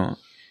 I don't know.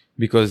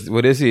 Because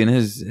what they're saying,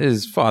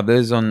 his father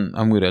is on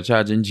a murder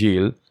charge in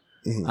jail.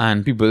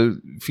 And people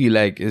feel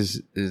like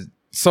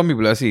some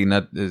people are saying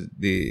that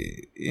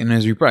in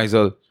his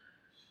reprisal.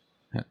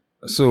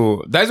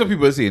 So that's what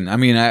people are saying. I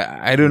mean,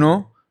 I don't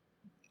know.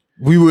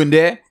 We weren't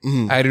there.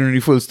 I don't know the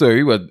full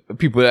story, but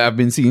people have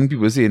been seeing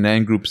people saying that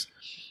in groups.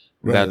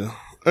 Well,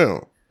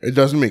 it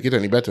doesn't make it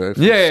any better.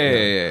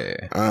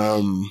 Yeah.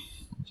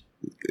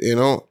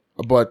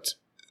 But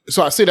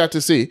so I say that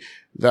to say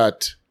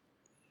that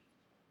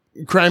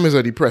crime is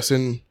a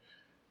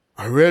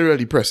really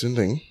depressing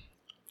thing.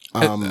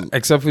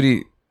 Except for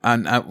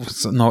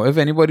so now if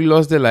anybody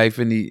lost their life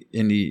in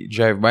the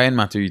drive-by in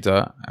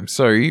Matarita, I'm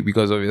sorry,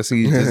 because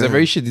obviously it's a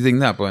very shitty thing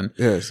that happened.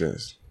 Yes.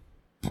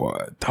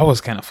 But that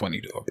was kind of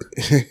funny though.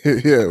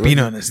 Yeah. Being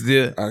honest,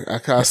 a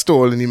car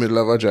stole in the middle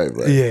of a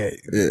drive-by. Yeah.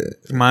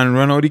 Man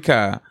run out the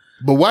car.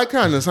 But why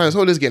can't understand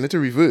how this getting it to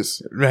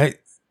reverse? Right.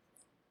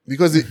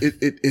 Because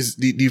it is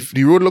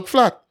the road look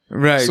flat.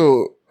 Right.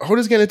 So how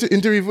does getting it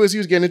into reverse? He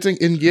was getting it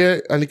in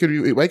gear and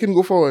why couldn't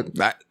go forward?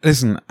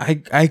 Listen,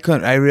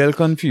 I real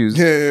confused.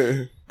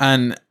 Yeah.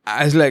 And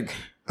I was like,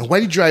 and why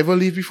the driver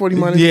leave before the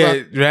man in yeah,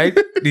 the back?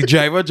 right? The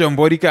driver jump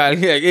out the car. Like,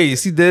 hey, you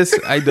see this?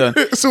 I done.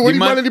 So what the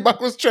man in the back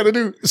was trying to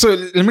do? So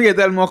let me get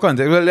that more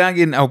context. Well, then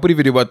again, I'll put the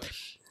video, but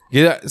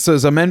so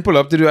some men pull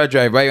up to do a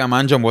drive-by, a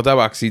man jump out the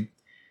back seat,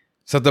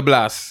 start the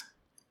blast.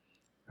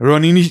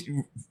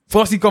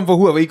 First he come for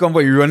whoever he come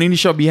for, he run in the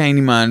shop behind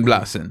the man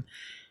blasting.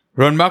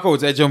 Run back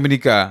outside, jump in the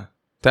car.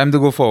 Time to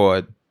go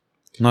forward.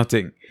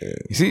 Nothing. Yeah.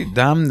 You see,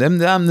 damn,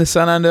 the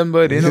son and them,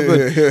 boy, they no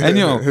good.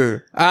 Anyhow,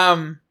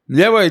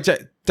 boy,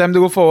 time to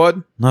go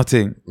forward.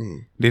 Nothing.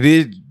 Did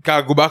he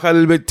go back a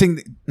little bit?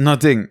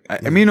 Nothing.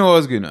 I mean, know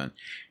what's going on.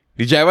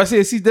 The driver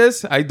say, see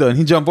this? I done.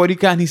 He jump out the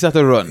car and he start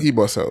to run. He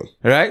bust out.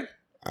 Right?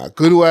 A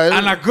good while.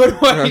 And a good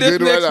while. This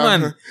next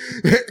man.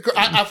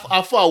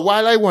 For a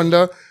while, I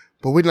wonder,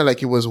 but we not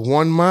like it was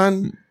one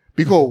man.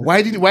 Because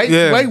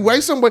why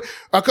somebody?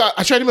 I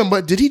try to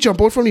remember. Did he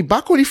jump out from the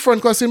back or the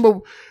front? Because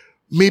but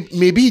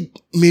maybe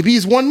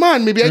he's one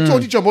man. Maybe I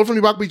thought he jumped out from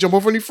the back, but he jumped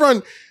out from the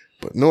front.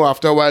 But no,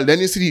 after a while, then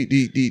you see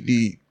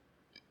the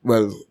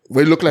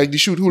we look like the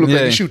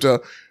shooter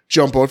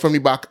jump out from the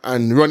back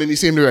and run in the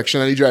same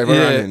direction and the driver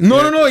ran in.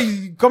 No,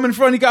 he come in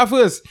front of the car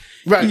first.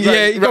 Right.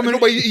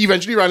 But he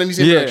eventually ran in the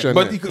same direction.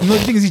 But the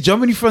thing is, he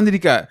jumped in the front of the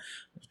car.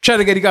 Try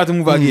to get the car to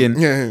move again.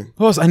 Yeah.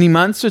 And the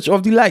man switch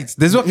off the lights.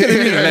 This is what killing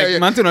me.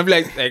 Man turn off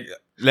like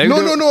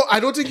No. I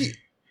don't think he.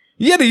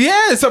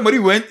 Yeah. Somebody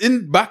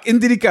went back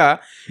into the car,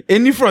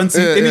 in the front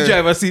seat, in the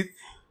driver's seat,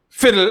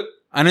 fiddle,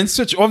 and then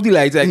switch off the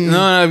lights. Like,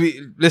 no,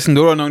 listen,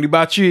 don't run on the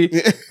battery.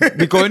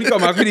 Because when you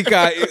come back with the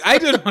car, I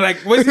don't know, like,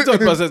 what's the thought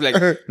process like?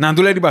 Nah,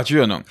 don't let the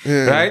battery run on.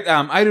 Right?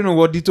 I don't know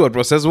what the thought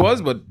process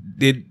was, but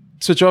they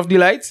switch off the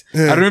lights.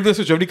 I don't know if they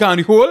switch off the car on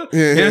the whole.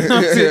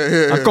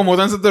 And come out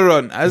and start to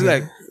run. I was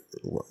like,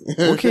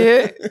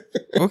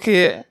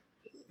 okay.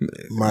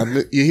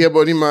 Man, you hear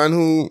about the man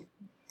who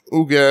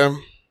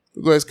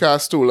got his car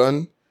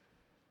stolen?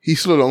 He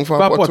slowed down for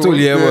a pothole.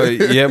 Yeah,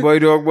 boy. Yeah, boy,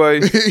 dog,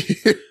 boy.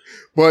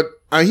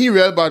 And he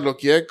real bad luck,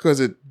 because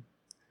it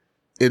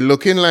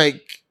looking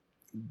like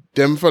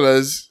them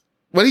fellas.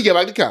 Well, he get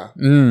back the car.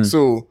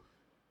 So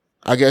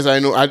I guess I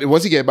know.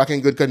 Once he get back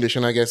in good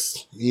condition, I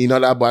guess he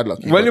not that bad luck.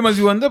 Well, you must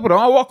be wonder put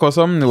on a walk or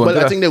something. Well,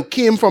 I think they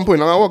came from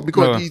putting on a walk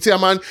because he say,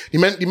 man,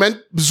 the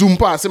man zoom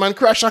past him and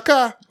crash a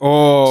car.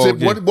 Oh, so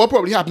okay. what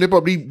probably happened? They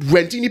probably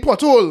went in the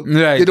pothole.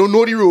 Right. They don't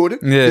know the road.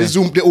 Yeah.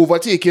 They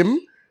overtake him,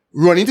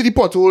 run into the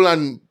pothole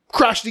and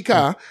crash the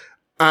car.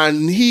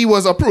 And he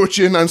was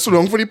approaching and so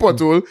long for the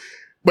pothole.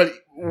 But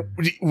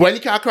when the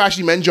car crashed,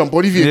 the man jumped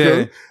out the vehicle.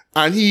 Yeah.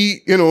 And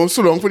he,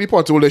 so long for the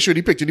pothole, they showed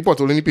the picture of the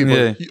pothole in the paper.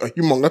 Yeah. A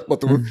humongous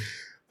pothole.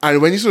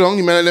 And when he so long,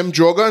 the man and them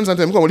draw guns and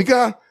tell him come out the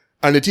car.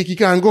 And they take the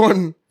car and go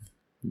on.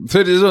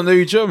 So this is on the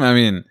reach up, I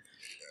mean.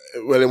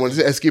 Well, they wanted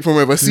to escape from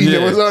whatever scene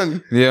it was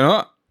on.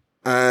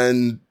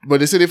 But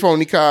they say they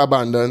found the car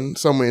abandoned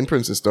somewhere in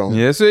Princestown.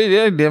 Yeah, so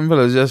them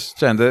fellas just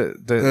trying to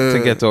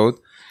get out.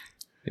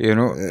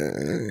 No,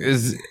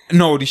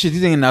 the shitty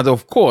thing in that,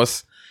 of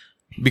course,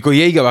 because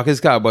he got back his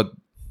car, but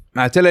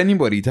I tell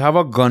anybody to have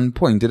a gun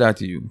pointed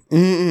at you,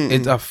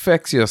 it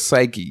affects your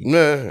psyche,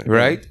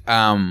 right?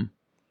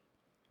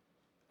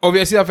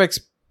 Obviously, it affects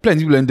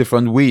plenty of people in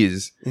different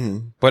ways,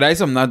 but I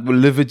something that will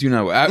live with you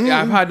now.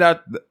 I've had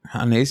that,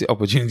 and I say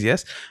opportunity,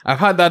 yes, I've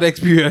had that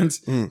experience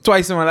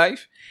twice in my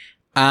life,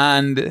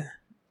 and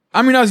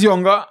I mean, I was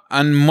younger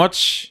and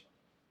much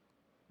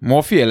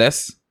more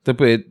fearless, to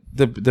put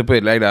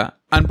it like that.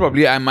 And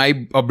probably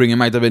my upbringing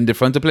might have been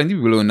different to plenty of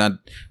people who that,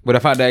 but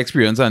I've had that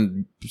experience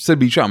and still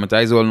be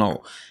traumatized all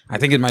now. I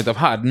think it might have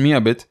hardened me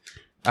a bit.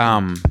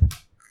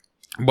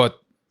 But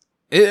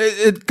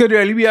It could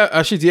really be a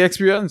shitty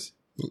experience.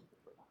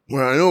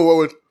 Well, I know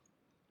what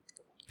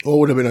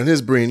would have been on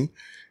his brain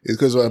is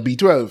because of a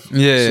B12.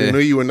 Yeah. So,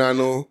 you would not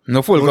know.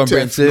 No full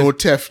comprehensive. No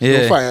theft,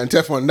 Yeah. no fire and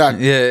theft on that.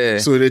 Yeah.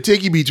 So they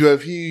take you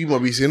B12, he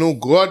might be saying, oh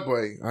God,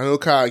 boy, I know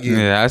car again.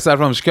 Yeah, I start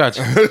from scratch.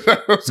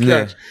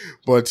 Yeah.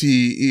 But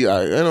he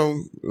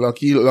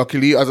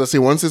luckily, as I say,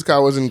 once his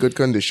car was in good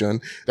condition.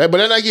 But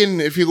then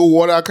again, if you go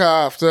water a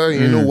car after,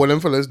 you know what them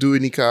fellas do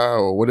in the car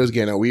or what is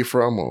getting away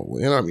from or,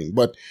 you know what I mean?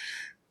 But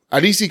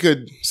at least he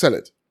could sell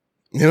it.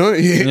 You know,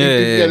 if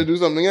he had to do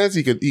something else,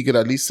 he could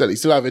at least sell it. He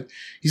still have it.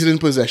 He's still in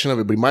possession of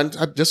it. But man,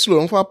 just slow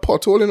down for a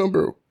pothole, you know,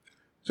 bro.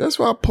 Just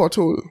for a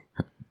pothole.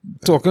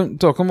 Talking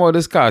about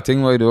this car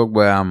thing,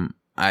 where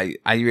I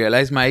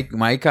realized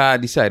my car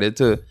decided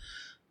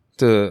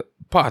to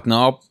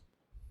partner up.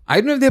 I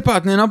don't know if they're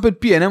partnering up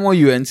with PNM or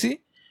UNC,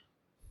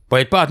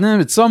 but it partnered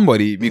with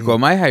somebody because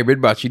my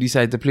hybrid battery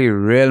decided to play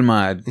real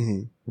mad.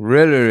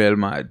 Real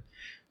mad.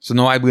 So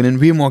now I bring in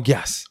way more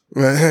gas.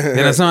 You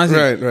understand what I'm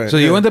saying? Right. So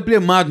you want to play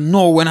mad?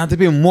 No, when I have to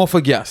pay more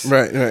for gas.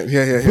 Right.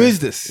 Yeah. Who is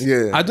this?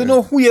 Yeah. I don't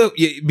know who you,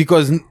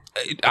 because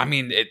I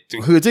mean, it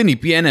hurts any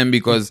PNM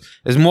because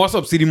there's more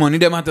subsidy money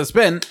they have to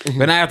spend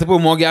when I have to put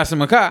more gas in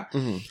my car.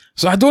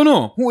 So I don't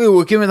know who you're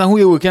working with and who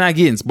you're working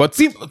against. But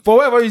see, for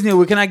whatever reason, you're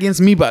working against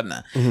me,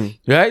 partner.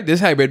 Right? This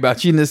hybrid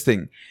battery in this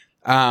thing.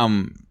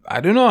 I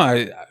don't know.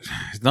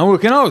 It's not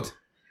working out.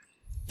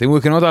 It ain't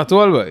working out at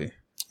all, boy.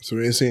 So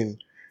what are you saying?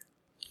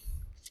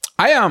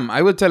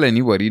 I would tell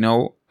anybody,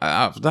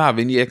 after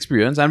having the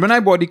experience. And when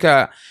I bought the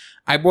car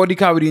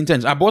with the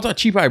intention. I bought a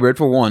cheap hybrid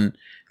for one.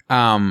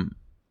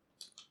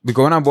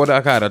 Because when I bought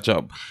that car at a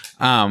job,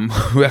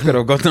 we could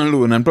have gotten a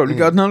loan and probably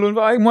gotten a loan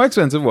for a more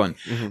expensive one.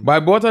 But I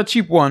bought a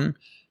cheap one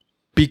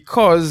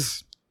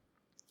because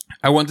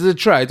I wanted to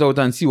try it out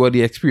and see what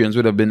the experience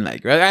would have been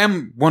like. Right? I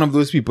am one of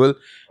those people,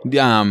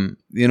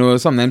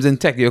 sometimes in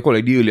tech, you call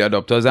it the early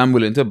adopters. I'm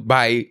willing to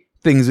buy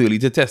things early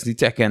to test the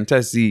tech and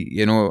test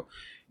the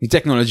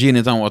technology in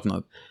it and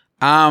whatnot.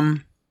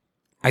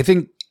 I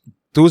think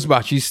those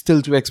batteries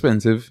still too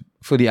expensive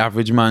for the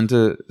average man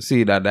to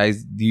say that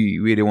is the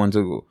way they want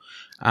to go.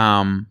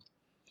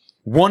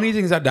 One of the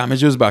things that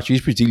damage those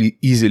batteries pretty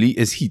easily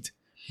is heat.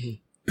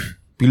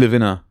 We live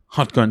in a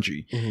hot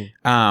country.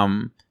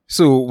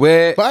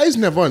 But I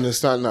never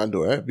understand that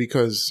though,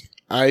 because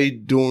I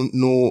don't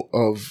know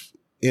of,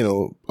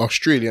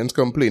 Australians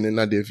complaining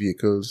that their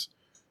vehicles,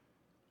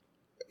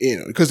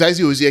 because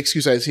that's always the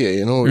excuse I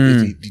hear,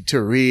 the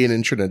terrain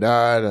in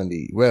Trinidad and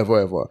the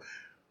wherever.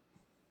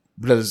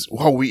 That is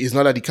how it's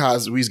not that the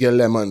cars we get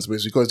lemons, but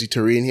it's because the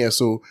terrain here is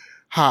so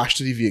harsh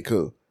to the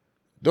vehicle.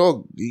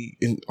 Dog,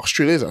 in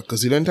Australia is a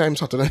gazillion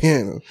times hotter than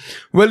here.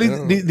 Well,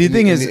 the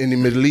thing is, in the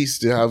Middle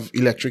East, they have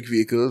electric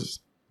vehicles.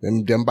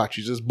 Them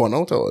batteries just burn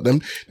out. Or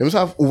them must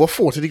have over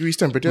 40 degrees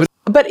temperature.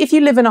 But if you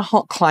live in a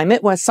hot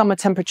climate where summer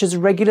temperatures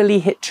regularly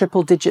hit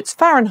triple digits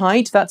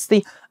Fahrenheit, that's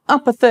the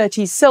upper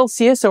 30s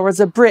Celsius, or as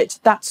a Brit,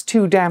 that's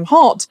too damn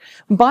hot,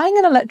 buying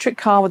an electric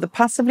car with a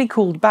passively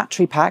cooled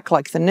battery pack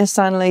like the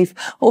Nissan Leaf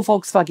or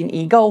Volkswagen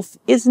e-Golf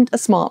isn't a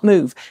smart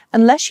move,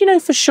 unless you know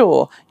for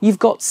sure you've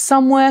got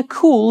somewhere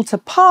cool to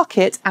park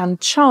it and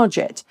charge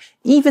it.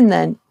 Even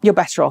then, you're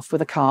better off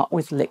with a car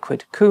with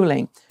liquid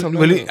cooling.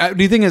 Well,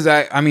 the thing is,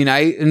 I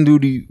didn't do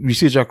the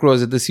research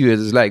across it to see what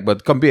it's like,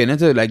 but comparing it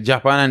to like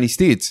Japan and the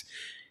States,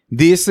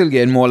 they still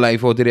get more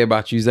life out of their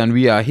batteries than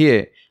we are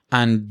here.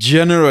 And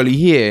generally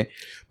here.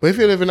 But if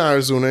you live in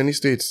Arizona, in the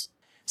States.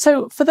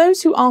 So for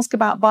those who ask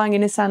about buying a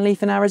Nissan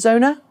Leaf in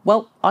Arizona,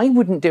 well, I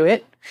wouldn't do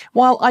it.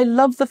 While I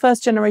love the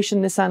first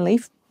generation Nissan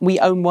Leaf, we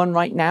own one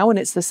right now and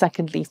it's the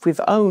second Leaf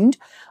we've owned,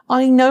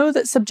 I know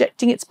that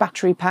subjecting its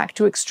battery pack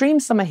to extreme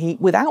summer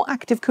heat without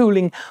active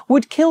cooling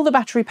would kill the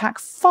battery pack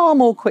far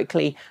more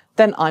quickly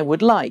than I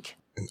would like.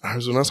 And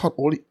Arizona's hot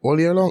all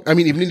year long. I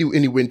mean, even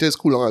in the winter it's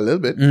cool down a little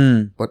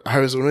bit, but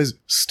Arizona is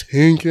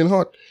stinking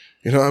hot.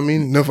 You know what I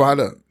mean?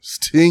 Nevada,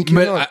 stinking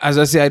hot. But as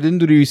I say, I didn't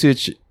do the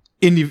research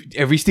in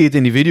every state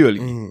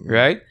individually,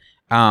 right?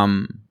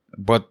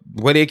 But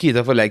what they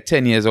cater for like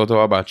 10 years out of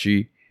our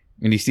battery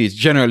in the States,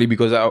 generally,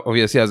 because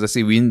obviously, as I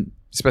say, we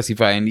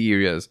specify in the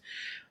areas.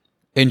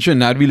 In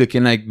Trinidad, we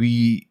looking like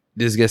we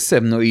just get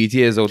 7 or 8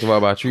 years out of our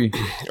battery.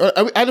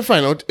 I had to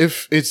find out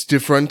if it's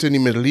different in the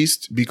Middle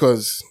East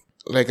because,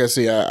 like I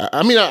say,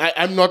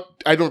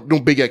 I don't know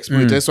big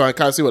expert, so I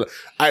can't say, well,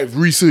 I've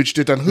researched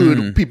it and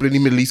heard people in the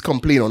Middle East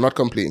complain or not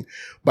complain.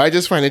 But I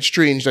just find it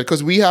strange that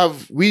because we are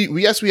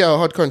a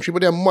hot country,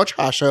 but they're much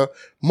harsher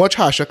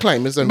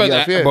climates than we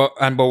have here.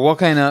 But what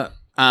kind of,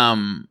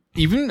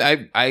 even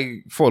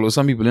I follow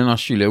some people in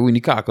Australia who in the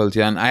car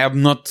culture, and I have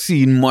not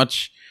seen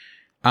much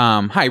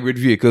hybrid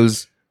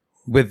vehicles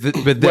with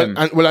them.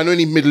 Well, I know in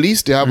the Middle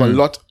East, they have a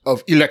lot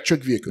of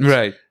electric vehicles.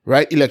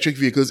 Right? Electric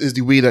vehicles is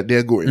the way that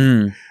they're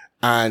going.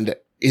 And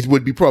it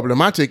would be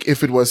problematic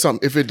if it was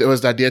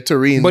that their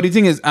terrain. But the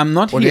thing is, I'm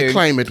not hearing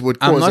climate would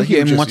cause I'm not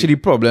hearing much of the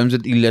problems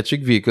with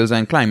electric vehicles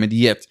and climate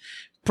yet,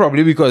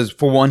 probably because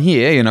for one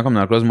here, you're not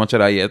coming across much of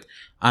that yet.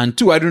 And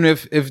two, I don't know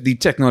if the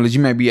technology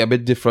might be a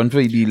bit different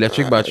for the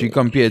electric battery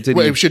compared to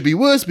it should be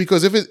worse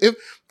because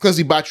because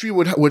the battery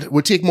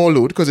would take more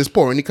load because it's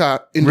pouring the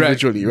car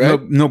individually, right?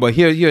 No, but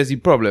here's the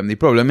problem. The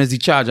problem is the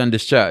charge and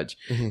discharge.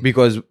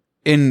 Because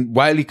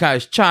while the car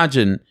is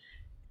charging,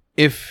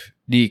 if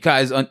the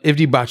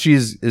battery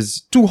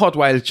is too hot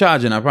while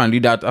charging, apparently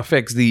that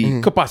affects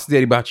the capacity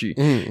of the battery.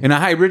 In a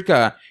hybrid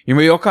car,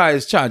 your car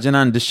is charging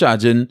and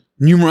discharging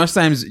numerous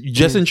times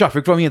just in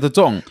traffic from here to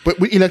town. But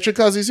with electric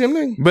cars, the same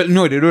thing. But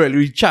no, they don't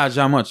really charge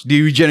that much.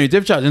 The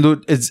regenerative charging,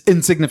 though, is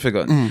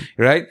insignificant,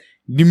 right?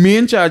 The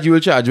main charge you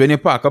will charge when you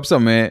park up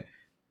somewhere,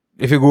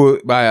 if you go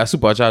by a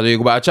supercharger, you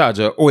go by a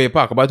charger, or you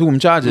park up at home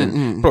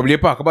charging. Probably you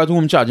park up at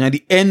home charging at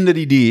the end of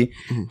the day,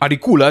 at the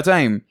cooler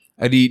time,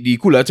 at the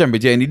cooler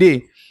temperature in the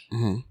day.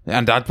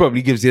 And that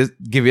probably give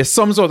you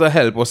some sort of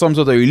help or some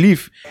sort of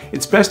relief.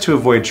 It's best to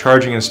avoid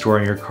charging and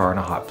storing your car in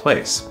a hot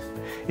place.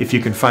 If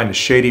you can find a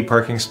shady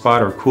parking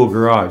spot or cool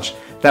garage,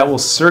 that will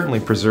certainly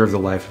preserve the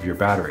life of your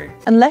battery.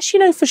 Unless you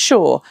know for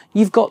sure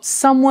you've got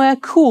somewhere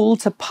cool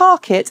to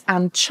park it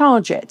and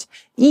charge it.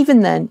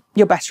 Even then,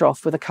 you're better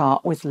off with a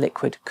car with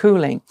liquid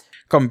cooling.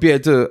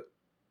 Compared to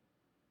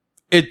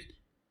it,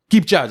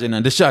 keep charging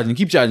and discharging,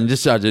 keep charging,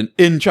 discharging,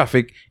 in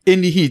traffic,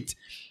 in the heat,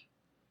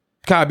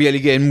 car barely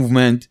getting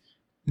movement,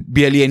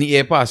 barely any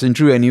air passing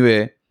through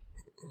anywhere.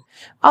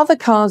 Other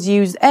cars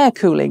use air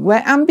cooling,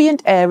 where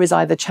ambient air is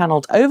either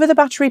channeled over the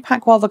battery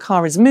pack while the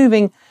car is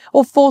moving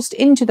or forced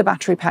into the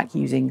battery pack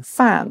using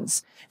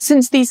fans.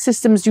 Since these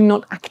systems do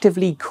not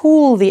actively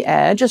cool the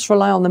air, just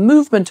rely on the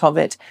movement of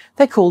it,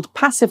 they're called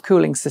passive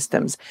cooling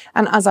systems.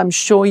 And as I'm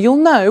sure you'll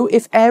know,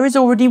 if air is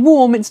already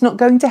warm, it's not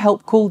going to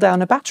help cool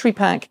down a battery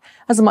pack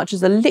as much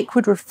as a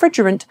liquid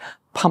refrigerant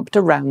pumped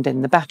around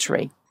in the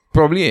battery.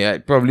 Probably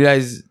that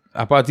is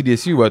a part of the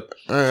issue, but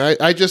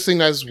I just think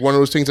that's one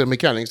of those things that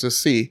mechanics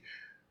just see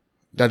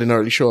that they're not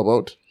really sure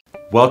about.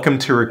 Welcome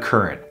to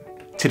Recurrent.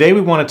 Today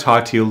we want to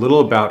talk to you a little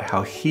about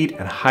how heat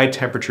and high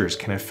temperatures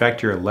can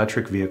affect your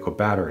electric vehicle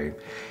battery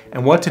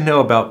and what to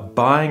know about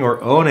buying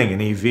or owning an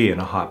EV in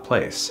a hot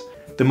place.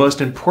 The most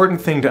important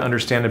thing to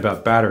understand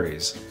about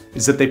batteries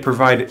is that they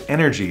provide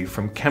energy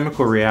from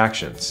chemical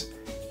reactions.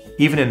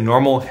 Even in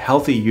normal,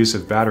 healthy use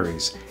of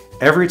batteries,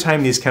 every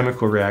time these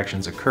chemical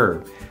reactions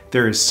occur,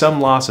 there is some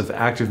loss of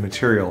active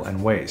material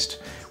and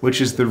waste, which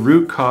is the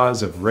root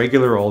cause of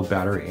regular old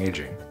battery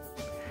aging.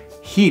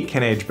 Heat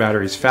can age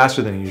batteries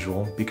faster than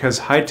usual because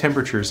high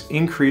temperatures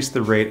increase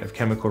the rate of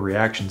chemical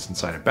reactions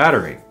inside a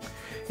battery,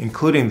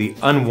 including the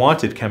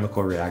unwanted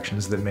chemical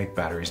reactions that make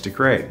batteries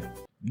degrade.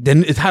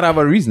 Then it had to have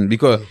a reason,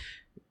 because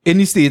in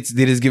the States,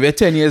 they just give it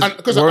 10 years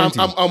Because warranty.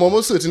 I'm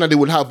almost certain that they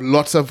would have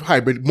lots of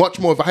much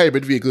more of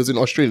hybrid vehicles in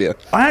Australia.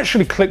 I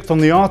actually clicked on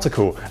the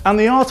article, and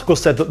the article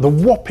said that the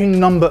whopping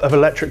number of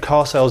electric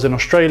car sales in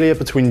Australia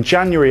between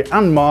January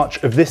and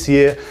March of this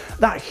year,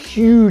 that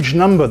huge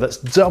number that's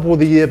double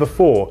the year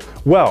before,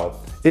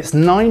 well, it's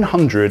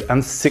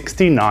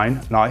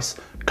 969 nice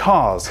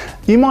cars.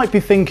 You might be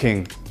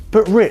thinking,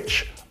 but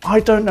Rich, I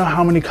don't know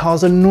how many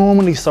cars are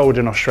normally sold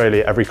in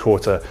Australia every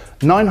quarter.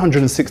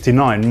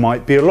 969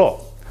 might be a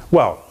lot.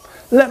 Well,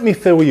 let me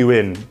fill you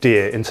in,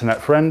 dear internet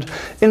friend.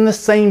 In the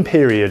same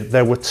period,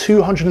 there were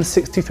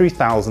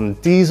 263,000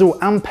 diesel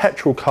and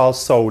petrol cars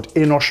sold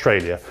in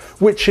Australia,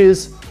 which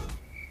is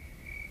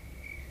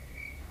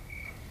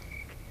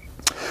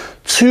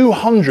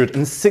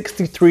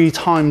 263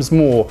 times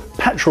more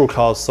petrol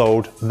cars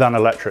sold than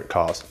electric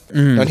cars.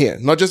 And here,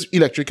 not just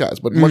electric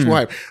cars, but much more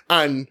hybrid.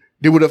 And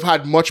they would have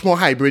had much more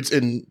hybrids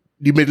in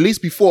the Middle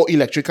East before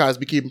electric cars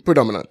became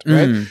predominant,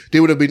 right? They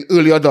would have been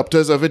early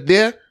adopters of it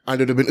there, and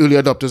they would have been early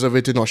adopters of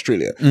it in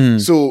Australia.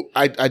 So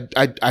I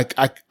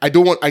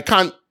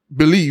can't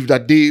believe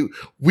that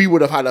we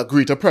would have had a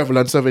greater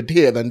prevalence of it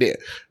here than there,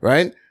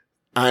 right?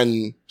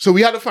 And so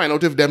we had to find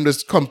out if them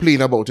just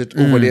complain about it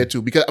over there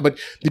too. But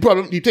the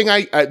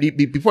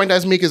point I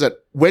was making is that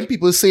when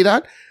people say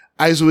that,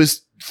 I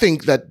always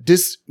think that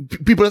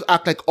people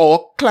act like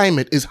our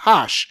climate is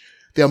harsh.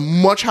 There are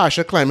much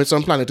harsher climates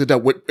on planet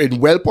that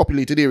in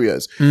well-populated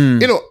areas. You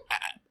know,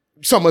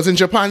 summers in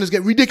Japan just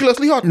get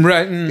ridiculously hot.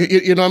 Right.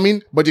 You know what I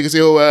mean? But you can say,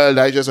 oh, well,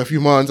 that's just a few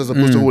months as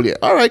opposed to a whole year.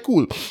 All right,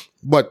 cool.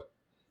 But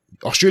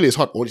Australia is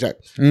hot all the time,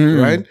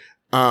 right?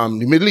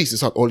 The Middle East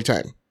is hot all the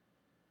time.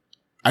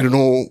 I don't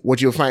know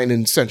what you'll find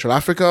in Central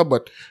Africa,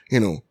 but,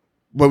 you know,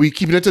 but we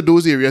keep it to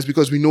those areas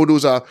because we know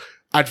those are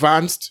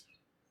advanced.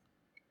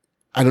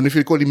 I don't know if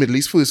you'd call the Middle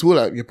East first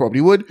world, you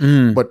probably would,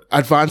 but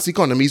advanced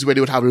economies where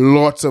they would have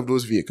lots of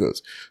those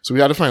vehicles. So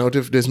we had to find out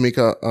if there's make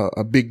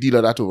a big deal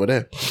of that over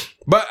there.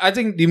 But I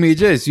think the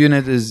major issue in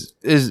it is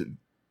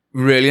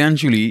really and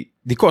truly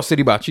the cost of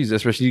the batteries,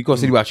 especially the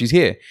cost of the batteries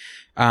here.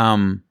 I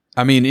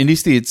mean, in the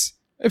States,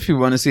 if you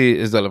want to say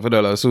it's dollar for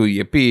dollar, so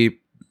you pay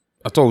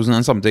 $1,000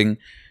 and something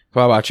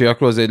for a battery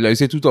across it, like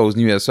say $2,000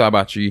 US for a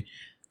battery,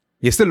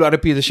 you still got to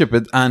pay to ship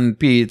it and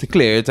pay to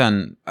clear it.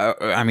 And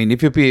I mean,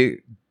 if you pay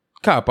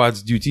car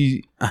parts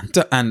duty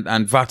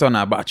and VAT on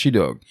a battery,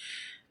 dog,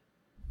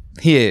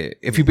 here,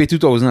 if you pay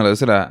 $2,000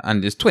 for that,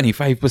 and there's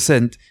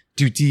 25%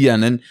 duty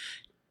and then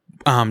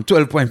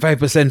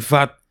 12.5%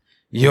 VAT,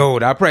 yo,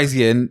 that price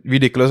here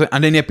ridiculous.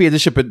 And then you pay the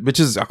shipping, which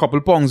is a couple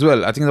pounds.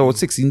 Well, I think it's about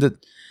 16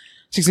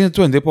 to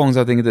 20 pounds.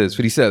 I think it is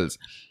for the cells,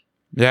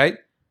 right?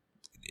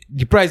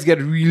 The price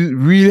get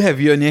real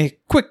heavy on you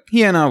quick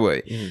here now,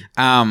 boy.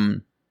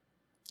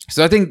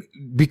 So I think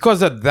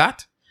because of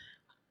that,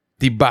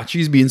 the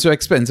batteries being so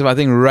expensive, I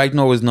think right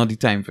now is not the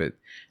time for it.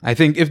 I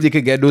think if they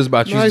could get those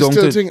batteries down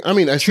to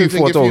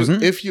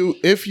 3,000-4,000.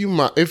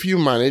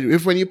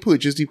 If when you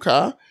purchase the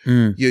car,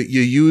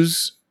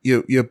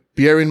 you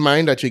bear in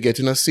mind that you're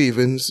getting a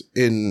savings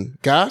in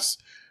gas,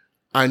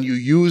 and you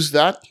use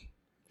that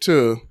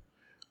to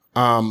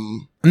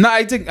No,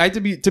 I think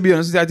to be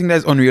honest with you, I think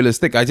that's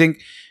unrealistic. I think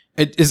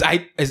it is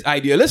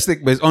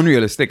idealistic, but it's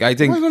unrealistic. I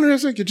think it's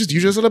unrealistic. You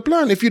just have a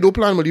plan. If you don't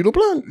plan, well, you don't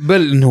plan.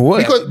 Well, no,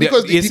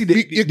 because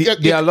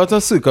there are a lot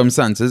of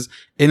circumstances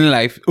in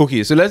life.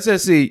 Okay, so let's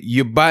just say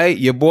you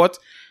bought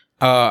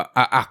a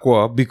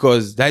Aqua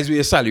because that's where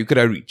your salary could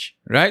have reached,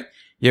 right?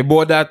 You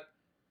bought that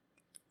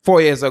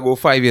 4 years ago,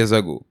 5 years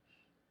ago.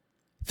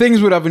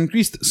 Things would have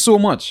increased so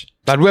much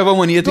that whoever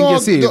money you think you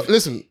save.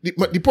 Listen,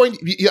 the point,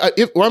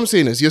 what I'm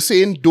saying is, you're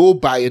saying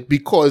don't buy it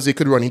because it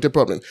could run into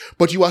problems.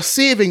 But you are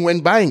saving when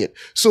buying it.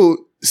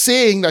 So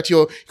saying that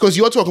because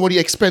you're talking about the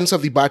expense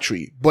of the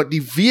battery, but the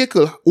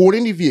vehicle,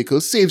 owning the vehicle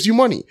saves you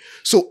money.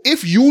 So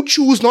if you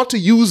choose not to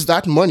use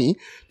that money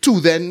to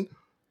then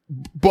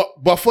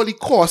buffer the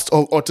cost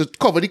or to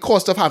cover the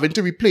cost of having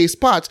to replace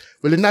parts,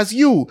 well, then that's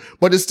you.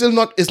 But it's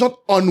not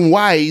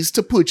unwise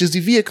to purchase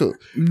the vehicle.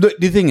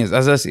 The thing is,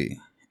 as I say,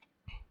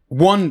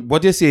 one,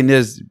 what you're saying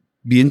is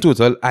being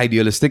total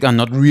idealistic and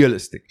not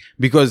realistic.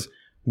 Because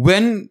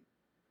when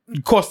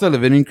cost of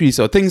living increase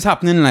or things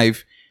happen in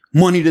life,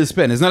 money to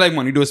spend. It's not like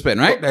money to spend,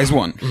 right? That's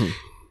one.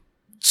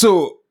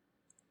 So,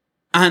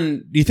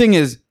 and the thing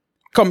is,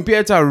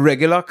 compared to a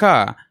regular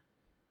car,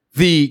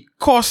 the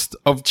cost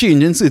of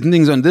changing certain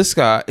things on this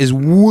car is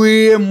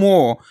way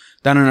more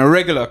than on a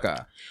regular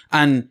car.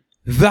 And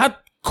that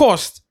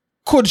cost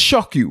could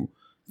shock you.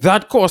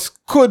 That cost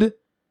could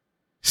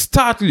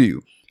startle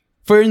you.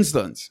 For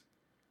instance,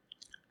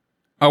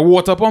 a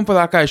water pump for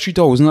that car is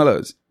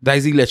 $3,000. That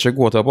is the electric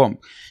water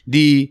pump.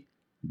 The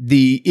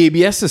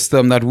ABS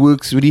system that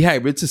works with the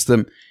hybrid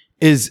system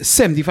is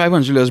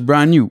 $7,500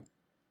 brand new.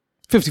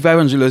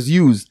 $5,500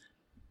 used.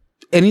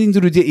 Anything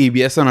to do with the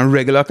ABS on a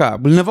regular car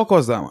will never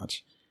cost that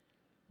much.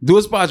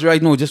 Those parts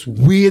right now are just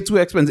way too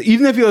expensive.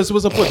 Even if you're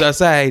supposed to put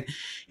aside,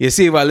 you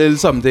save a little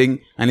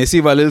something and you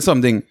save a little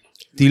something.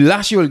 The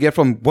last you will get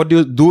from what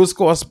those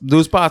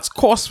parts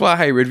cost for a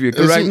hybrid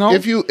vehicle right now.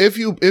 If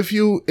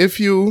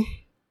you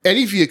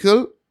any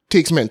vehicle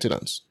takes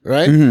maintenance,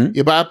 right?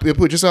 You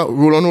purchase a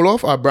roll-on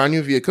roll-off or a brand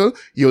new vehicle,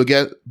 you'll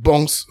get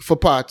bunks for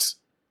parts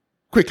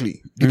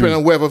quickly, depending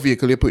on whatever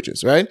vehicle you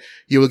purchase, right?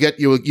 You know that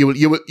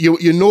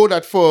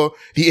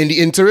in the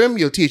interim,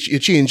 you're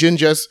changing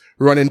just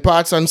running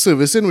parts and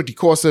servicing with the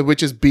cost of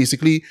which is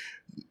basically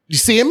the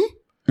same.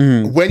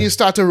 When you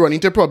start to run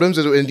into problems,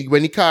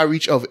 when the car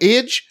reach of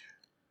age,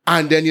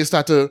 and then you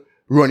start to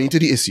run into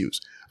the issues.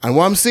 And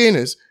what I'm saying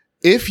is,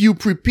 if you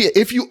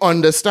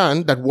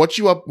understand that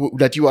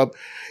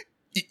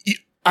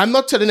I'm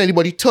not telling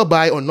anybody to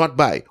buy or not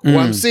buy. What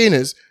I'm saying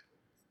is,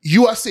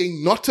 you are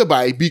saying not to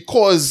buy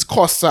because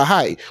costs are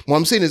high. What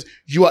I'm saying is,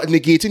 you are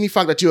negating the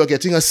fact that you are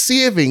getting a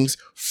savings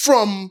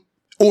from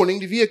owning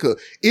the vehicle.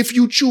 If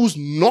you choose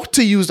not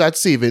to use that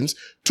savings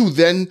to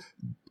then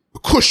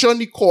cushion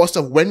the cost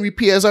of when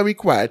repairs are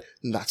required,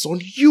 that's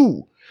on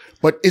you.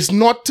 But it's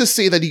not to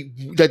say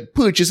that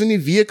purchasing the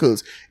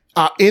vehicles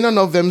are in and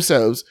of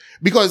themselves,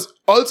 because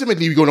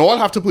ultimately we're going to all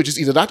have to purchase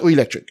either that or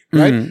electric,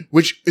 right?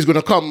 Which is going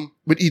to come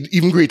with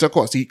even greater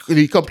cost. The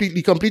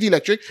complete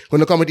electric going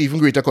to come with even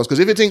greater cost. Because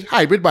if you think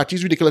hybrid battery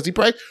is ridiculously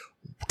priced,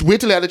 wait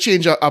till you had to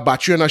change a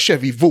battery on a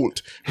Chevy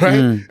Volt,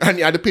 right? And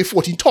you had to pay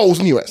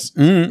 $14,000 US,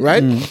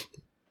 right?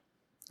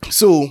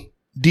 So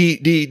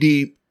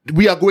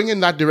we are going in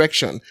that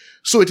direction.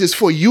 So it is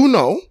for you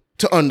now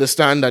to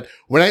understand that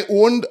when I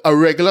owned a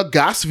regular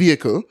gas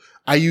vehicle,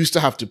 I used to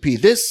have to pay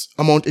this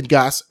amount in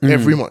gas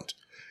every month.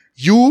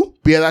 You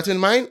bear that in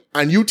mind,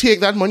 and you take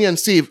that money and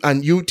save,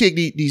 and you take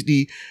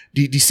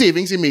the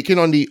savings you're making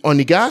on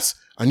the gas,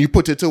 and you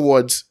put it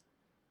towards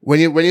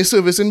when your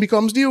servicing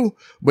becomes due,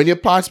 when your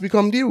parts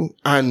become due.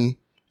 And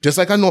just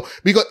like I know,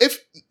 because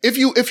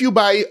if you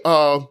buy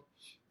a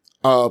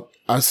Honda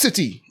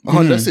City,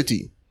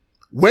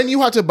 when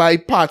you have to buy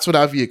parts for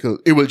that vehicle,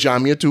 it will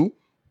jam you too.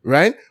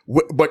 Right?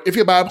 But if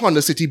you buy a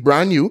Honda City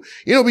brand new,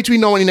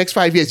 between now and the next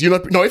 5 years,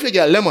 if you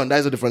get a Lemon,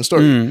 that's a different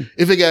story.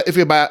 If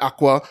you buy an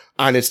Aqua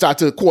and it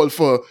starts to call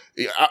for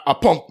a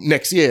pump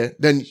next year,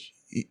 then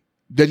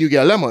you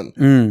get a Lemon.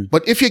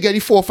 But if you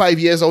get 4 or 5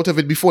 years out of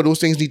it before those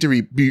things need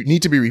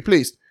to be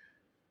replaced,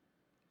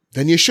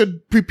 then you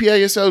should prepare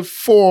yourself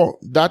for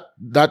that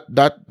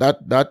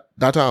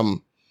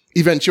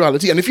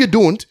eventuality. And if you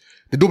don't,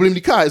 the double in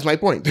the car is my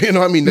point. You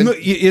know what I mean?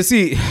 You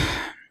see,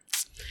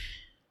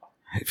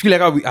 I feel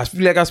like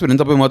I spent on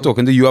top of him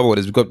talking to you about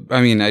this because,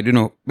 I mean, I don't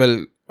know.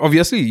 Well,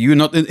 obviously, you're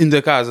not in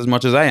the cars as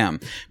much as I am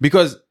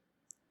because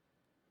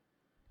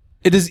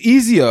it is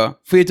easier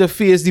for you to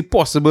face the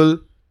possible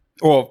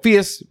or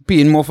face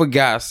paying more for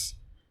gas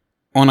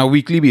on a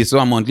weekly basis or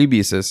a monthly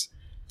basis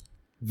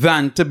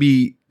than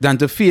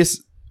to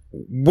face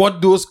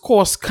what those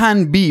costs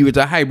can be with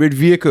a hybrid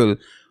vehicle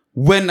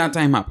when that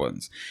time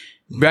happens.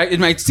 Right? It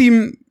might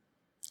seem,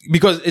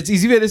 because it's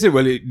easy for you to say,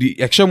 well, the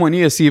extra money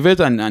you save it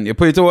and you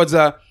put it towards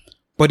that,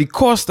 but the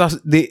costs,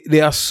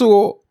 they are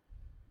so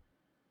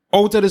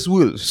out of this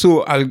world.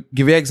 So I'll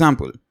give you an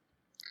example.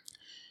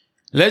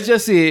 Let's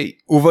just say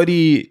over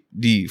the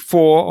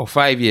 4 or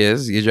 5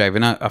 years you're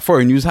driving a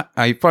foreign use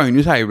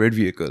hybrid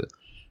vehicle,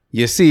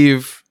 you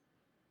save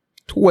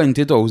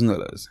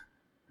 $20,000,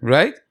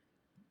 right?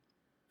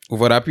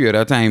 Over that period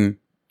of time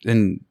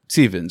in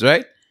savings,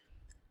 right?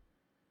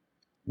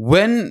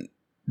 When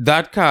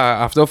that car,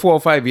 after 4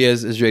 or 5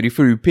 years, is ready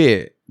for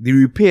repair, the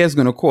repair is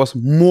going to cost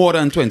more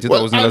than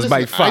 $20,000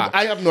 by far.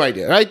 I have no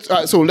idea, right?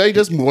 So let's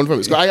just move on from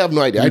this. I have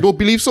no idea. I don't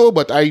believe so,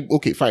 but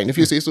okay, fine. If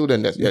you say so,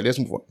 then let's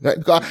move on. Right?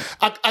 Because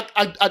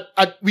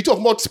we talk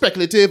about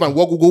speculative and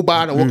what will go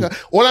bad and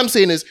what. All I'm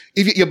saying is,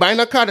 if you're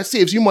buying a car that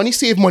saves you money,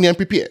 save money and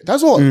prepare.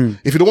 That's all.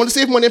 If you don't want to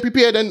save money and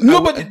prepare, then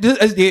no. But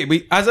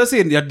as I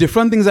said, there are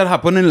different things that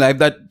happen in life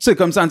that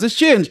circumstances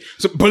change.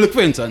 So, but look,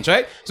 for instance,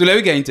 right? So let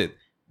me get into it.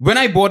 When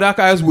I bought that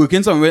car, I was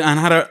working somewhere and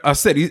had a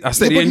steady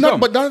income.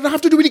 But that doesn't have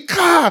to do with the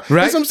car.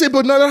 Right? That's what I'm saying.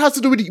 But that has to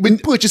do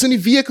with purchasing the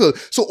vehicle.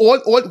 So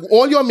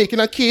all you're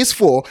making a case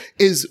for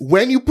is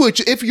when you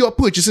purchase, if you're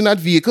purchasing that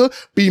vehicle,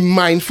 be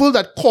mindful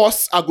that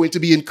costs are going to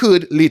be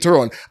incurred later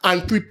on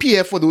and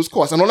prepare for those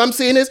costs. And all I'm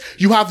saying is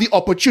you have the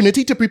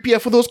opportunity to prepare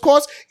for those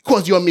costs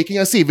because you're making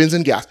a savings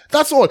in gas.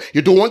 That's all.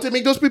 You don't want to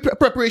make those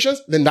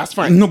preparations, then that's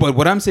fine. No, but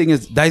what I'm saying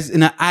is that is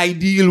in an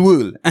ideal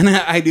world and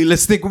an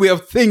idealistic way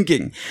of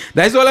thinking.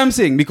 That's all I'm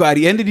saying. Because at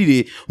the end of the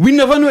day, we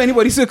never know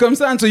anybody's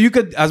circumstance. So you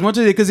could, as much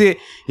as they could say,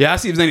 yeah,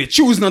 saves, and they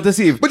choose not to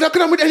save. But that could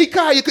happen with any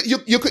car.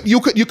 You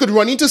could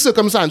run into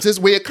circumstances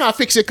where you can't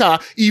fix your car,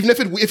 even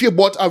if you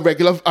bought a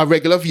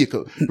regular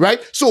vehicle,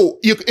 right? So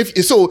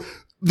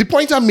the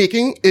point I'm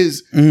making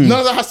is none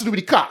of that has to do with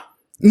the car.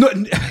 No,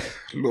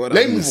 Lord,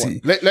 let's move on.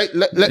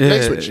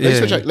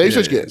 Let's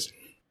switch gears.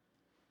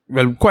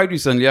 Well, quite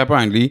recently,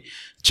 apparently,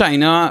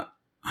 China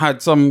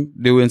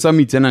they were in some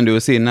meeting and they were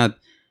saying that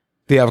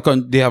they have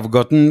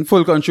gotten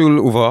full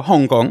control over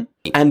Hong Kong.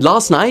 And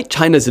last night,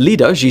 China's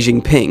leader, Xi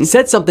Jinping,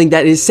 said something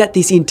that has set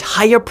this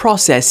entire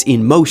process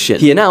in motion.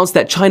 He announced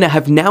that China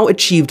have now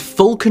achieved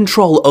full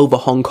control over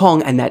Hong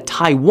Kong and that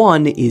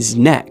Taiwan is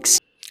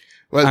next.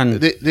 Well, and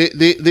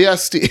they are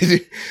still...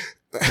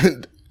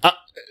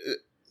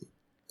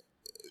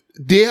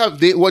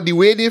 the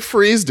way they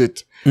phrased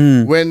it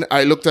when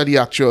I looked at the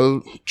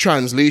actual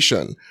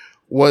translation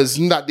was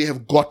not that they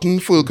have gotten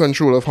full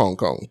control of Hong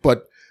Kong,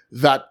 but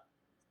that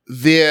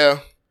the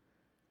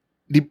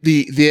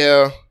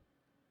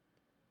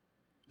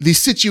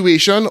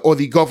situation or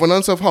the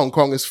governance of Hong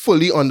Kong is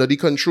fully under the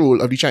control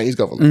of the Chinese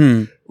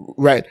government,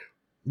 right?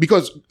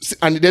 Because,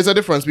 and there's a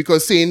difference,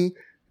 because saying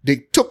they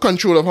took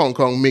control of Hong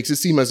Kong makes it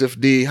seem as if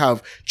they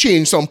have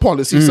changed some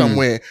policy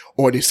somewhere,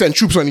 or they sent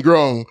troops on the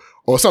ground,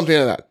 or something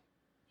like that.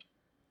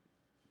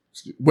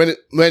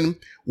 When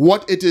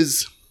what it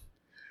is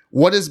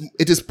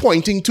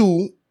pointing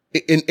to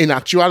in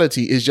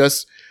actuality is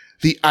just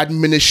the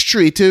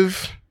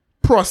administrative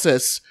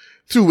process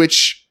through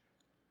which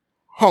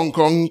Hong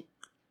Kong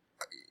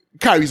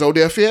carries out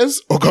their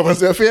affairs or governs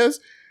their affairs.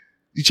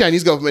 The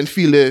Chinese government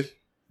feel they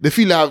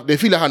have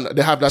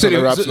that on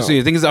the wraps now. So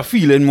you think it's a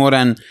feeling more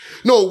than...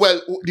 No, well,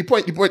 the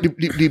point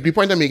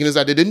I'm making is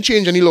that they didn't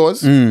change any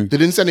laws. They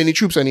didn't send any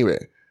troops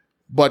anywhere.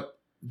 But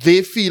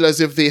they feel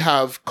as if they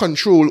have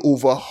control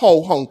over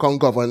how Hong Kong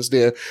governs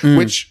there,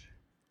 which...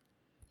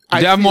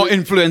 They have more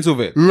influence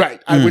over it.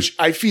 Right. Which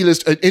I feel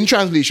is, in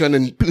translation,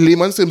 in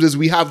layman's terms, is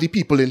we have the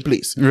people in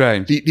place.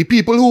 Right. The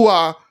people who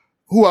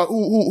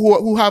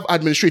have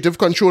administrative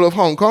control of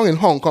Hong Kong in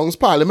Hong Kong's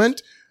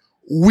parliament,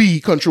 we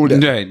control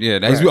them. Right. Yeah.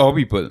 That's our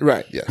people.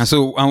 Right. Yes.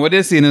 And what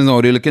they're saying is now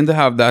they're looking to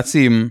have that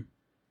same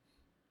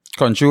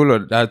control or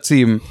that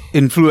same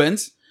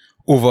influence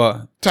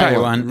over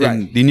Taiwan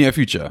in the near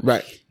future.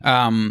 Right.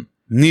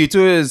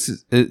 NATO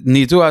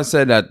has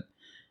said that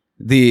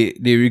they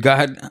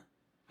regard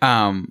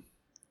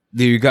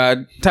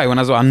Taiwan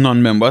as a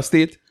non-member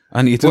state.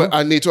 A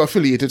NATO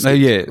affiliated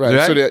state.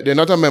 Right. So they're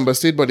not a member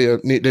state, but they're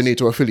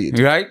NATO affiliated.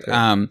 Right.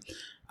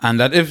 And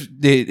that if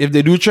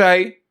they do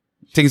try,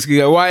 things can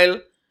get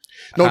wild.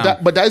 No,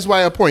 but that's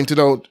why I pointed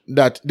out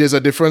that there's a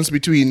difference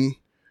between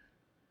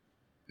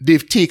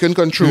they've taken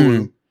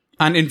control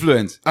and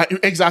influence.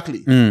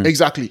 Exactly.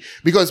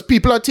 Because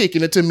people are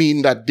taking it to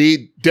mean that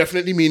they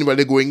definitely mean, well,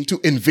 they're going to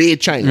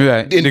invade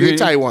China, invade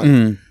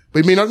Taiwan.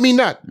 But it may not mean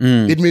that.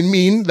 It may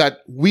mean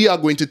that we are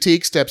going to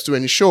take steps to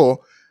ensure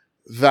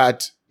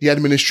that the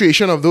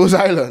administration of those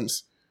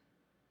islands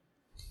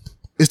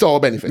is to our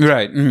benefit.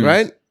 Right.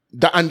 Right?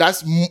 And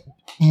that's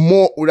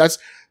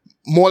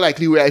more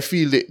likely where I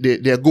feel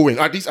they're going,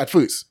 at least at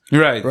first.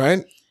 Right.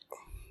 Right?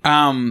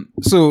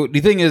 So the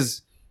thing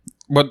is,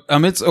 but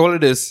amidst all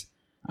of this,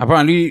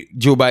 apparently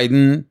Joe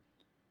Biden,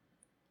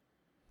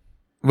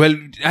 well,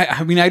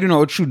 I mean, I don't know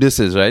how true this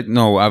is, right?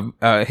 No,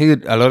 I've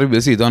heard a lot of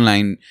people say it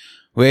online,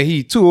 where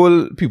he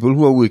told people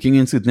who are working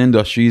in certain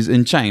industries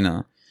in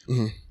China,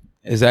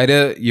 is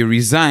either you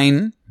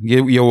resign,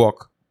 you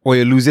work, or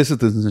you lose your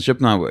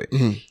citizenship now, boy.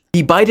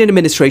 The Biden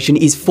administration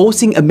is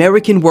forcing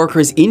American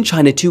workers in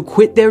China to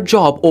quit their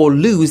job or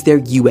lose their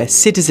US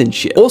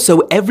citizenship.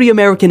 Also, every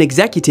American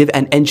executive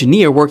and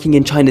engineer working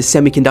in China's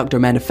semiconductor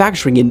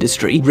manufacturing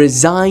industry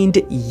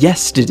resigned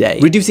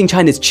yesterday, reducing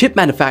China's chip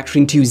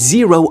manufacturing to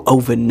zero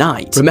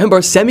overnight.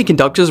 Remember,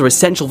 semiconductors are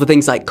essential for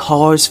things like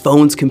cars,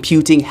 phones,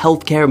 computing,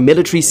 healthcare,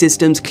 military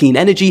systems, clean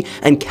energy,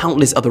 and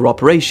countless other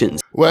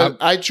operations. Well,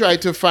 I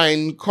tried to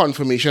find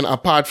confirmation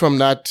apart from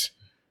that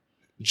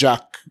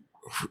Jack,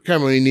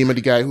 can't remember the name of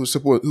the guy who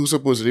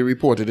supposedly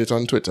reported it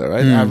on Twitter,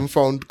 right? I haven't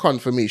found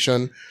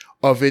confirmation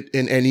of it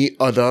in any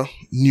other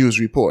news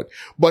report.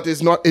 But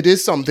it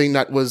is something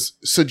that was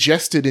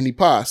suggested in the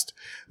past,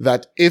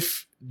 that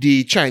if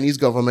the Chinese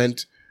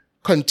government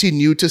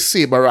continue to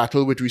saber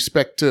rattle with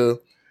respect to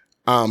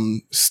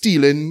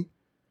stealing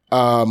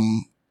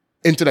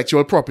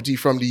intellectual property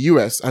from the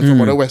US and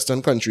from other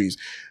Western countries,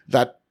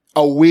 that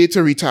a way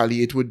to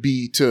retaliate would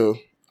be to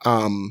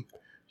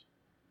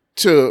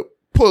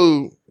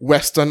pull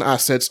Western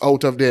assets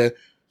out of their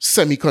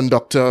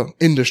semiconductor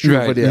industry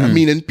over there. I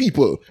mean, in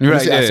people.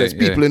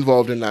 People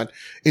involved in that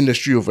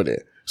industry over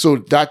there. So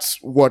that's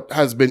what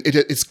has been,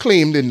 it's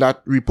claimed in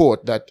that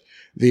report that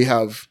they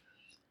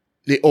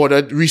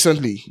ordered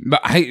recently.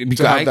 But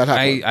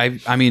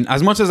I mean,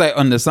 as much as I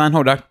understand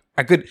how that,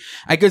 I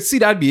could see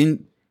that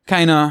being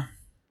kind of,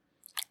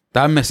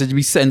 that message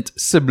be sent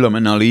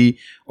subliminally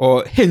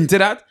or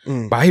hinted at,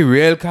 but I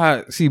really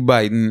can't see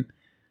Biden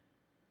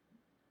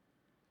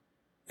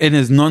in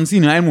his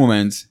non-senile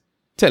moments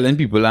telling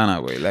people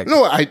that way. Like,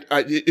 no, I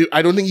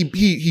don't think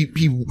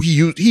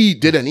he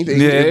did anything.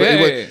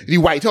 The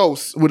White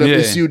House would have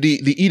issued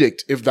the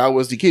edict if that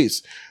was the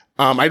case.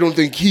 I don't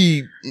think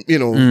he,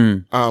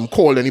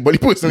 called anybody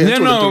personally.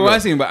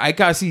 But I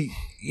can't see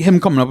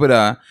him coming up with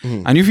that.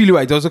 And you feel the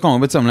White House will come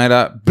up with something like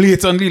that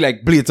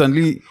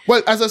blatantly.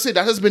 Well, as I said,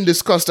 that has been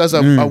discussed as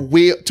a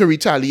way to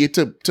retaliate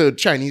to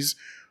Chinese,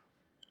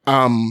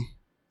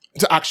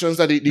 to actions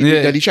that they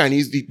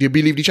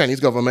believe the Chinese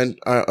government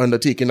are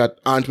undertaking that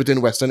aren't within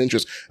Western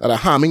interests, that are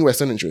harming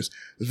Western interests.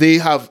 They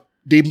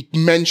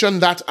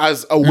mentioned that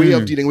as a way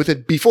of dealing with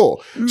it before.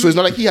 So it's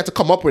not like he had to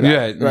come up with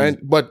that, right?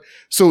 But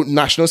so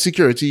national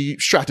security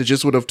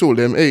strategists would have told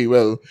him, hey,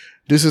 well,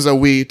 this is a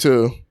way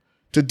to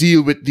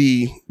deal with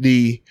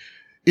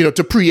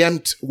to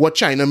preempt what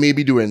China may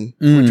be doing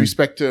with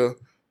respect to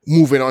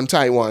moving on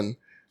Taiwan.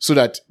 So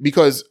that,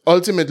 because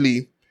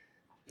ultimately,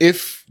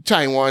 if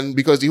Taiwan,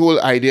 because the whole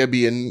idea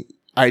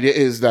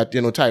is that,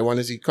 Taiwan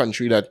is a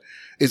country that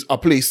is a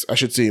place, I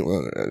should say,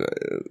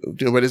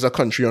 whether it's a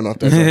country or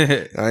not.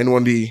 I don't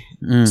want the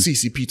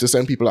CCP to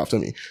send people after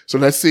me. So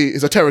let's say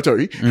it's a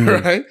territory,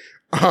 right?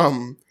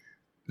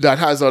 That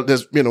has,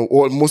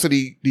 most of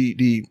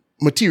the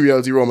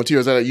materials, the raw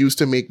materials that are used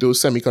to make those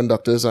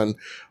semiconductors and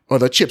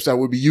other chips that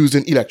would be used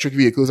in electric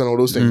vehicles and all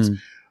those things.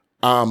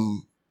 A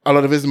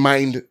lot of it is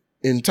mined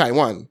in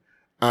Taiwan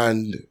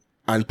and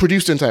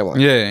produced in Taiwan.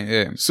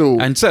 Yeah. So,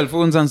 and cell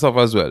phones and stuff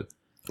as well.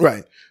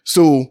 Right.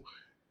 So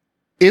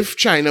if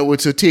China were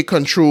to take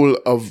control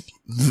of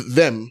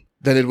them,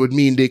 then it would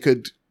mean they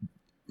could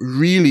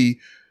really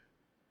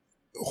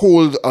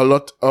hold a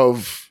lot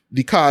of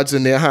the cards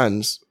in their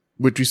hands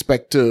with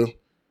respect to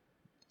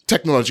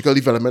technological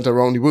development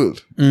around the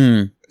world.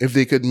 If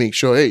they could make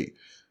sure, hey,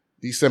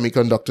 these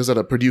semiconductors that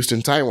are produced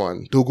in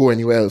Taiwan don't go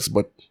anywhere else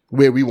but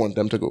where we want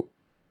them to go.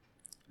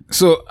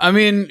 So, I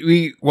mean,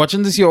 we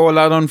watching this year all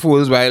that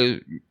unfolds while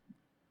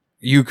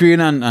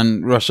Ukraine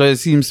and Russia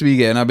seems to be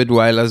getting a bit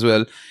wild as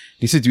well.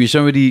 The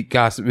situation with the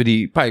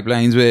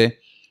pipelines where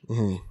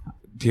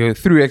there are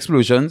 3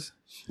 explosions.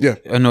 Yeah.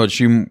 Nord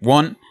Stream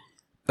 1.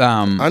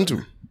 And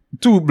 2.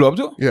 2 blob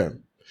 2? Yeah.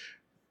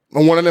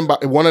 And one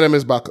of them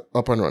is back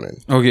up and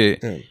running. Okay.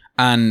 Yeah.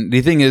 And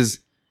the thing is,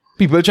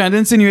 people trying to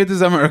insinuate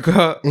is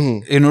America,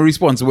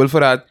 responsible for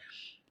that.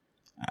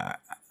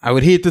 I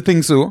would hate to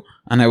think so.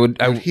 And I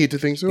would hate to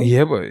think so?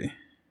 Yeah, boy.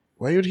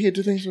 Why you'd hate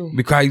to think so?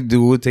 Because I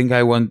do think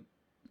I want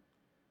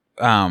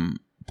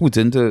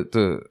Putin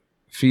to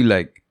feel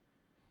like.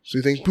 So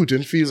you think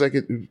Putin feels like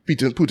it?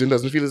 Putin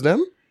doesn't feel it's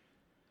them?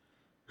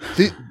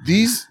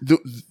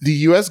 The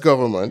US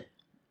government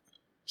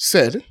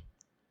said,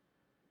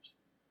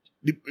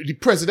 the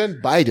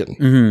President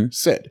Biden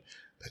said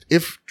that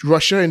if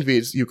Russia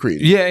invades Ukraine,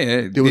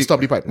 they will stop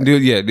the pipeline.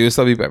 They will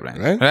stop the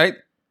pipeline. Right?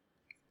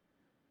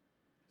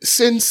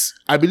 Since,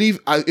 I believe,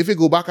 if you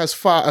go back as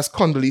far as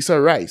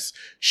Condoleezza Rice,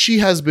 she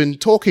has been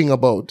talking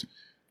about,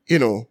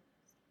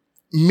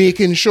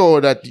 making sure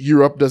that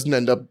Europe doesn't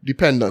end up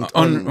dependent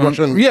on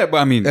Russian but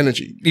I mean,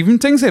 energy. Even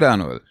things like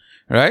that,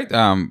 right?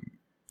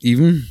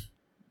 Even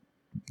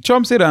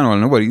Trump said that and all.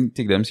 Nobody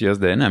take them serious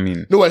then. I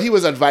mean, No, well, he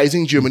was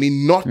advising Germany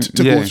not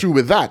to go through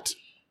with that.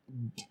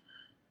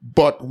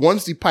 But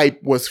once the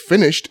pipe was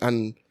finished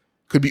and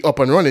could be up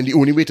and running, the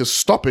only way to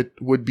stop it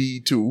would be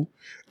to,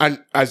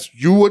 and as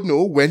you would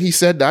know, when he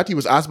said that, he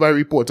was asked by a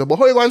reporter, but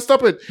how are you going to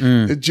stop it?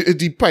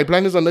 The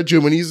pipeline is under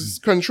Germany's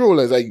control.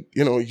 It's like,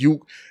 you know, you're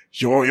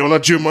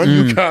not German,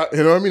 you can't,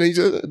 you know what I mean? And he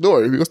said, don't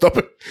worry, we're going to stop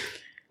it.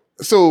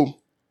 So,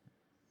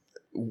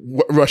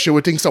 Russia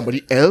would think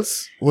somebody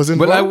else was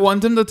involved. but I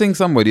want him to think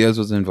somebody else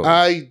was involved.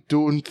 I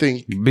don't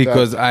think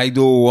Because I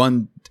don't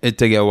want it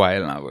to get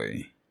wild that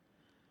way.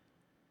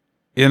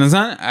 You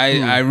understand?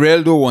 I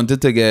really don't want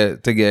it to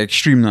get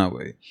extreme that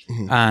way.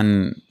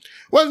 And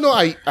well, no,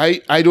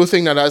 I don't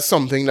think that that's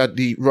something that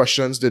the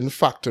Russians didn't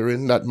factor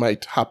in that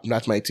might happen,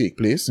 that might take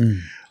place.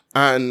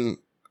 And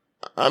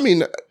I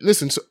mean,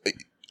 listen, so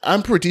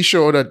I'm pretty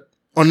sure that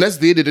unless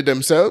they did it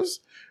themselves,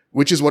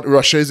 which is what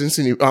Russia is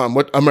insinuating,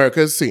 what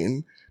America is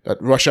saying,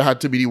 that Russia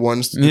had to be the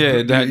ones.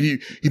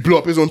 He blew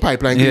up his own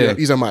pipeline. Yeah.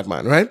 He's a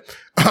madman, right?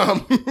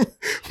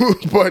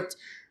 But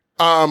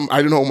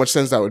I don't know how much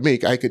sense that would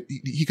make.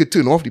 He could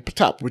turn off the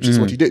tap, which is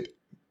what he did.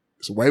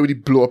 So why would he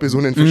blow up his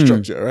own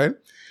infrastructure, right?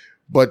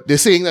 But they're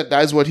saying that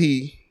that's what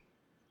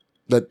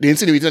that they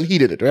insinuated and he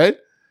did it, right?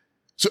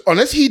 So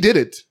unless he did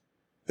it,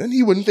 then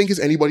he wouldn't think it's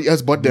anybody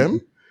else but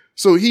them.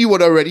 So he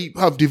would already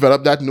have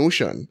developed that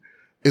notion.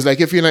 It's like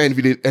if you're in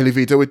an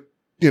elevator with,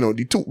 you know,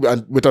 the two,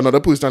 and with another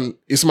person,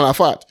 you smell a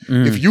fart.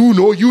 If you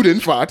know you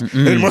didn't fart,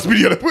 then it must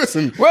be the other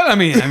person. well, I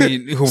mean,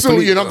 hopefully, So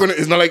you're not gonna,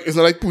 it's not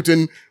like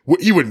Putin,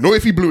 he would know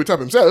if he blew it up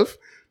himself.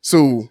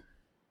 So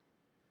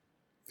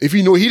if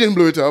he know he didn't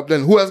blow it up,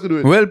 then who else could do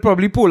it? well,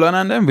 probably Poland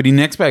and them with the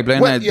next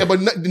pipeline. Well, yeah, but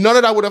none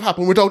of that would have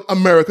happened without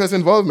America's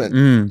involvement.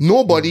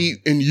 Nobody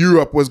in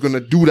Europe was going to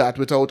do that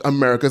without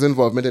America's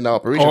involvement in the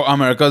operation. or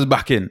America's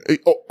backing.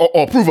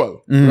 Or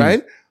approval,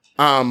 right?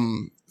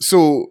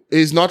 So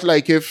it's not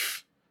like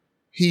if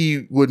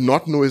he would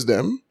not know it's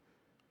them.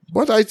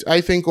 But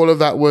I think all of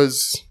that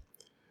was,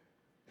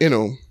 you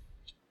know,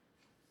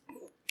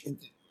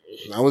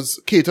 that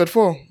was catered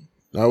for.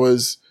 That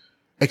was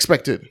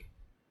expected.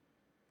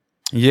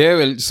 Yeah,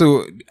 well,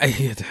 so I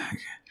hear that.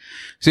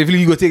 So if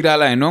you go take that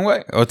line, no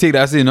way, or take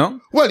that say no.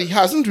 Well, he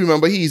hasn't.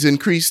 Remember, he's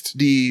increased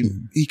he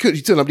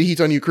turned up the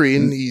heat on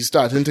Ukraine. He's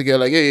starting to get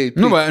like, hey,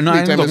 No, but no,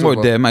 I'm talking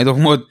about them. I'm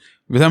talking about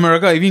with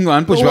America. If you go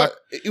and push back,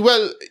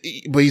 well,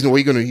 but he's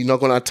not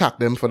gonna attack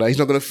them for that. He's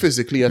not gonna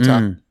physically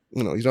attack.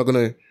 You know, he's not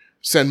gonna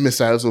send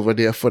missiles over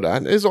there for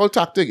that. It's all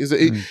tactic.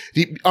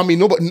 I mean,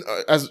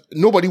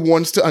 nobody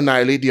wants to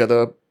annihilate the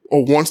other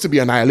or wants to be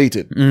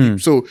annihilated.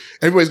 So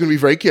everybody's gonna be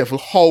very careful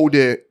how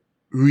they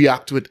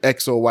react with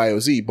X or Y or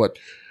Z. But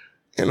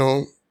you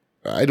know,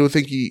 I don't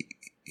think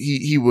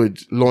he would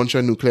launch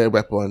a nuclear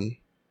weapon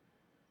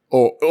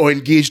or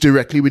engage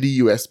directly with the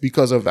US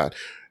because of that.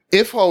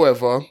 If,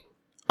 however,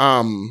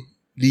 the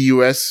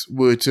US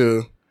were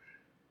to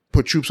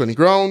put troops on the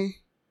ground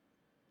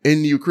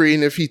in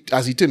Ukraine, as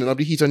he turning up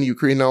the heat on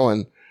Ukraine now,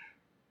 and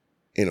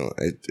you know,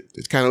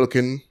 it's kind of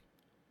looking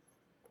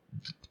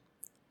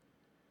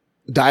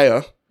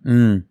dire,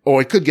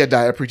 or it could get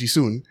dire pretty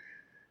soon.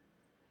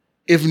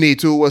 If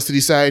NATO was to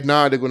decide,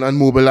 they're going to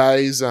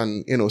mobilize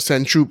and, you know,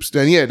 send troops,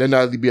 then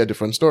that'll be a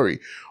different story.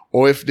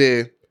 Or if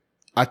they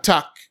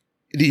attack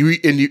in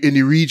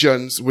the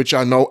regions which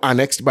are now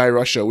annexed by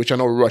Russia, which are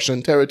now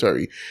Russian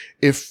territory,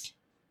 if,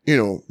 you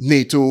know,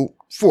 NATO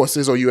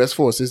forces or US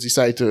forces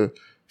decide to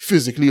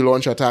physically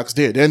launch attacks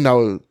there, then that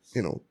will,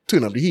 you know,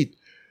 turn up the heat.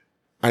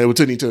 And it will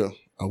turn into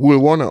a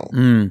world war now.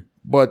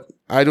 But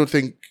I don't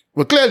think,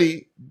 well,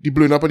 clearly, the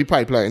blowing up of the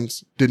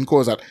pipelines didn't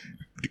cause that.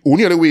 The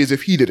only other way is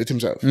if he did it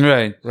himself.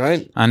 Right.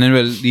 And then,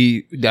 well,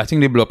 I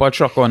think they blew up a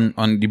truck on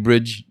the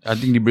bridge. I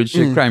think the bridge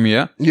to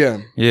Crimea. Yeah.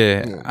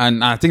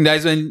 And I think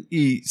that's when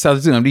he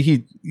started turning up the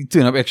heat. He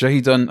turned up extra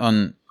heat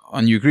on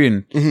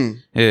Ukraine.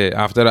 Yeah,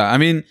 after that. I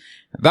mean,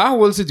 that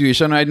whole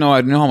situation right now,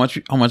 I don't know how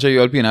much are you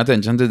all paying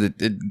attention to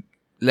it.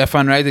 Left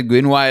and right, it's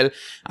going wild.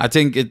 I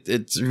think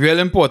it's real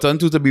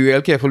important to be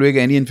real careful where you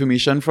get any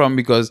information from,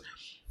 because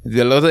there's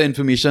a lot of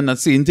information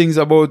that's saying things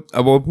about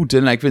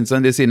Putin. Like, for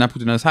instance, they're saying that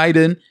Putin is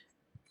hiding.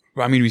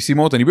 I mean, we see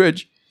him out on the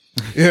bridge.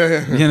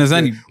 Yeah. You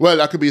understand? Yeah. Well,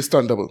 that could be a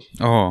stunt double.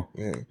 Oh.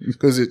 Yeah.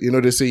 Because, you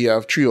know, they say you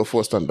have 3 or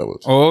 4 stunt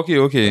doubles. Oh,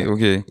 okay.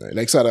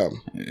 Like Saddam.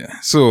 Yeah.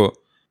 So,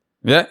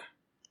 yeah.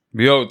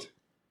 Be out.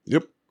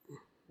 Yep.